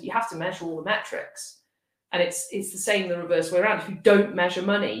 you have to measure all the metrics. And it's the same the reverse way around. If you don't measure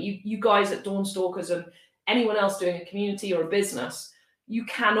money, you guys at Dawnstalkers and anyone else doing a community or a business, you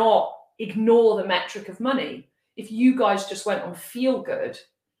cannot ignore the metric of money. If you guys just went on feel good,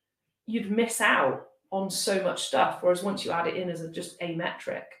 you'd miss out on so much stuff. Whereas once you add it in as just a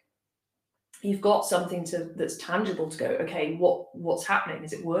metric, you've got something that's tangible to go, okay, what's happening?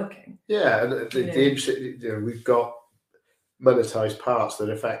 Is it working? Yeah, and we've got monetized parts that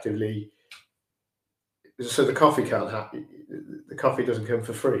effectively, so the coffee the coffee doesn't come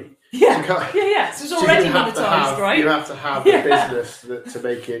for free. Yeah, so it's already monetized, right? You have to have the business to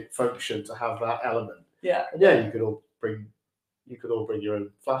make it function, to have that element. Yeah. And yeah, you could all bring your own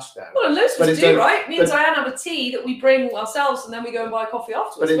flask down. Well, and loads of us do, right? Me and Diane have a tea that we bring ourselves, and then we go and buy coffee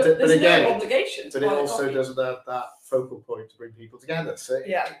afterwards. But there's no obligation to buy But it also coffee. doesn't have that focal point to bring people together. So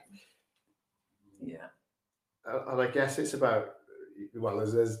yeah. And I guess it's about, well,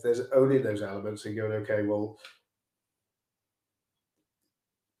 there's only those elements and going, okay, well,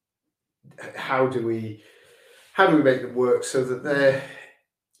 how do we make them work so that they're,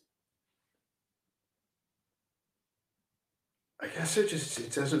 I guess it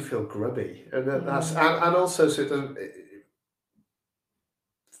doesn't feel grubby, and that's and also so it doesn't.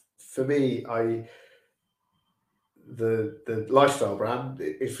 For me, the lifestyle brand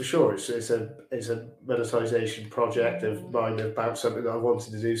is for sure. It's a monetization project of mine about something that I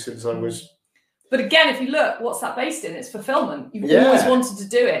wanted to do since I was. But again, if you look, what's that based in? It's fulfillment. You've always wanted to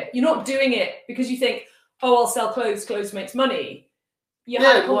do it. You're not doing it because you think, oh, I'll sell clothes. Clothes makes money. You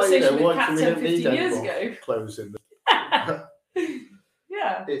had a conversation with Kat 10, 15 years ago. Clothes in the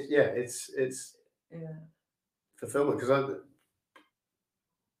it's fulfillment, because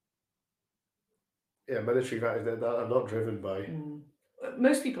monetary value that I'm not driven by.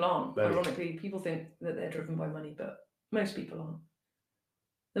 Most people aren't. Money. Ironically, people think that they're driven by money, but most people aren't.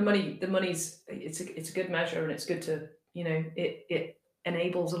 The money's it's a good measure, and it's good to it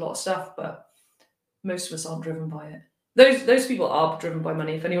enables a lot of stuff, but most of us aren't driven by it. Those people are driven by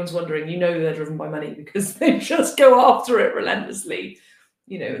money. If anyone's wondering, they're driven by money because they just go after it relentlessly,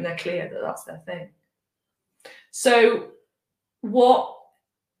 and they're clear that that's their thing. So what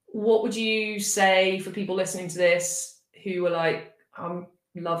would you say for people listening to this who are like, I'm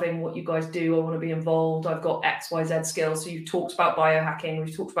loving what you guys do, I want to be involved, I've got XYZ skills? So you've talked about biohacking,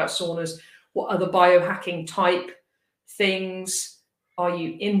 we've talked about saunas. What other biohacking type things are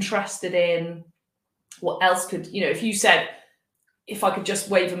you interested in? What else could, if you said, if I could just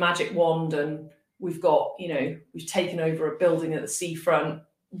wave a magic wand and we've got, we've taken over a building at the seafront,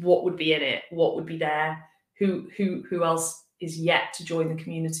 what would be in it? What would be there? Who else is yet to join the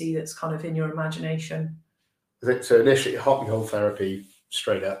community that's kind of in your imagination? I think so. Initially, hot and cold therapy,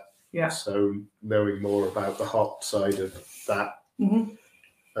 straight up. Yeah. So knowing more about the hot side of that, and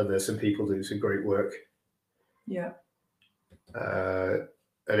there's some people doing some great work. Yeah.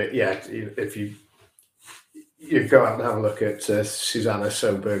 If you go out and have a look at Susanna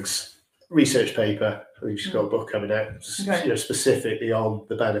Soberg's research paper. I think she's got a book coming out, specifically on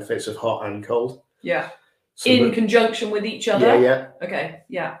the benefits of hot and cold. Yeah. So in conjunction with each other? Yeah. Okay,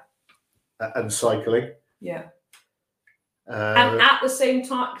 yeah. And cycling. Yeah. And at the same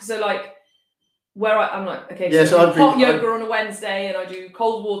time, because they're like, I'm like, okay, so I do hot yoga on a Wednesday and I do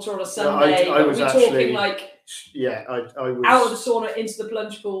cold water on a Sunday. I was talking like I was out of the sauna, into the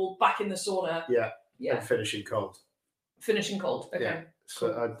plunge pool, back in the sauna. Yeah. and finishing cold. Finishing cold. Okay. Yeah.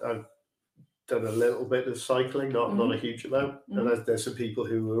 So I've done a little bit of cycling, not a huge amount. And there's some people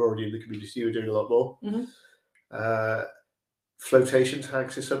who are already in the community who are doing a lot more. Flotation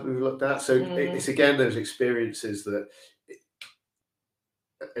tanks is something we've looked at. So it's again those experiences that,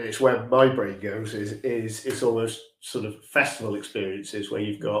 and it's where my brain goes, is it's almost sort of festival experiences where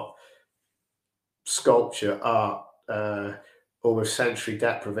you've got sculpture, art, almost sensory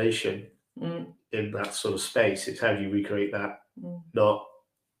deprivation in that sort of space. It's how do you recreate that, not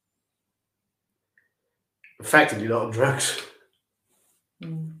effectively not on drugs.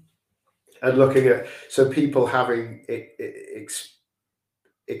 And looking at, so people having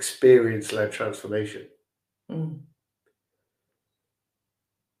experience-led transformation. And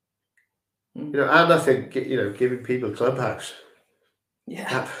I think, giving people a clubhouse.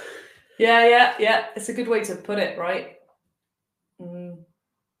 Yeah. Yeah. It's a good way to put it, right?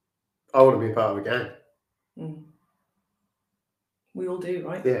 I want to be a part of a gang. We all do,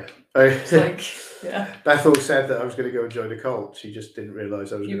 right? Yeah. It's like, yeah. Bethel said that I was going to go and join a cult. She just didn't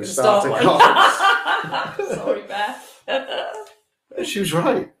realise I was going to start a cult. Sorry, Beth. She was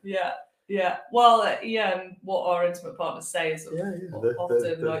right. Yeah. Well, and what our intimate partners say is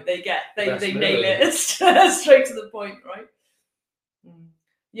often like they nail it straight to the point, right?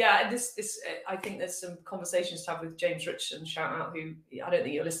 Yeah, this I think there's some conversations to have with James Richardson, shout out, who I don't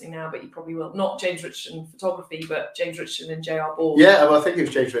think you're listening now, but you probably will. Not James Richardson photography, but James Richardson and J.R. Ball. Yeah, well, I think it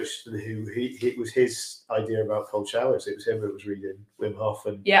was James Richardson who it was his idea about cold showers. It was him that was reading Wim Hof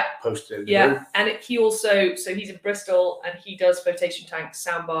and posted it in the room. And he also, so he's in Bristol and he does flotation tanks,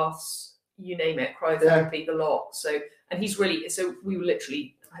 sound baths, you name it, cryotherapy, the lot. So, and he's really, so we were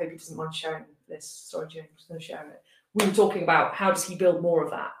literally, I hope he doesn't mind sharing this. Sorry, James, I'm going to share it. We were talking about how does he build more of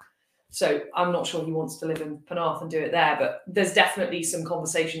that. So I'm not sure he wants to live in Penarth and do it there, but there's definitely some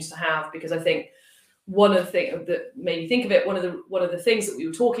conversations to have, because I think one of the things that made me think of it, one of the things that we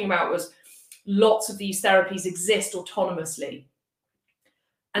were talking about was lots of these therapies exist autonomously.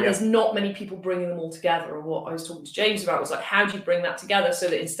 And there's not many people bringing them all together. And what I was talking to James about was like, how do you bring that together so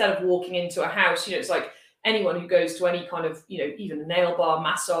that instead of walking into a house, it's like anyone who goes to any kind of, even a nail bar,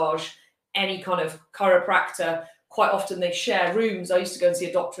 massage, any kind of chiropractor, quite often they share rooms. I used to go and see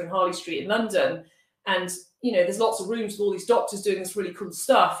a doctor in Harley Street in London, and there's lots of rooms with all these doctors doing this really cool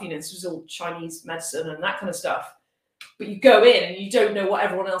stuff. This was all Chinese medicine and that kind of stuff. But you go in and you don't know what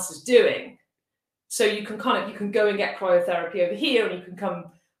everyone else is doing. So you can go and get cryotherapy over here, and you can come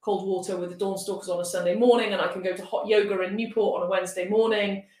cold water with the Dawnstalkers on a Sunday morning, and I can go to hot yoga in Newport on a Wednesday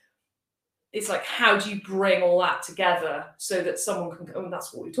morning. It's like, how do you bring all that together so that someone can, and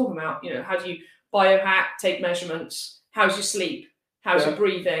that's what we're talking about, how do you biohack, take measurements, how's your sleep, how's your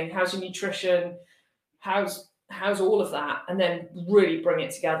breathing, how's your nutrition, how's all of that, and then really bring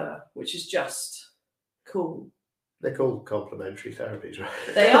it together, which is just cool. They're called complementary therapies, right?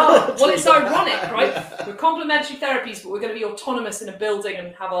 They are. Well, it's ironic, right? We're complementary therapies, but we're going to be autonomous in a building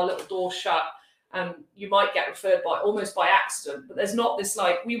and have our little door shut, and you might get referred almost by accident. But there's not this,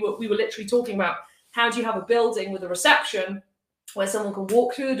 like, we were literally talking about, how do you have a building with a reception where someone can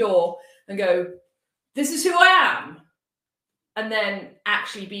walk through the door and go, this is who I am, and then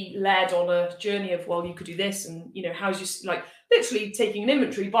actually be led on a journey of, well, you could do this, and how's your, like, literally taking an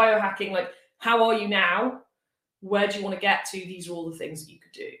inventory, biohacking, like, how are you now? Where do you want to get to? These are all the things that you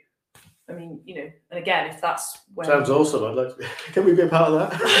could do. I mean, and again, if that's where... Sounds awesome. I'd like to... Can we be a part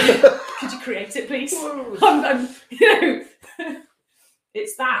of that? Could you create it, please?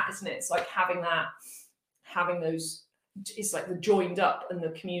 It's that, isn't it? It's like having those, it's like the joined up and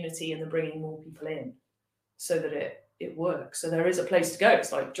the community and the bringing more people in so that it works. So there is a place to go.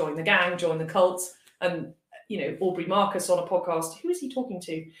 It's like join the gang, join the cult. And, Aubrey Marcus on a podcast, who is he talking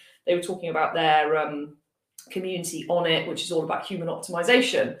to? They were talking about their... community on it, which is all about human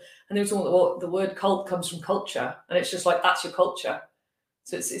optimization, and they were talking about the word cult comes from culture, and it's just like, that's your culture.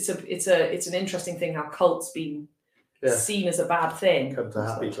 So it's an interesting thing how cult's been seen as a bad thing. Come to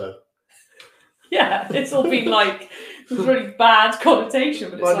Happy Club. Yeah, it's all been like a really bad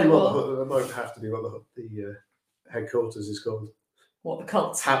connotation, but it's like, that might have to be what the headquarters is called. What, the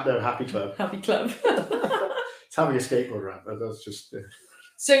cult? Happy Club. Happy Club. It's having a skateboard ramp, but that's just.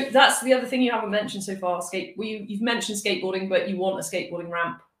 So that's the other thing you haven't mentioned so far. You've mentioned skateboarding, but you want a skateboarding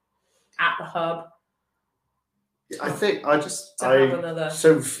ramp at the hub. I think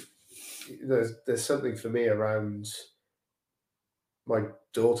there's something for me around my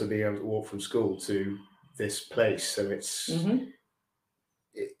daughter being able to walk from school to this place. So it's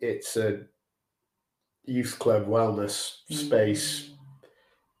a youth club, wellness space,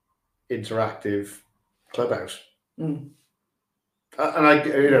 interactive clubhouse. And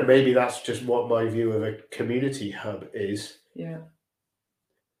I, maybe that's just what my view of a community hub is. Yeah.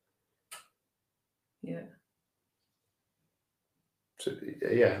 So,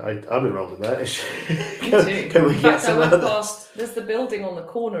 yeah, I'm enrolled in that. Me too. Can we in get fact, some I went other past. There's the building on the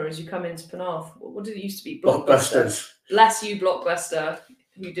corner as you come into Penarth. What did it used to be? Blockbusters? Bless you, Blockbuster.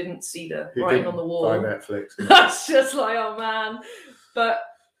 Who didn't see the writing on the wall? By Netflix. That's just like, oh man. But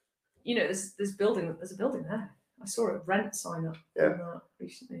there's a building there. I saw a rent sign up on that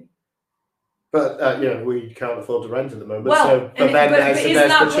recently. But we can't afford to rent at the moment. Well, there's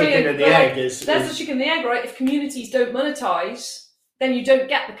the chicken and the egg. There's the chicken and the egg, right? If communities don't monetize, then you don't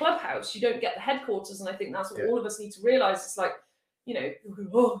get the clubhouse, you don't get the headquarters, and I think that's what all of us need to realise. It's like,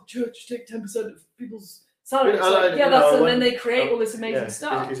 church take 10% of people's salary. And then they create all this amazing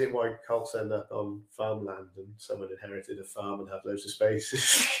stuff. Is it why cults end up on farmland and someone inherited a farm and had loads of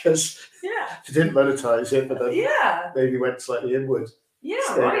spaces? Because they didn't monetize it, but then maybe went slightly inward. Yeah,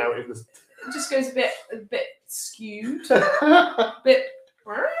 staying right. Out in the... It just goes a bit skewed, a bit.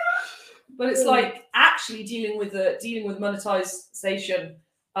 But it's like actually dealing with monetization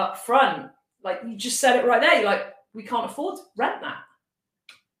up front. Like you just said it right there. You're like, we can't afford to rent that.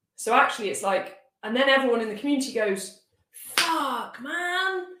 So actually, it's like, and then everyone in the community goes, "Fuck,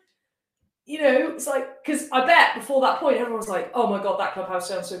 man." It's like, because I bet before that point, everyone was like, "Oh my god, that clubhouse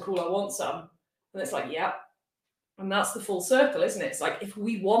sounds so cool. I want some." And it's like, yeah. And that's the full circle, isn't it? It's like, if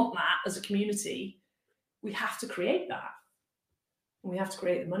we want that as a community, we have to create that. And we have to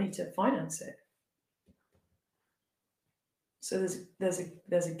create the money to finance it. So there's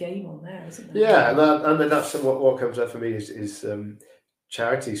a game on there, isn't there? Yeah, and that's what comes up for me is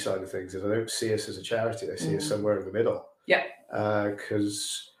charity side of things. And I don't see us as a charity. I see us somewhere in the middle. Yeah.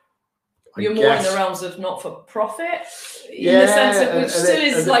 Because you're more in the realms of not for profit, in the sense of which still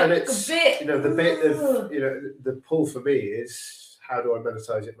is like a bit. The bit of the pull for me is, how do I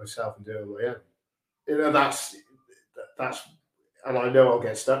monetize it myself and do it on my own? That's, and I know I'll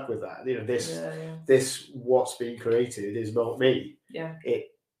get stuck with that. This what's being created is not me. Yeah.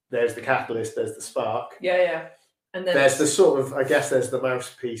 There's the catalyst. There's the spark. Yeah. And then there's the sort of, I guess there's the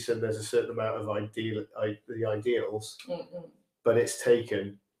mouthpiece, and there's a certain amount of the ideals, but it's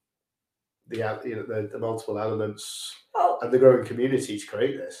taken the multiple elements and the growing community to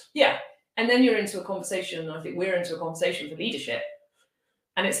create this. Yeah. And then you're into a conversation, and I think we're into a conversation for leadership.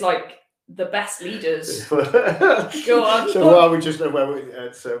 And it's like the best leaders. Go on. So we just know where we.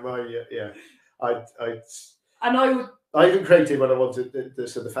 I even created when I wanted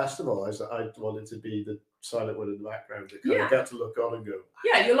the festival. I wanted to be the silent one in the background that kind of got to look on and go.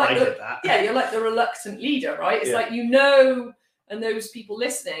 Yeah, you're like you're like the reluctant leader, right? It's like and those people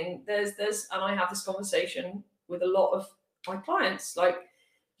listening, there's and I have this conversation with a lot of my clients. Like,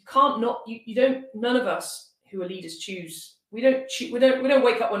 you can't not you don't. None of us who are leaders choose. We don't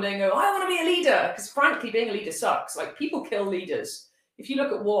wake up one day and go, I want to be a leader, because frankly, being a leader sucks. Like, people kill leaders. If you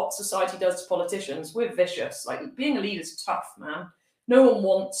look at what society does to politicians, we're vicious. Like, being a leader is tough, man. No one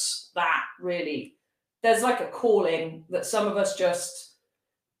wants that, really. There's like a calling that some of us just,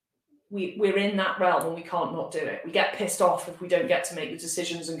 we're in that realm and we can't not do it. We get pissed off if we don't get to make the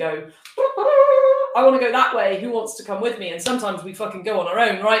decisions and go, I want to go that way. Who wants to come with me? And sometimes we fucking go on our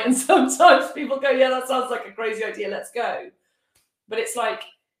own, right? And sometimes people go, yeah, that sounds like a crazy idea. Let's go. But it's like,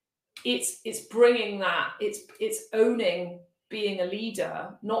 it's bringing that, it's owning being a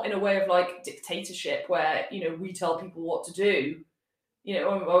leader, not in a way of like dictatorship where, we tell people what to do. I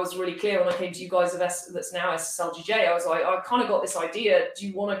was really clear when I came to you guys that's now SSLGJ. I was like, I kind of got this idea. Do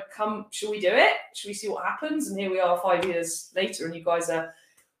you want to come? Shall we do it? Shall we see what happens? And here we are 5 years later, and you guys are,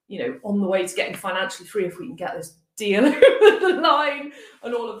 on the way to getting financially free if we can get this deal over the line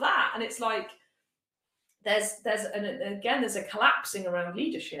and all of that. And it's like, there's a collapsing around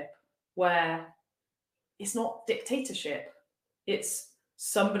leadership where it's not dictatorship. It's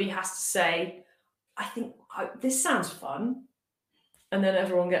somebody has to say, I think this sounds fun. And then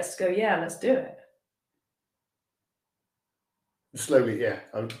everyone gets to go, yeah, let's do it. Slowly, yeah.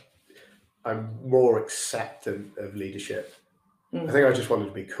 I'm more acceptant of leadership. I think I just wanted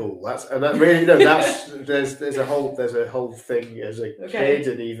to be cool. There's a whole thing as a kid,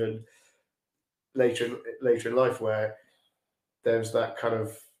 and even later in life, where there's that kind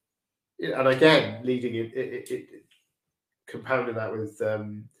of, and again, leading it compounding that with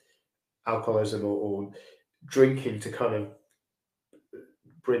alcoholism or drinking to kind of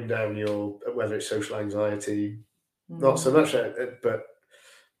bring down your, whether it's social anxiety, not so much, but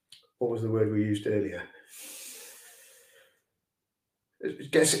what was the word we used earlier?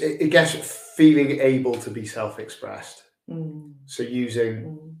 It gets feeling able to be self-expressed. So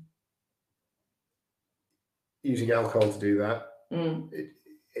using alcohol to do that,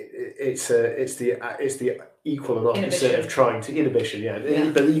 It's the equal and opposite Inhibition. of trying to inhibition, Yeah.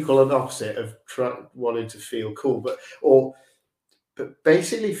 but equal and opposite of wanting to feel cool, but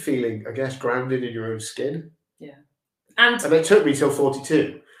basically feeling, I guess, grounded in your own skin. Yeah, and it took me till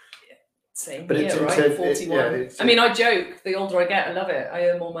 42. Same But here, right? 41. I mean, I joke, the older I get, I love it. I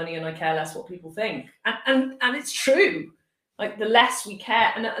earn more money and I care less what people think. And it's true. Like, the less we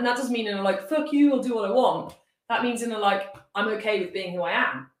care, and that doesn't mean in a like, fuck you, I'll do what I want. That means in a like, I'm okay with being who I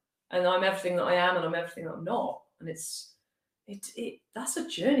am. And I'm everything that I am and I'm everything that I'm not. And that's a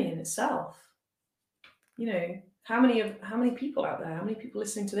journey in itself. You know, how many people out there, how many people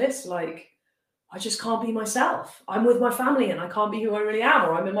listening to this, like, I just can't be myself. I'm with my family and I can't be who I really am.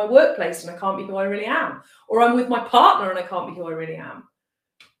 Or I'm in my workplace and I can't be who I really am. Or I'm with my partner and I can't be who I really am.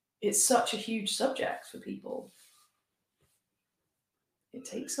 It's such a huge subject for people. It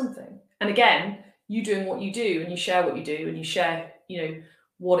takes something. And again, you doing what you do and you share what you do and you share, you know,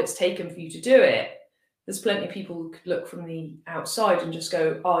 what it's taken for you to do it. There's plenty of people who could look from the outside and just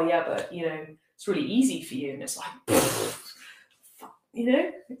go, oh yeah, but you know, it's really easy for you. And it's like, you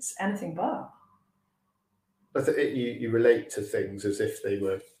know, it's anything but. I think you relate to things as if they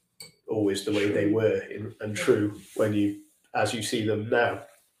were always the way they were and true as you see them now.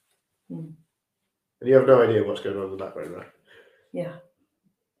 And you have no idea what's going on in the background, right? Yeah.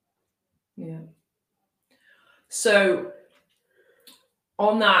 Yeah. So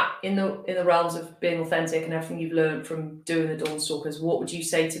on that, in the realms of being authentic and everything you've learned from doing the Dawnstalkers, what would you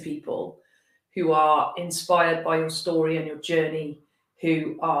say to people who are inspired by your story and your journey,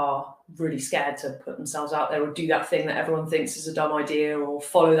 who are really scared to put themselves out there or do that thing that everyone thinks is a dumb idea or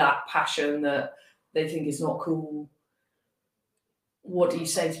follow that passion that they think is not cool? What do you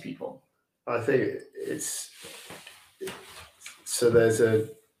say to people? I think there's a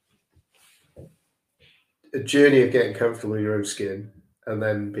journey of getting comfortable in your own skin and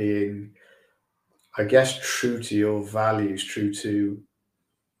then being, I guess, true to your values, true to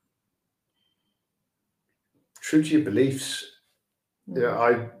your beliefs. You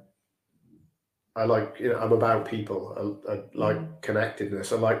know, I like, you know, I'm about people. I like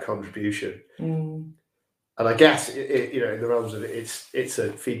connectedness. I like contribution. And I guess, you know, in the realms of it, it's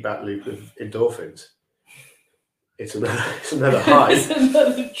a feedback loop of endorphins. It's another high. It's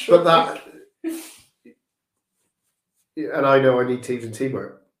another but that, and I know I need teams and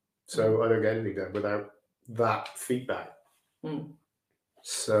teamwork. So I don't get anything done without that feedback.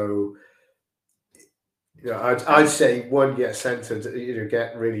 So, you know, I'd say get centered, you know,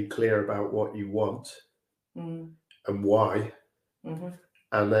 get really clear about what you want and why,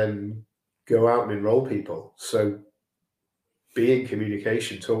 and then go out and enroll people. So be in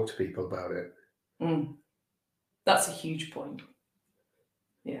communication, talk to people about it. That's a huge point.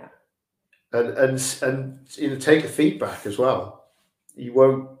 Yeah. And you know, take the feedback as well. You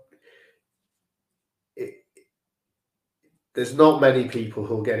won't. There's not many people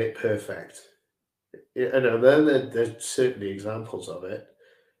who'll get it perfect. And there's certainly examples of it,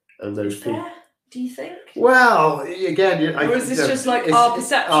 and those people. Do you think? Well, again, or is this just like our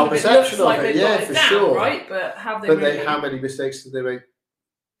perception of it? Looks like they've got it down, right? But have they really? How many mistakes did they make?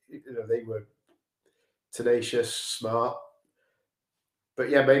 You know, they were tenacious, smart, but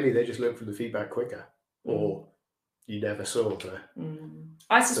yeah, maybe they just learned from the feedback quicker, or you never saw the.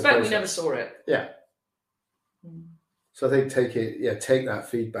 I suspect we never saw it. Yeah. So I think take that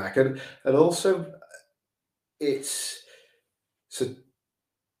feedback, and also it's so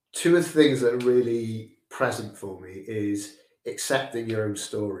two of the things that are really present for me is accepting your own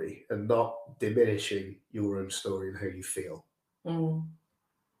story and not diminishing your own story and how you feel,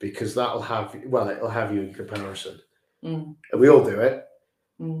 because it'll have you in comparison, and we all do it.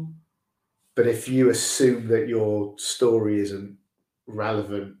 But if you assume that your story isn't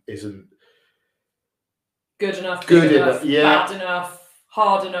relevant, isn't good enough, bad enough,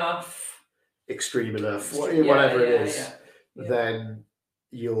 hard enough, extreme enough, whatever it is, then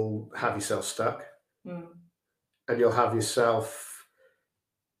you'll have yourself stuck, and you'll have yourself.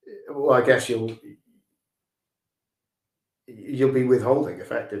 Well, I guess you'll be withholding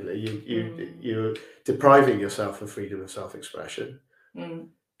effectively. You're depriving yourself of freedom of self-expression, and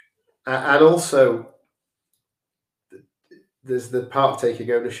also there's the part of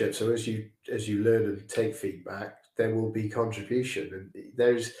taking ownership. So as you learn and take feedback, there will be contribution, and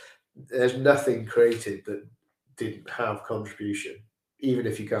there's nothing created that didn't have contribution, even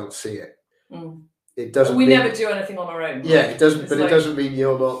if you can't see it. It doesn't. We never do anything on our own. Right? Yeah, it doesn't. But it doesn't mean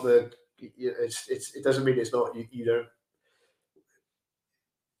you're not the. It doesn't mean it's not. You don't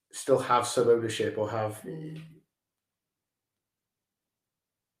still have some ownership or have.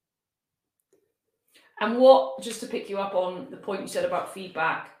 And what, just to pick you up on the point you said about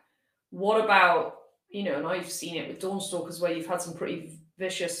feedback, what about, you know, and I've seen it with Dawnstalkers where you've had some pretty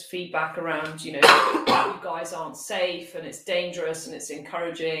vicious feedback around, you know, you guys aren't safe and it's dangerous and it's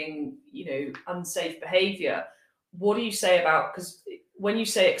encouraging, you know, unsafe behavior. What do you say about, because when you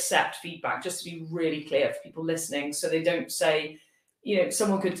say accept feedback, just to be really clear for people listening, so they don't say, you know,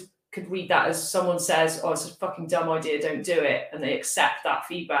 someone could read that as someone says, oh, it's a fucking dumb idea, don't do it, and they accept that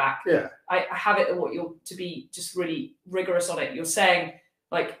feedback. Yeah. I have it what you're, to be just really rigorous on it, you're saying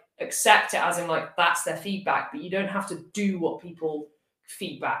like accept it as in like that's their feedback, but you don't have to do what people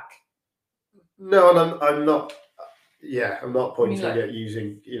feedback. No, and I'm not. Yeah, I'm not pointing at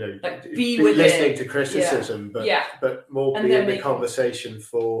using, you know, like listening to criticism, but more be in the conversation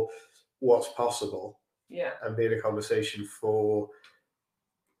for what's possible. Yeah. And be in a conversation for,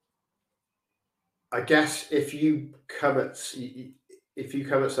 I guess, if you come at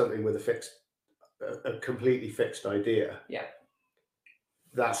something with a completely fixed idea, yeah,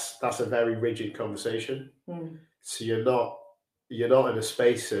 that's a very rigid conversation. Mm. So you're not in a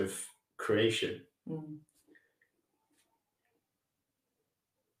space of creation. Mm.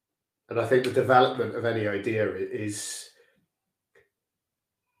 And I think the development of any idea is,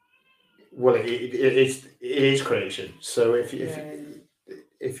 well, it is creation. So if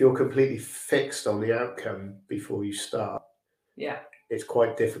you're completely fixed on the outcome before you start, it's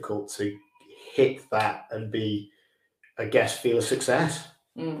quite difficult to hit that and be, I guess, feel a success.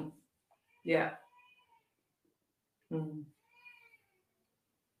 Mm. Yeah. Mm.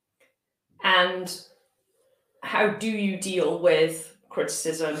 And how do you deal with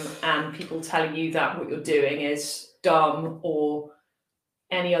criticism and people telling you that what you're doing is dumb or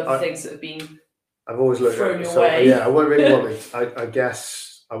any other things that have been I've always looked thrown your way? Yeah, I really wanted. I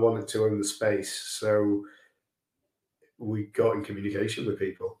guess I wanted to own the space, so we got in communication with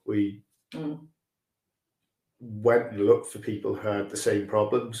people. We went and looked for people who had the same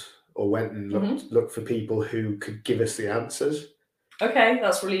problems, or went and looked for people who could give us the answers. Okay,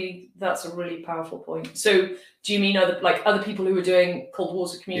 that's a really powerful point. So do you mean other people who were doing cold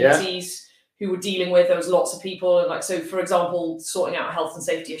water communities who were dealing with, there was lots of people, and like, so for example, sorting out a health and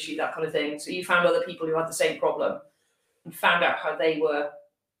safety issue, that kind of thing. So you found other people who had the same problem and found out how they were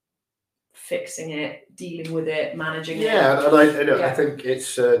fixing it, dealing with it, managing it. Yeah, and I think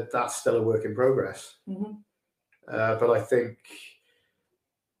it's that's still a work in progress. But I think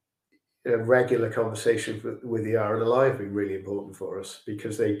a regular conversation with the RNLI have been really important for us,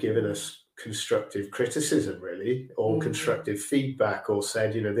 because they've given us constructive criticism, really, or constructive feedback, or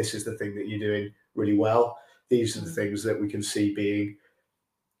said, you know, this is the thing that you're doing really well. These are the things that we can see being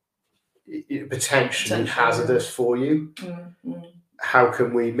potentially hazardous for you. How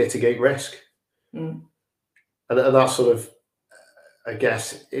can we mitigate risk? And that sort of, I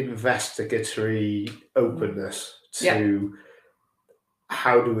guess, investigatory openness to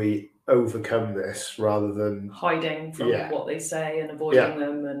how do we overcome this, rather than hiding from what they say and avoiding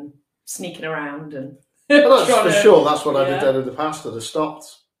them and sneaking around and well, that's for sure. That's what I'd have done in the past. I'd have stopped,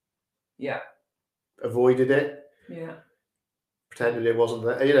 avoided it, pretended it wasn't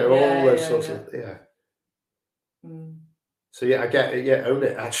there, you know, all those sorts of So I get it. Own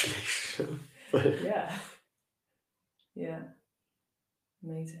it, actually.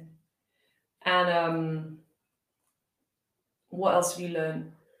 Amazing. And what else have you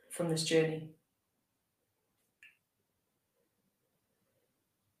learned from this journey?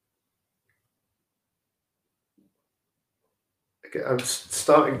 I'm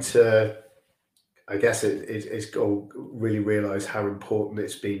starting to, I guess it's got to really realise how important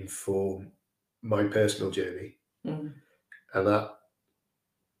it's been for my personal journey, and that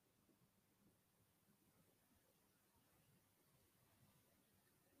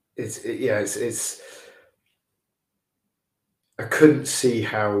it's I couldn't see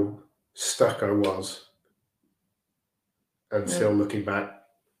how stuck I was until looking back.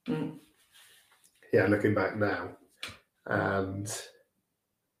 Looking back now, and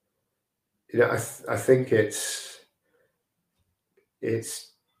you know, I think it's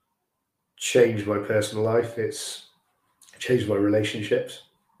changed my personal life. It's changed my relationships.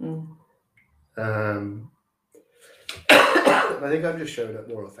 I think I'm just showing up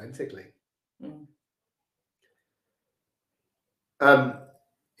more authentically.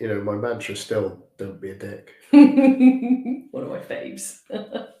 You know, my mantra still, don't be a dick. One of my faves.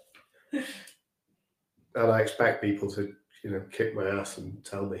 And I expect people to, you know, kick my ass and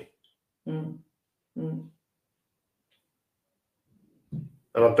tell me. And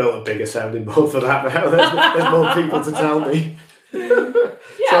I've built a bigger sounding board for that now. There's more people to tell me. So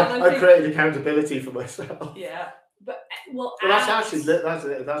I've created accountability for myself. But well, that's actually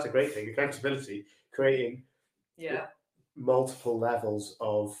that's a great thing. Accountability. creating multiple levels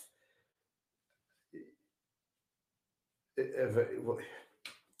of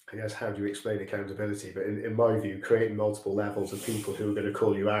I guess, how do you explain accountability? But in my view, creating multiple levels of people who are going to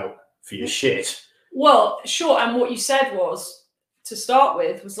call you out for your shit. Well, sure. And what you said was, to start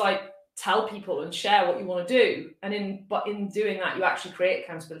with, was like, tell people and share what you want to do. And in doing that, you actually create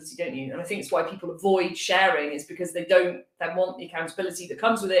accountability, don't you? And I think it's why people avoid sharing, is because they want the accountability that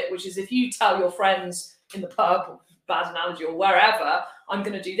comes with it, which is if you tell your friends in the pub, bad analogy, or wherever, I'm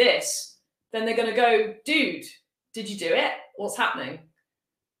going to do this, then they're going to go, dude, did you do it? What's happening?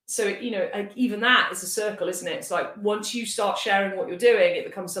 So, like, even that is a circle, isn't it? It's like, once you start sharing what you're doing, it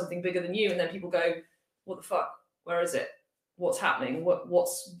becomes something bigger than you. And then people go, what the fuck? Where is it? What's happening?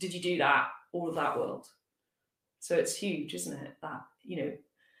 Did you do that? All of that world. So it's huge, isn't it? That,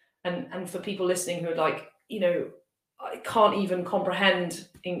 and for people listening who are like, I can't even comprehend,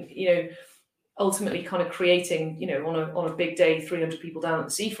 ultimately kind of creating, on a big day, 300 people down at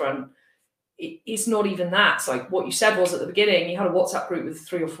the seafront. It's not even that. It's like what you said was, at the beginning, you had a WhatsApp group with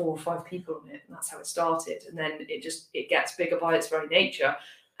 3 or 4 or 5 people on it, and that's how it started. And then it gets bigger by its very nature.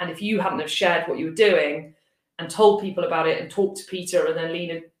 And if you hadn't have shared what you were doing and told people about it and talked to Peter, and then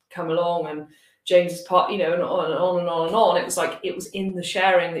Lena come along and James's part, and on and on and on and on, it was like, it was in the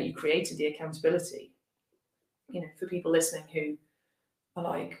sharing that you created the accountability. For people listening who are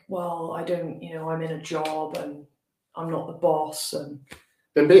like, well, I don't, I'm in a job and I'm not the boss, and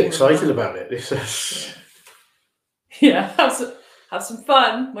be excited about it. Have some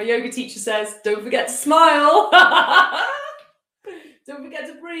fun. My yoga teacher says, don't forget to smile. Don't forget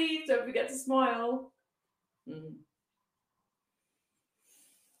to breathe. Don't forget to smile.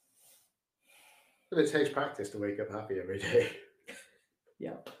 But it takes practice to wake up happy every day.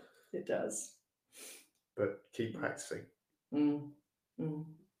 Yeah, it does. But keep practicing.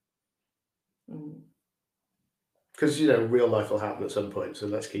 Because, real life will happen at some point. So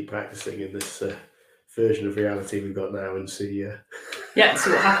let's keep practicing in this version of reality we've got now and see. See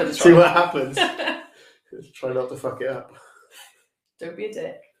what happens. See what happens. Try not to fuck it up. Don't be a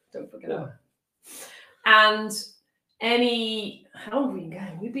dick. Don't fuck it up. And how long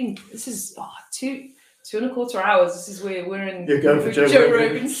have we been going? This is 2.25 hours. This is we're in You're going for Joe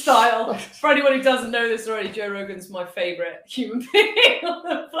Rogan style. For anyone who doesn't know this already, Joe Rogan's my favourite human being on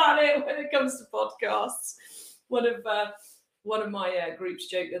the planet when it comes to podcasts. One of my groups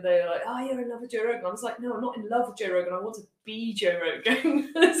joked that they were like, "Oh, you're in love with Joe Rogan." I was like, "No, I'm not in love with Joe Rogan. I want to be Joe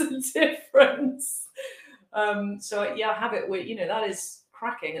Rogan." There's a difference. So have it with, that is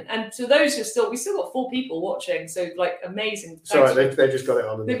cracking. And to those who we still got 4 people watching. So like, amazing. Sorry, they just got it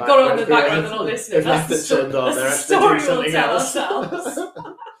on in the background. They've got it on the background. They're not listening. They've left it turned on. They're actually doing something else.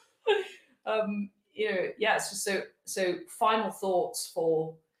 It's just so final thoughts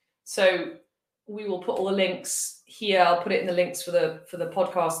we will put all the links here. I'll put it in the links for the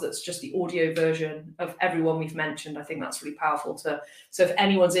podcast. That's just the audio version of everyone we've mentioned. I think that's really powerful so if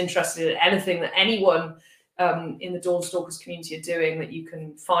anyone's interested in anything that anyone in the Dawnstalkers community are doing, that you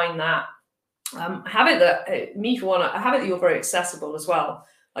can find that. Have it that you're very accessible as well.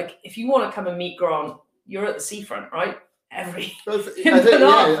 Like, if you want to come and meet Grant, you're at the seafront, right? Simply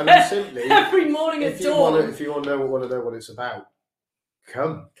every morning at dawn. If you want to know what it's about,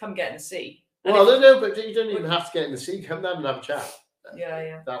 come get in the sea. Well, but you don't even have to get in the sea. Come down and have a chat.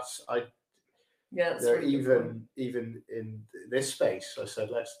 That's really even in this space, I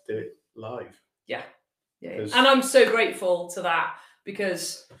said, let's do it live. And I'm so grateful to that,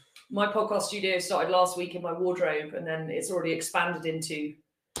 because my podcast studio started last week in my wardrobe, and then it's already expanded into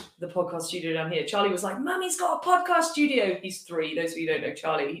the podcast studio down here. Charlie was like, "Mummy's got a podcast studio." He's 3. Those of you who don't know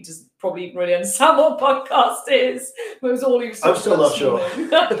Charlie, he just probably really understand what podcast is. It was all he was. I'm still not sure.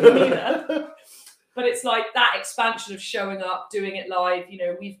 But it's like that expansion of showing up, doing it live.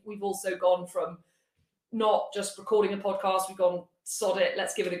 We've also gone from not just recording a podcast. We've gone, sod it,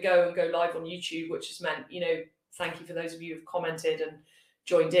 let's give it a go and go live on YouTube, which has meant, thank you for those of you who've commented and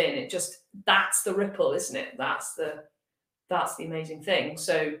joined in. That's the ripple, isn't it? That's the amazing thing.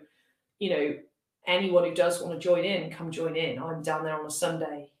 So, anyone who does want to join in, come join in. I'm down there on a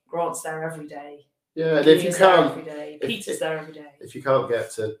Sunday. Grant's there every day. Yeah, and if you can't, every day. Peter's there every day. If you can't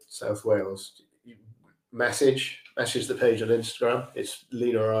get to South Wales, message the page on Instagram. It's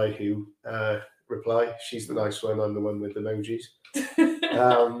Lena or I who reply. She's the nice one. I'm the one with emojis.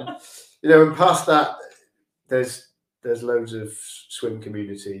 And past that, there's loads of swim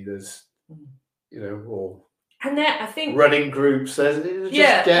community. There's and there, I think, running groups. Get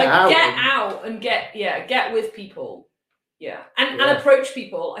with people. And approach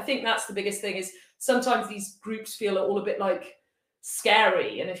people. I think that's the biggest thing. Is sometimes these groups feel all a bit like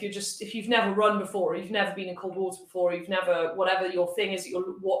scary. And if you've never run before, or you've never been in cold water before, or you've never, whatever your thing is that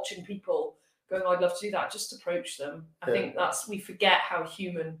you're watching people going, I'd love to do that, just approach them. I think we forget how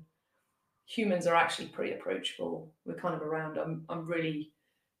humans are actually pretty approachable. We're kind of around.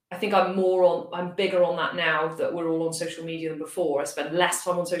 I think I'm bigger on that now that we're all on social media than before. I spend less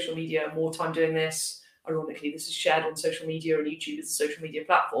time on social media, more time doing this. Ironically, this is shared on social media, and YouTube is a social media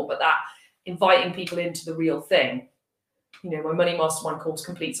platform, but that inviting people into the real thing. You know, my Money Mastermind course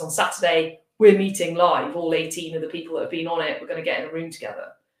completes on Saturday. We're meeting live, all 18 of the people that have been on it. We're going to get in a room together.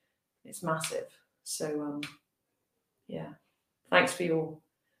 It's massive. So, thanks for your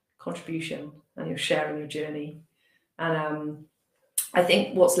contribution and your sharing your journey. And I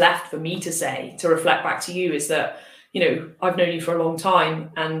think what's left for me to say, to reflect back to you, is that, you know, I've known you for a long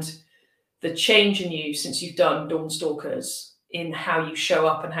time, and the change in you since you've done Dawnstalkers, in how you show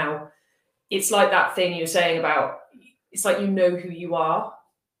up, and how it's like that thing you're saying about, it's like, you know who you are.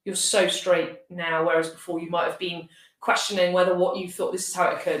 You're so straight now, whereas before you might have been questioning whether what you thought, this is how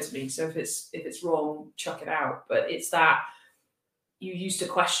it occurred to me, so if it's wrong, chuck it out. But it's that you used to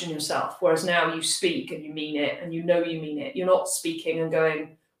question yourself, whereas now you speak and you mean it, and you know you mean it. You're not speaking and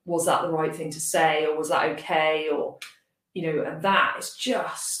going, was that the right thing to say, or was that okay, or, you know. And that is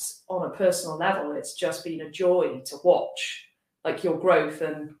just, on a personal level, it's just been a joy to watch, like, your growth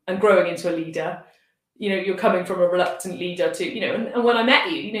and growing into a leader. You know, you're coming from a reluctant leader to, you know, and when I met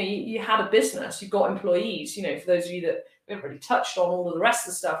you, you know, you had a business, you've got employees. You know, for those of you that we haven't really touched on all of the rest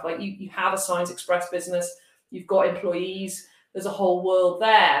of the stuff, like, you have a Science Express business, you've got employees. There's a whole world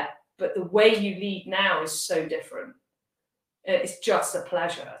there, but the way you lead now is so different. It's just a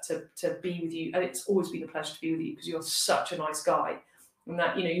pleasure to be with you, and it's always been a pleasure to be with you, because you're such a nice guy, and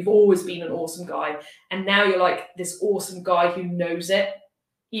that, you know, you've always been an awesome guy, and now you're like this awesome guy who knows it,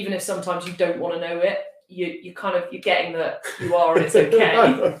 even if sometimes you don't want to know it. You're getting that you are, and it's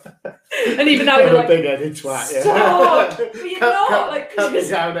okay. And even now you're like, big-headed twat, stop! But you're not. Like, cut me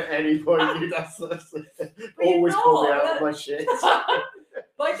down at any point. That's always pull me out of my shit.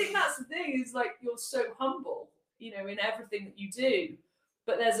 But I think that's the thing, is like, you're so humble, you know, in everything that you do.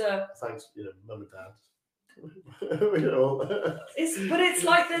 But there's a thanks, you know, mum and dad. We all. It's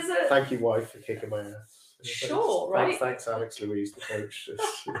like there's a thank you, wife, for kicking my ass. Sure, right? Thanks, Alex Louise, the coach.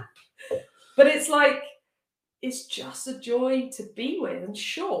 But it's like, it's just a joy to be with. And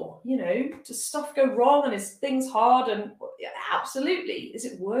sure, you know, does stuff go wrong, and is things hard, and yeah, absolutely. Is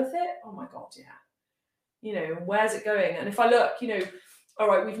it worth it? Oh my God, yeah. You know, where's it going? And if I look, you know, all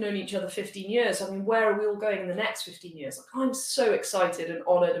right, we've known each other 15 years. I mean, where are we all going in the next 15 years? Like, I'm so excited and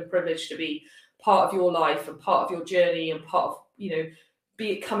honoured and privileged to be part of your life and part of your journey, and part of, you know,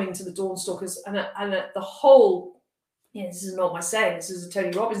 be it coming to the Dawnstalkers and the whole. Yeah, this is not my saying. This is a Tony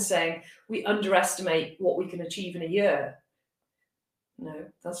Robbins saying. We underestimate what we can achieve in a year. No,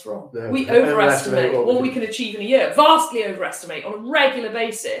 that's wrong. No, we overestimate what we can achieve in a year. Vastly overestimate on a regular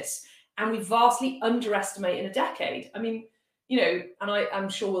basis, and we vastly underestimate in a decade. I mean, you know, and I'm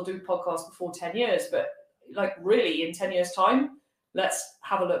sure we'll do a podcast before 10 years, but like, really, in 10 years' time, let's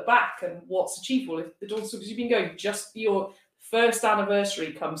have a look back and what's achievable. If the Dawnstalkers you've been going, just your first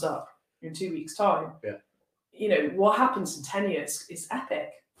anniversary comes up in 2 weeks' time. Yeah. You know, what happens in 10 years is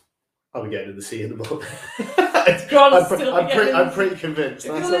epic. I'll be getting in the sea in the morning. I'm pretty convinced.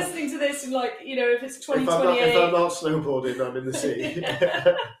 If you're listening to this, and like, you know, if it's 2028... If I'm not snowboarding, I'm in the sea.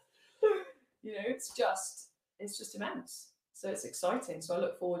 You know, it's just immense. So it's exciting. So I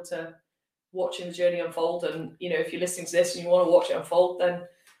look forward to watching the journey unfold. And, you know, if you're listening to this and you want to watch it unfold, then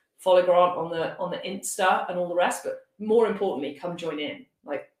follow Grant on the Insta and all the rest. But more importantly, come join in.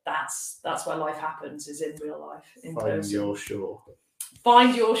 Like, that's where life happens, is in real life, in person. Find your shore.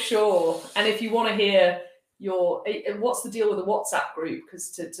 Find your shore. And if you want to hear what's the deal with the WhatsApp group, because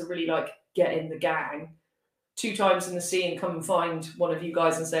to really like get in the gang, 2 times in the sea, and come and find one of you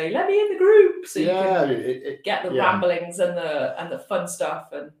guys and say, let me in the group, so you can get the ramblings and the fun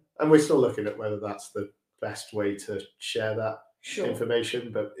stuff. And we're still looking at whether that's the best way to share that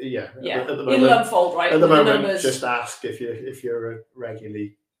information, but at the moment, it'll unfold, right? At the moment, just ask if you're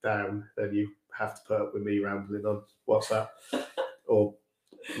regularly down, then you have to put up with me rambling on WhatsApp or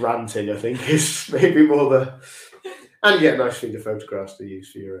ranting. I think is maybe more the, and you get a nice feed of photographs to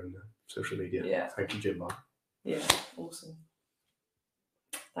use for your own social media. Yeah, thank you, Jim Mark. Yeah, awesome.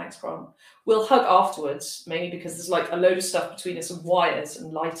 Thanks, Grant. We'll hug afterwards, mainly because there's like a load of stuff between us and wires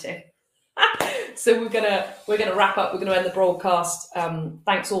and lighting. So we're gonna wrap up. We're gonna end the broadcast.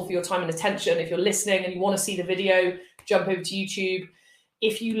 Thanks all for your time and attention. If you're listening and you want to see the video, jump over to YouTube.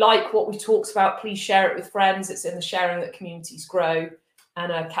 If you like what we talked about, please share it with friends. It's in the sharing that communities grow.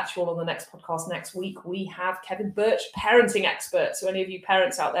 And catch you all on the next podcast next week. We have Kevin Birch, parenting expert. So any of you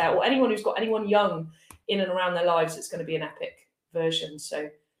parents out there, or anyone who's got anyone young in and around their lives, it's going to be an epic version. So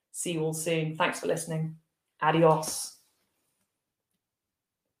see you all soon. Thanks for listening. Adios.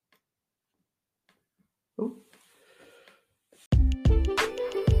 Ooh.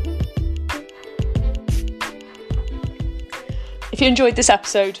 If you enjoyed this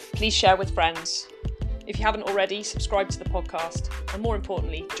episode, please share with friends. If you haven't already, subscribe to the podcast. And more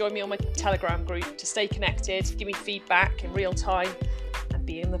importantly, join me on my Telegram group to stay connected, give me feedback in real time, and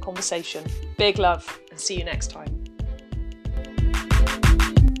be in the conversation. Big love, and see you next time.